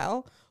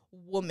Carlile,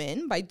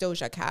 Woman by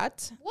Doja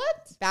Cat.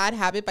 What? Bad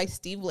Habit by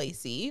Steve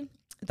Lacy.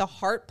 The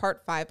Heart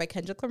Part 5 by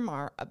Kendrick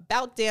Lamar.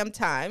 About Damn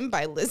Time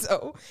by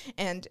Lizzo.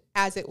 And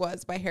As It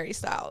Was by Harry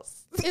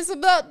Styles. It's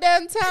about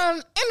damn time.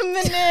 In a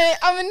minute.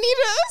 I'm gonna need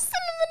a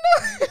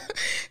cinnamon.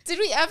 Did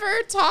we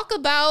ever talk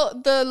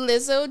about the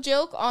Lizzo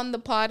joke on the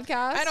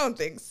podcast? I don't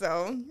think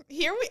so.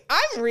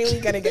 I'm really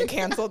going to get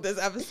canceled this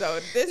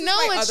episode. This is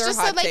my it's other just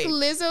hot that like take.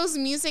 Lizzo's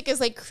music is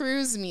like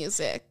cruise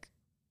music.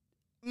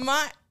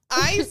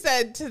 I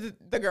said to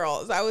the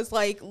girls, I was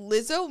like,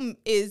 Lizzo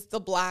is the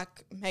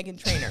black Meghan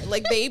Trainor.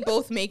 Like, they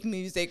both make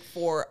music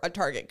for a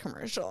Target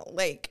commercial.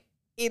 Like,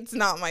 it's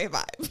not my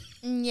vibe.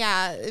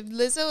 Yeah,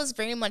 Lizzo is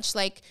very much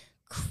like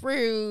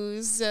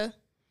cruise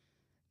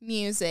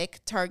music,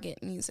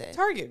 Target music.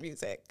 Target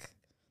music.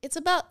 It's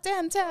about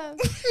damn time.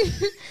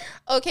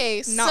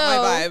 Okay, Not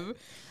my vibe.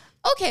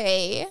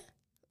 Okay,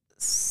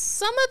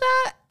 some of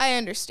that I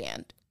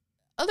understand.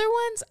 Other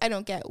ones, I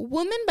don't get.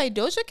 Woman by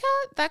Doja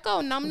Cat, that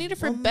got nominated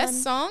for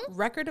Best Song.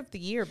 Record of the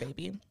Year,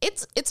 baby.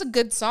 It's a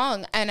good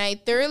song, and I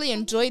thoroughly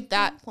enjoyed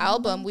that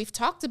album. We've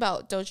talked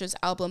about Doja's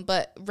album,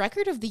 but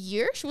Record of the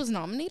Year, she was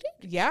nominated?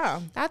 Yeah.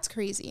 That's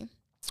crazy.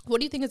 What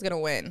do you think is going to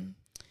win?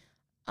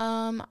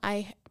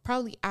 I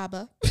probably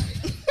ABBA.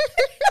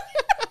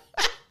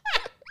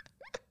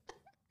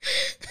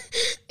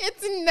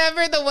 It's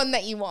never the one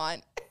that you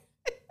want.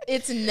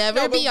 It's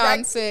never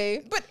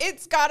Beyonce. But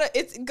it's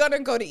gonna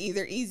go to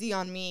either Easy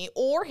on Me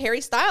or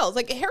Harry Styles.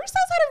 Like, Harry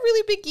Styles had a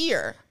really big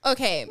year.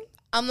 Okay,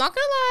 I'm not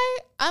gonna lie.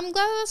 I'm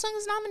glad that song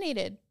is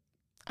nominated.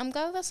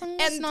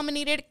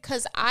 Nominated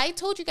because I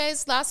told you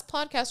guys last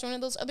podcast or one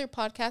of those other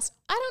podcasts.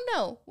 I don't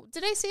know.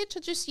 Did I say it to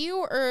just you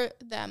or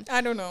them?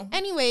 I don't know.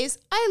 Anyways,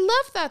 I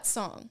love that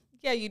song.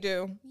 Yeah, you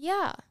do.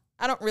 Yeah.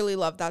 I don't really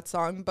love that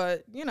song,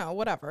 but,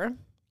 whatever.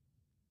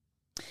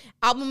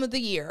 Album of the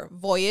Year,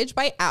 Voyage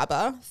by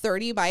ABBA,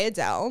 30 by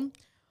Adele,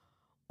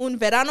 Un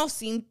Verano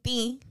Sin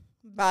Ti,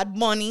 Bad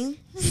Bunny,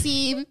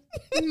 See,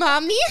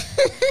 mommy.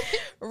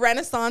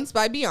 Renaissance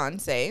by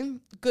Beyonce,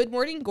 Good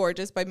Morning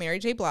Gorgeous by Mary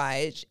J.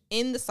 Blige,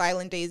 In the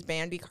Silent Days,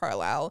 Brandi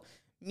Carlile,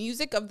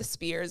 Music of the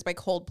Spears by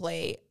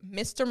Coldplay,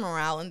 Mr.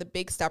 Morale and the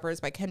Big Steppers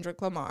by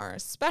Kendrick Lamar,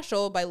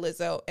 Special by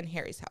Lizzo, and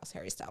Harry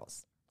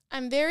Styles.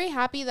 I'm very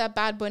happy that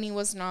Bad Bunny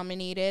was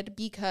nominated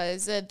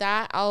because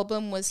that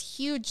album was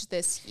huge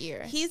this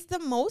year. He's the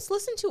most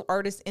listened to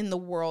artist in the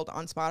world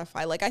on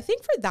Spotify. Like, I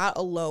think for that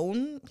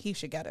alone, he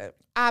should get it.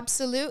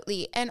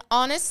 Absolutely. And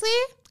honestly,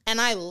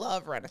 and I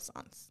love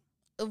Renaissance.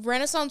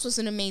 Renaissance was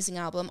an amazing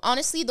album.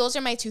 Honestly, those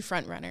are my two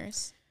front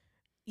runners.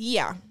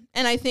 Yeah.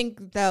 And I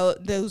think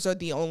those are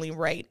the only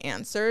right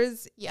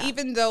answers. Yeah.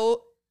 Even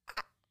though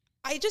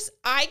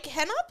I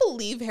cannot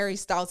believe Harry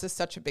Styles is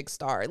such a big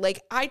star.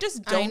 Like, I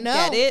just don't know.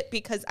 get it,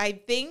 because I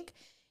think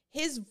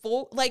his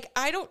voice, like,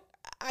 I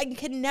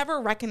can never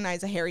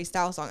recognize a Harry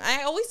Styles song.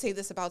 I always say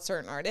this about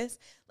certain artists.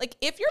 Like,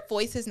 if your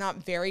voice is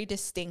not very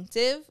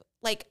distinctive,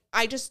 like,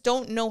 I just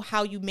don't know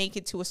how you make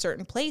it to a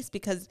certain place,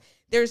 because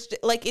there's,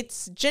 like,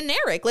 it's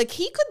generic. Like,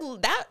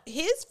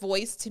 his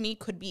voice to me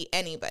could be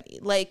anybody.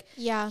 Like,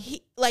 Yeah.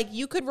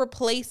 you could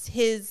replace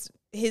his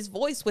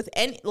voice with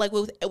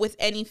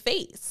any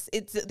face.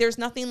 There's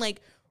nothing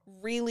like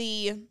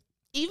really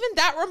even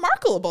that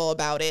remarkable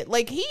about it.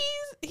 Like, he's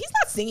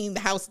not singing the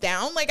house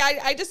down. Like,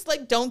 I just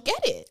like don't get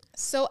it.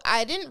 So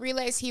I didn't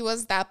realize he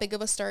was that big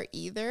of a star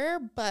either,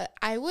 but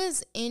I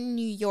was in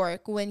New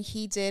York when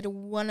he did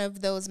one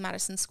of those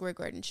Madison Square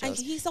Garden shows. And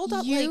he sold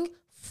out like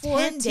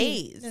 10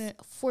 days. No,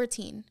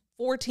 14.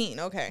 14,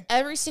 okay.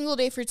 Every single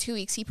day for 2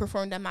 weeks he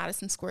performed at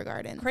Madison Square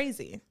Garden.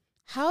 Crazy.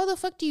 How the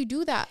fuck do you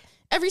do that?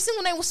 Every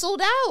single night was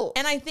sold out.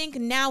 And I think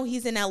now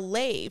he's in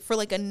LA for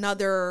like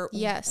another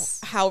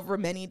however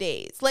many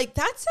days. Like,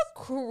 that's a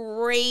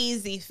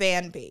crazy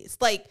fan base.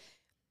 Like,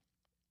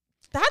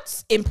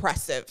 that's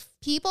impressive.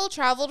 People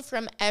traveled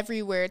from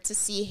everywhere to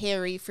see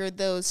Harry for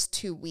those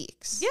 2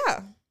 weeks.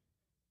 Yeah.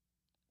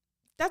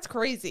 That's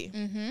crazy.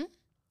 Mm-hmm.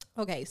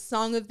 Okay,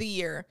 Song of the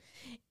Year.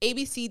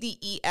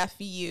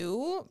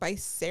 ABCDEFU by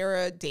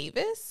Sarah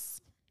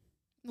Davis.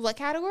 What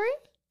category?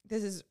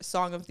 This is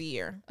Song of the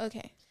Year.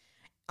 Okay.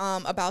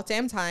 About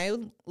Damn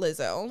Time,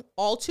 Lizzo.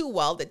 All Too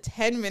Well, the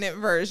 10-minute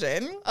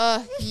version.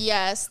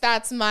 Yes,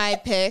 that's my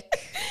pick.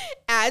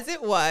 As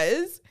It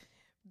Was.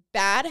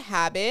 Bad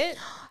Habit.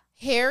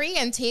 Harry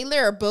and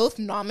Taylor are both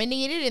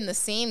nominated in the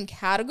same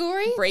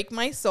category. Break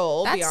My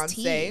Soul, That's Beyonce.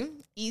 tea.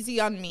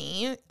 Easy on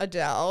Me,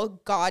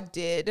 Adele. God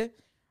Did.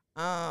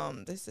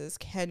 This is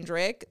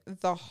Kendrick.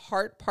 The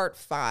Heart Part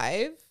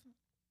 5.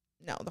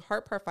 No, The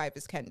Heart Part 5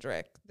 is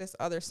Kendrick. This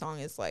other song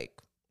is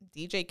like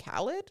DJ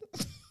Khaled.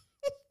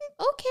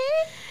 Okay.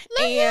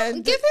 Give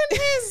him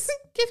his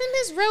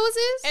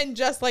roses. And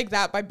Just Like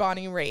That by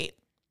Bonnie Raitt.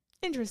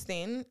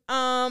 Interesting.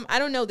 I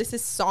don't know. This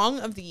is Song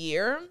of the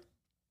Year.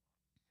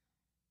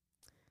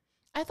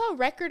 I thought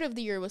Record of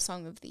the Year was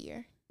Song of the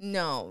Year.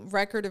 No,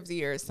 Record of the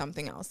Year is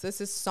something else.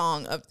 This is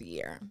Song of the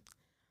Year.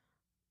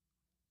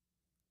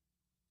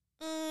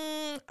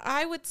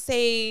 I would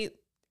say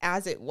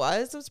As It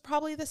Was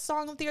probably the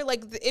Song of the Year.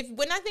 Like,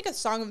 when I think of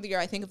Song of the Year,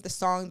 I think of the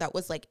song that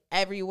was like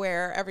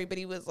everywhere.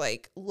 Everybody was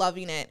like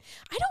loving it.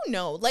 I don't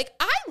know. Like,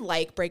 I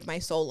like Break My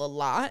Soul a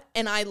lot,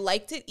 and I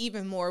liked it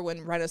even more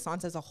when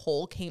Renaissance as a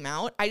whole came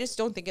out. I just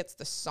don't think it's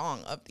the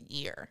Song of the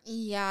Year.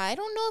 Yeah, I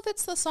don't know if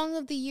it's the Song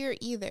of the Year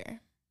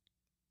either.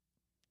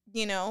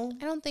 You know?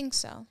 I don't think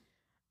so.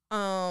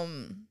 As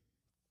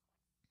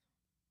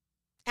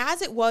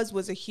It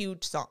Was a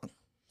huge song.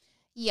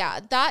 Yeah,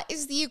 that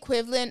is the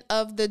equivalent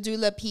of the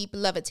Dula Peep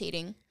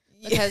Levitating,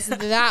 because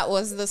that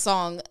was the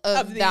song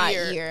of that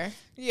year.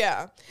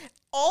 Yeah.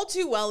 All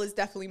Too Well is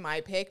definitely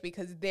my pick,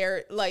 because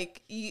they're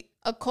like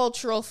a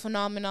cultural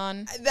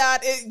phenomenon.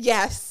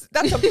 Yes,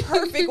 that's a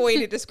perfect way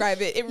to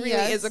describe it. It really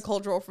is a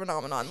cultural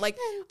phenomenon. Like,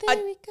 and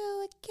there we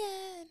go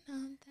again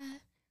on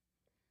that.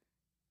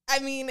 I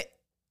mean,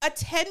 a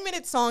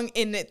 10-minute song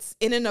in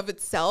and of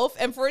itself,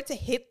 and for it to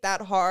hit that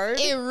hard,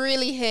 it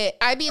really hit.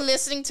 I be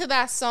listening to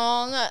that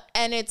song,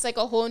 and it's like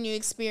a whole new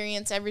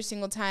experience every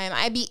single time.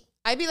 I be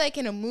like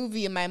in a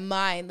movie in my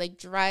mind, like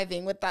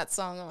driving with that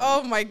song on.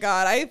 Oh my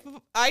God,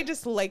 I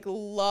just like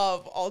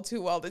love All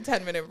Too Well, the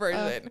 10-minute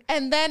version.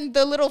 And then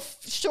the little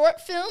short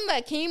film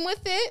that came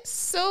with it,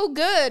 so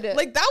good.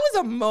 Like, that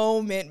was a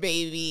moment,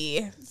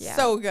 baby. Yeah.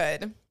 So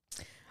good.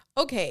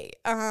 Okay,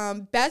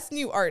 Best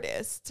New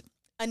Artist: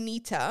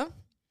 Anita,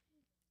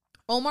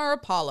 Omar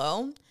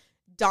Apollo,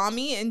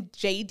 Dami and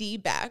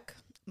JD Beck,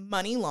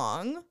 Money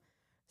Long,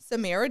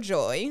 Samara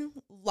Joy,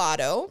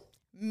 Lotto,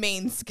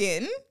 Main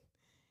Skin.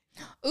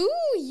 Ooh,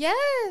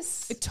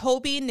 yes.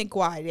 Toby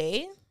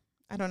Niguade.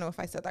 I don't know if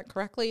I said that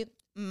correctly.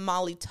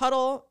 Molly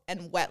Tuttle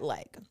and Wet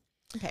Leg.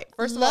 Okay,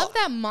 first of all, love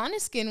that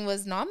Måneskin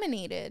was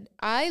nominated.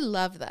 I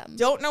love them.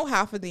 Don't know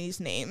half of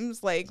these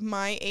names. Like,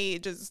 my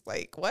age is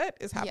like, what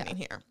is happening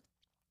here?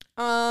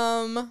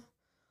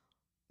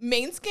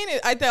 Main Skin,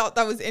 I thought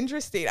that was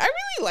interesting. I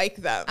really like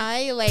them.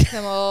 I like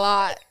them a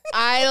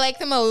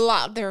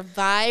lot. Their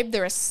vibe,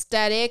 their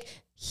aesthetic.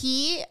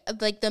 He,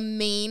 like the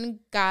main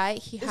guy,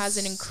 he has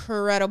an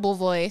incredible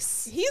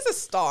voice. He's a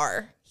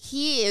star.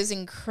 He is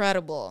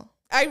incredible.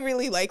 I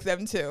really like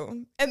them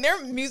too. And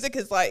their music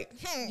is like,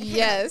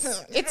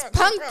 yes, it's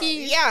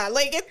punky. Yeah,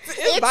 like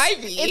it's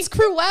vibey. It's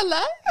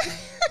Cruella.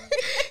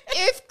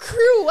 If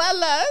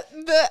Cruella,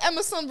 the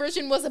Amazon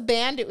version, was a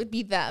band, it would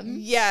be them.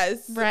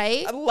 Yes.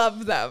 Right? I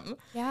love them.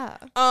 Yeah.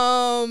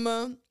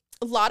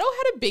 Lotto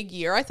had a big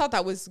year. I thought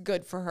that was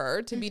good for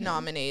her to be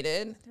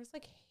nominated. There's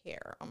like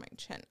hair on my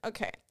chin.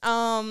 Okay.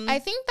 I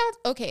think that's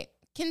okay.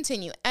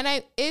 Continue.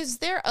 And is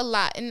there a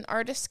Latin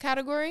artist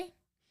category?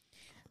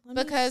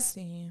 Because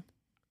a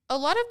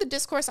lot of the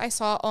discourse I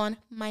saw on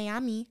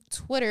Miami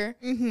Twitter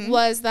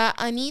was that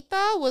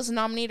Anita was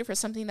nominated for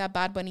something that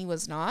Bad Bunny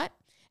was not.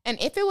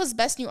 And if it was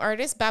Best New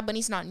Artist, Bad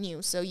Bunny's not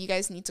new, so you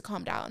guys need to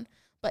calm down.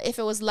 But if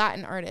it was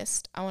Latin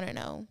Artist, I want to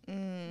know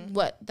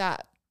what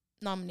that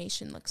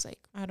nomination looks like.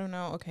 I don't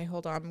know. Okay,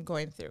 hold on. I'm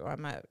going through.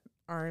 I'm at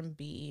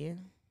R&B,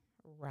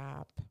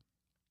 rap.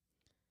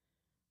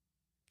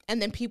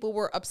 And then people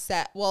were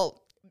upset.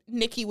 Well,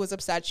 Nicki was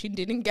upset she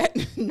didn't get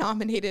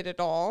nominated at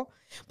all.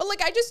 But,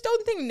 like, I just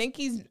don't think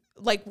Nicki's,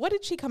 like, what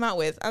did she come out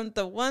with?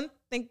 The one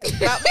thing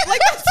about me.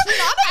 Like, that's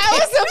not I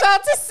was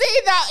about to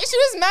say that. She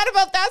was mad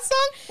about that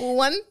song.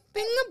 One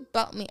thing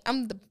about me.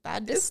 I'm the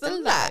baddest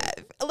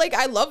alive. Like,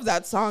 I love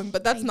that song,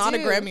 but that's not a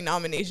do. Grammy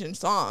nomination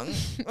song.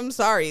 I'm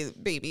sorry,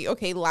 baby.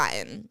 Okay,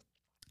 Latin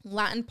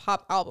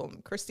pop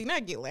album. Christina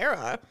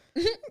Aguilera.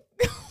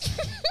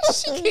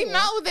 She came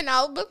out with an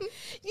album.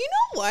 You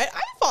know what?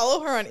 I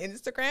follow her on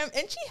Instagram,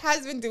 and she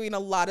has been doing a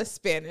lot of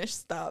Spanish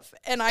stuff.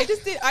 And I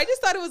just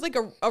thought it was like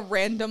a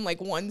random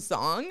like one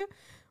song,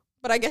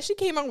 but I guess she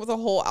came out with a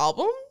whole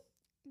album.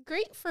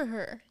 Great for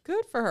her.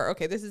 Good for her.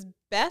 Okay, this is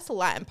Best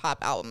Latin Pop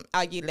Album.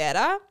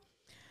 Aguilera,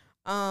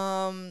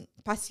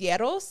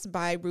 Pasieros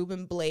by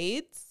Ruben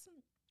Blades,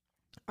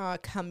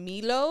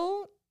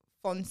 Camilo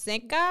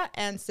Fonseca,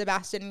 and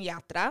Sebastian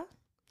Yatra.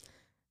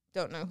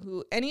 Don't know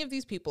who any of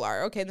these people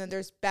are. Okay, and then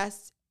there's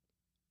Best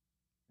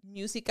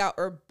Música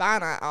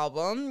Urbana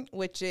Album,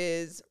 which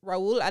is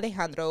Raúl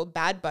Alejandro,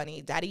 Bad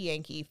Bunny, Daddy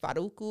Yankee,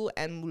 Farruko,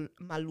 and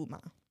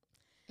Maluma.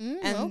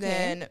 And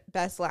then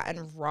Best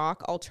Latin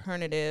Rock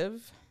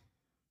Alternative,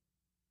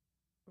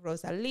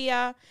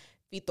 Rosalía,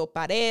 Fito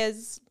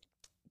Páez,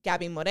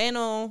 Gabby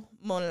Moreno,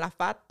 Mon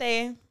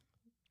Laferte.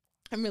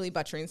 I'm really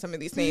butchering some of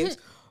these names.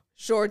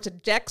 George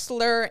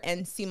Drexler,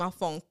 and Sima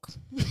Funk.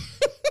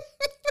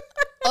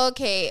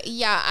 Okay,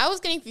 yeah, I was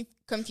getting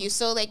confused.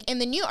 So, like, in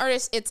the new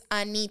artist, it's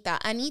Anita.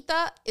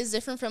 Anita is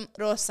different from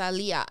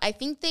Rosalía. I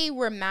think they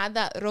were mad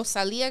that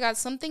Rosalía got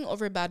something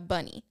over Bad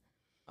Bunny.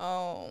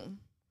 Oh,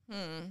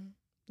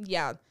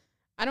 yeah.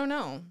 I don't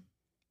know.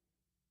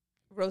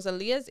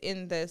 Rosalia's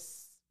in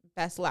this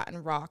Best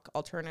Latin Rock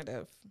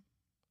Alternative.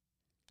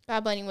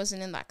 Bad Bunny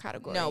wasn't in that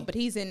category. No, but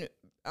he's in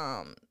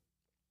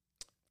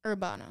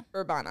Urbana.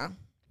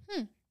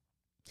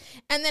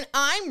 And then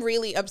I'm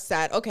really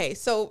upset. Okay,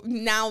 so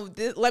now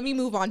let me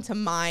move on to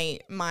my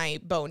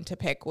bone to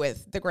pick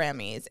with the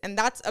Grammys, and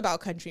that's about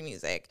country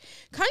music.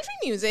 Country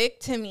music,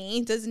 to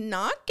me, does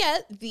not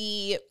get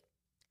the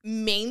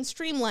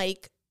mainstream,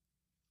 like,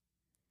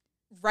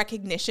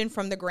 recognition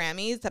from the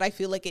Grammys that I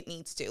feel like it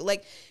needs to.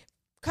 Like,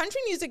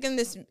 country music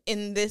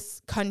in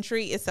this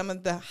country is some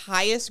of the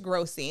highest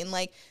grossing.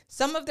 Like,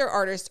 some of their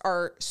artists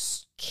are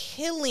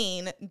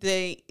killing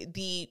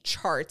the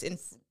charts in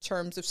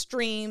terms of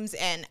streams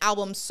and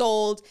albums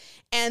sold,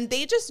 and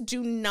they just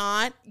do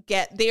not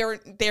get.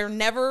 They're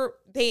never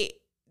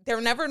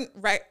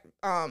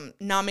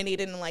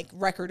nominated in like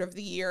record of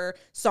the year,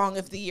 song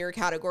of the year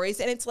categories,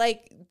 and it's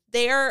like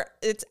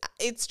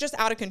it's just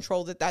out of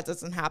control that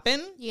doesn't happen.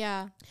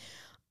 Yeah.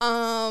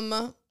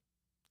 And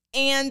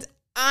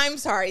I'm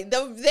sorry,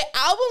 the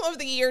album of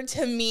the year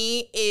to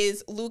me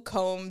is Luke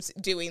Combs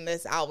doing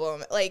this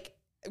album, like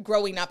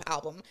Growing Up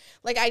album.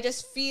 Like, I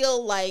just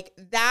feel like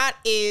that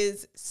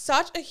is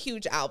such a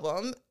huge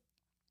album.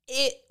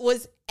 It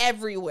was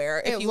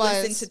everywhere. If you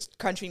listen to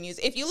country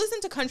music, if you listen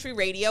to country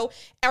radio,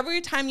 every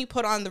time you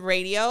put on the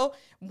radio,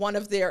 one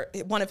of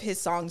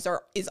his songs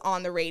is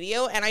on the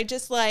radio. And I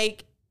just,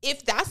 like,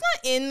 if that's not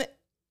in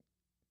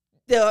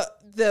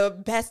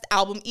the best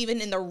album, even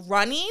in the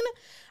running,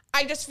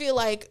 I just feel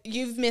like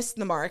you've missed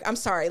the mark. I'm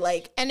sorry.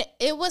 Like, and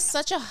it was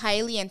such a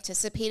highly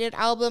anticipated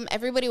album.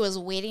 Everybody was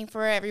waiting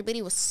for it.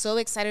 Everybody was so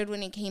excited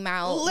when it came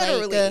out.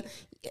 Literally.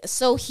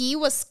 So he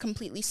was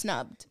completely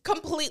snubbed.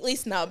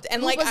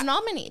 And Who like, was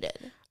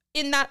nominated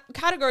in that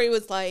category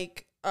was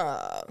like,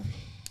 I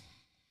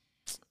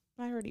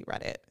already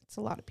read it. It's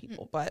a lot of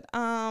people, but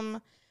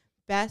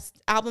best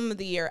album of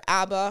the year: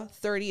 ABBA,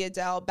 30,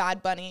 Adele,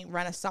 Bad Bunny,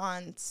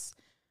 Renaissance,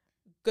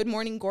 Good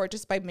Morning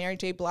Gorgeous by Mary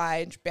J.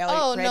 Blige. Bailey,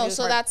 oh no,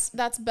 so that's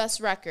best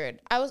record.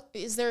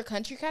 Is there a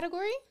country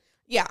category?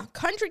 Yeah,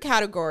 country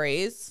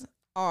categories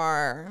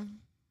are.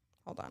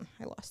 Hold on,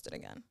 I lost it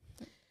again.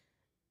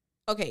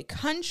 Okay,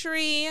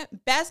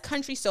 best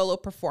country solo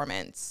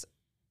performance: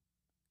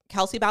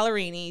 Kelsey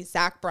Ballerini,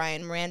 Zach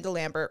Bryan, Miranda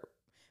Lambert,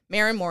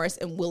 Maren Morris,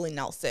 and Willie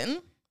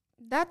Nelson.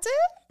 That's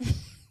it?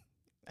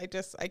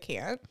 I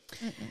can't.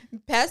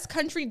 Best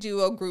country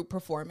duo group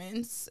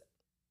performance: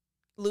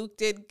 Luke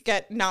did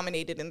get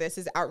nominated in this,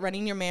 is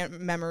Outrunning Your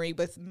Memory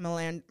with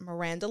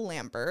Miranda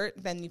Lambert.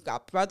 Then you've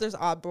got Brothers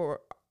Osborne,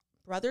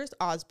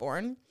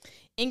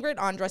 Ingrid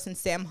Andress, and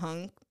Sam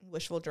Hung,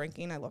 Wishful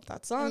Drinking. I love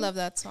that song. I love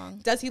that song.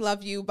 Does He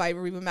Love You by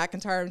Reba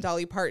McEntire and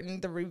Dolly Parton,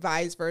 the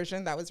revised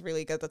version. That was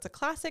really good. That's a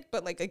classic,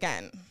 but like,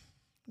 again,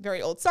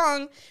 very old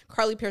song.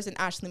 Carly Pearce and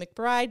Ashley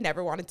McBride,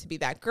 Never Wanted to Be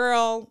That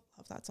Girl.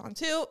 Love that song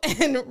too.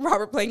 And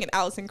Robert Plant and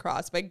Alison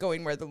Krauss by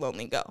Going Where the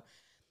Lonely Go.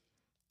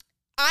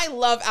 I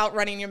love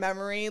Outrunning Your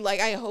Memory. Like,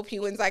 I hope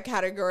he wins that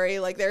category.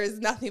 Like, there is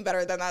nothing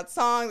better than that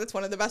song. That's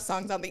one of the best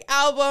songs on the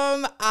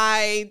album.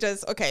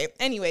 Okay.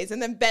 Anyways,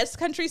 and then best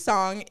country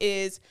song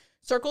is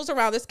Circles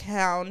Around This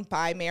Town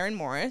by Maren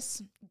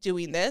Morris.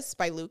 Doing This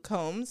by Luke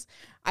Combs.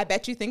 I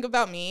Bet You Think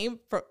About Me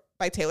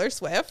by Taylor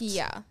Swift.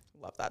 Yeah.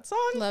 Love that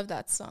song. Love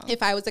that song.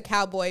 If I Was a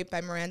Cowboy by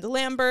Miranda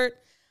Lambert.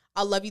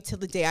 I'll Love You Till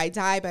the Day I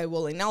Die by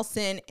Willie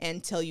Nelson.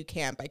 And Till You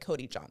Can by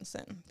Cody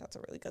Johnson. That's a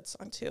really good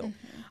song too.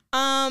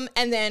 And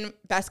then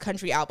Best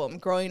Country Album.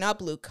 Growing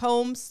Up, Luke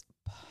Combs.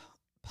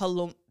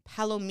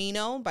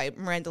 Palomino by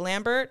Miranda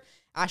Lambert.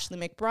 Ashley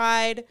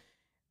McBride.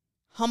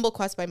 Humble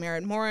Quest by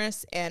Maren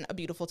Morris. And A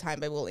Beautiful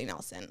Time by Willie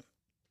Nelson.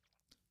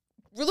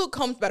 Luke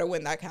Combs better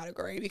win that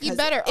cacategory because he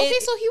better. Okay,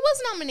 so he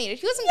was nominated.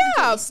 He wasn't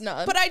completely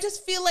snubbed. But I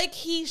just feel like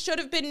he should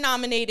have been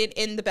nominated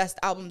in the best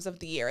albums of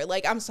the year.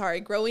 Like, I'm sorry,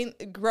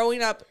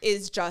 Growing Up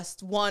is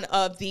just one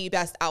of the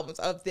best albums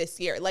of this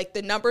year. Like,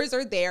 the numbers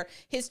are there.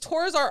 His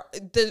tours are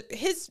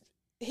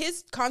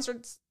his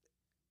concerts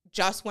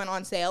just went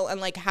on sale and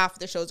like half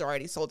the shows are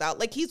already sold out.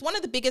 Like, he's one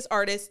of the biggest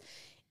artists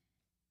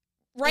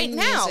right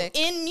now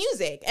in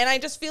music. And I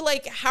just feel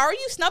like, how are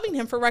you snubbing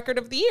him for Record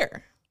of the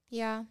Year?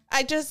 Yeah.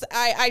 I just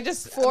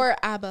For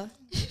ABBA.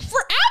 For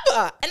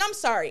ABBA. And I'm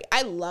sorry.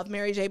 I love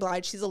Mary J.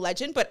 Blige. She's a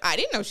legend, but I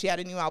didn't know she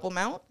had a new album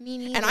out. Me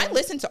neither. And I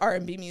listen to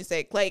R&B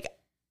music. Like,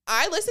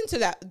 I listen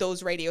to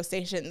those radio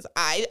stations.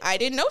 I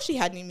didn't know she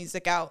had new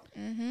music out.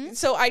 Mm-hmm.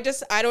 So I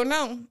don't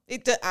know.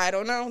 I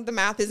don't know. The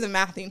math isn't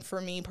mathing for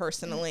me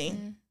personally.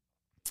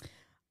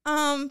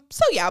 Mm-hmm.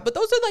 So yeah, but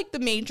those are like the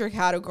major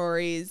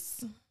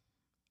categories.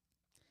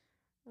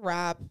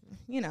 Rap,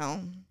 you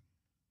know.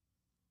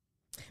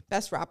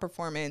 Best rap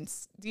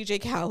performance,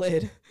 DJ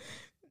Khaled,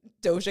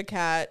 Doja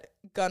Cat,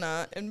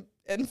 Gunna,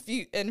 and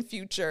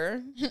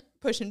Future,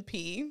 Pushin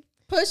P.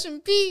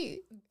 Pushin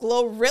P.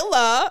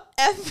 Glorilla,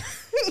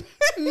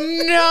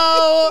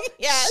 No.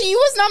 Yes. She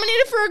was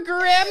nominated for a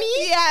Grammy?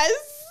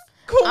 Yes.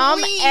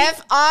 Queen.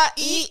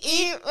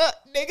 F-R-E-E.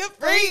 Nigga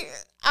free.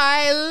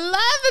 I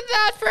love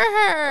that for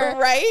her.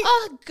 Right?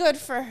 Oh, good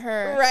for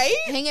her. Right?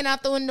 Hanging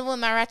out the window with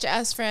my ratchet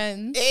ass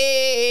friends.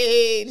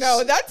 Hey,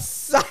 no, that's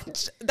so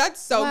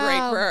great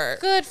for her.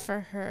 Good for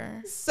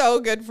her. So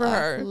good for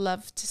her.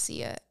 Love to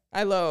see it.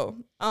 I love.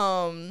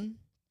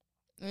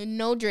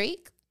 No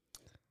Drake?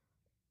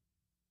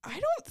 I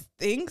don't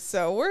think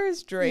so. Where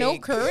is Drake? No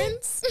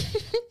Currents?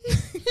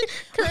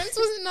 Currents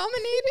wasn't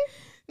nominated?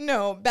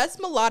 No. Best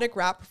melodic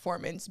rap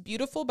performance.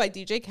 Beautiful by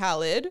DJ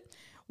Khaled.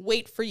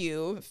 Wait for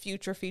You,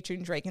 Future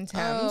featuring Drake and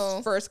Thames.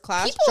 Oh. First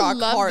Class, People Jack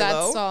love Harlow.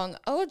 that song.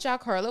 Oh,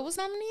 Jack Harlow was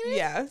nominated?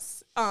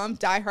 Yes.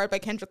 Die Hard by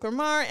Kendrick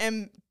Lamar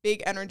and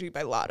Big Energy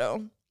by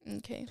Lotto.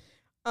 Okay.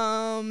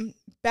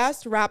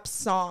 Best rap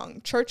song.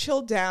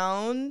 Churchill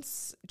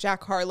Downs,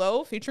 Jack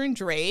Harlow featuring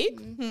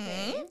Drake.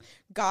 Okay.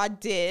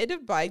 God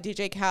Did by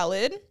DJ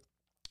Khaled.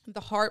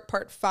 The Heart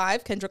Part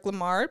 5, Kendrick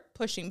Lamar,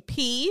 Pushing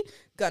P,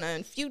 Gunna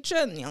and Future,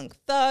 and Young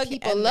Thug.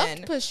 People and loved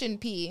then Pushin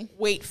P.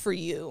 Wait for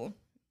You,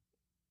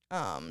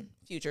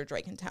 Future,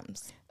 Drake and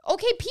Thames.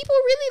 Okay, people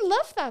really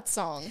love that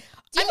song.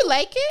 Do you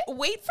like it?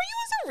 Wait for You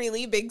is a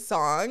really big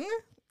song.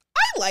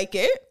 I like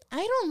it.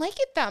 I don't like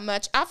it that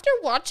much. After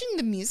watching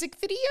the music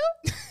video,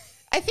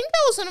 I think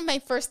that was one of my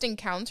first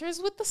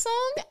encounters with the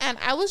song, and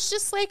I was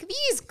just like,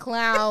 these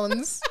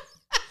clowns.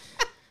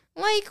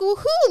 Like, who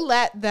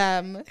let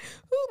them?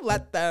 Who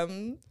let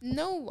them?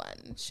 No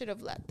one should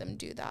have let them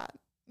do that.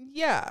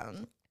 Yeah.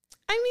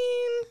 I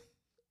mean,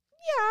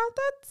 yeah,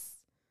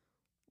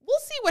 we'll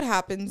see what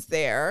happens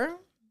there.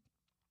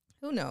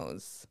 Who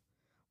knows?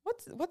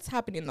 What's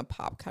happening in the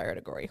pop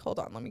category? Hold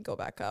on, let me go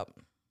back up.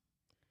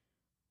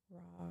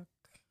 Rock.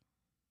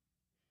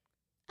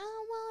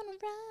 I wanna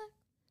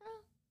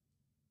rock.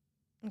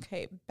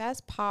 Okay,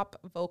 best pop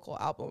vocal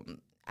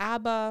album.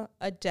 ABBA,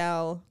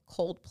 Adele,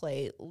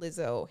 Coldplay,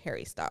 Lizzo,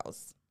 Harry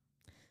Styles.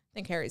 I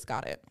think Harry's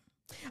got it.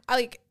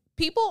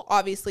 People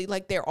obviously,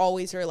 like, they're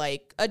always are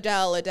like,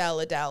 Adele.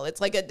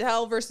 It's like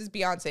Adele versus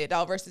Beyonce.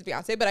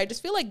 But I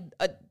just feel like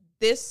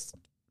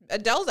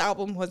Adele's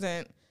album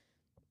wasn't,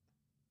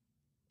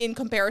 in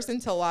comparison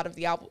to a lot of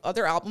the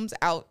other albums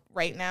out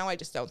right now, I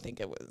just don't think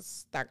it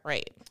was that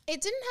great.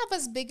 It didn't have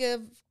as big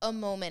of a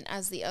moment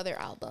as the other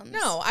albums.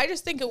 No, I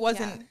just think it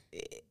wasn't.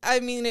 Yeah. I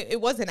mean,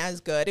 it wasn't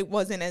as good. It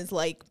wasn't as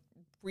like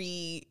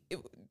they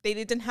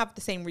didn't have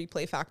the same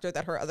replay factor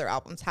that her other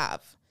albums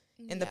have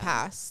in the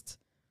past.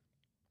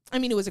 I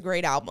mean, it was a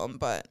great album,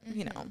 but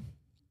you know.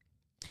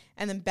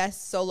 And then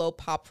best solo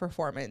pop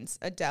performance: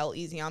 Adele,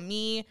 Easy on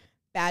Me,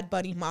 Bad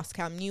Bunny,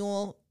 Moscow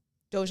Mule,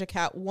 Doja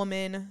Cat,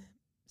 Woman,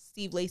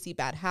 Steve Lacy,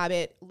 Bad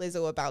Habit,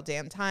 Lizzo, About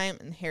Damn Time,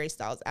 and Harry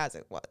Styles, As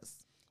It Was.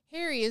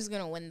 Harry is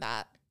going to win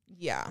that.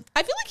 Yeah.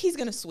 I feel like he's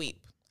going to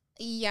sweep.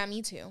 Yeah,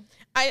 me too.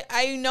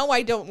 I know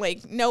I don't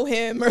like know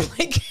him or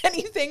like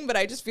anything, but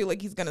I just feel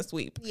like he's going to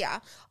sweep. Yeah.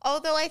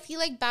 Although I feel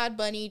like Bad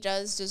Bunny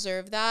does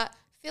deserve that.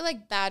 I feel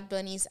like Bad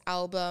Bunny's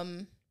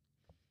album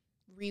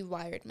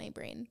rewired my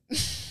brain.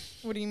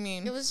 What do you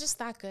mean? It was just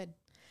that good.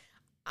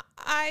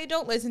 I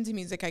don't listen to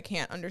music I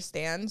can't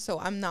understand, so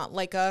I'm not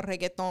like a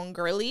reggaeton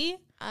girly.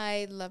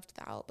 I loved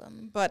the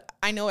album. But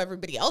I know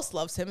everybody else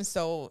loves him,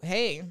 so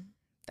hey.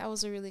 That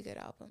was a really good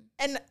album.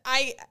 And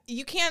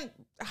you can't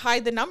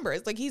hide the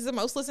numbers. Like, he's the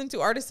most listened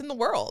to artist in the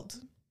world.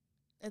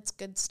 It's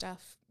good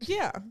stuff.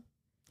 Yeah.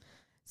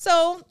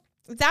 So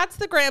that's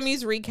the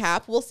Grammys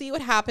recap. We'll see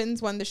what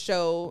happens when the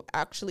show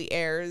actually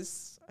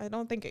airs. I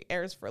don't think it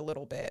airs for a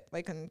little bit.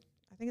 I think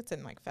it's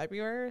in like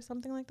February or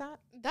something like that.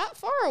 That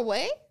far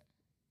away?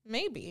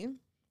 Maybe.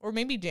 Or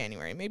maybe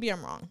January. Maybe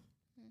I'm wrong.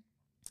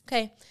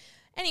 Okay.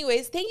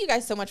 Anyways, thank you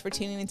guys so much for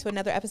tuning into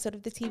another episode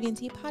of the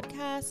TV&T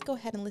podcast. Go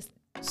ahead and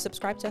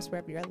subscribe to us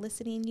wherever you're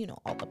listening. You know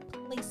all the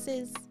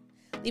places.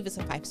 Leave us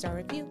a 5-star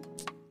review.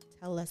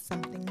 Tell us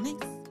something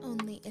nice.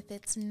 Only if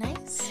it's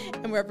nice.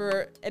 And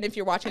if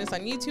you're watching us on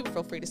YouTube,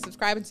 feel free to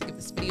subscribe and to give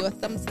this video a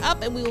thumbs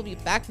up. And we will be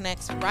back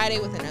next Friday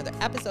with another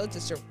episode to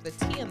serve the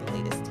tea on the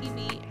latest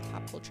TV and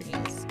pop culture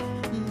news.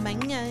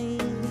 Bye.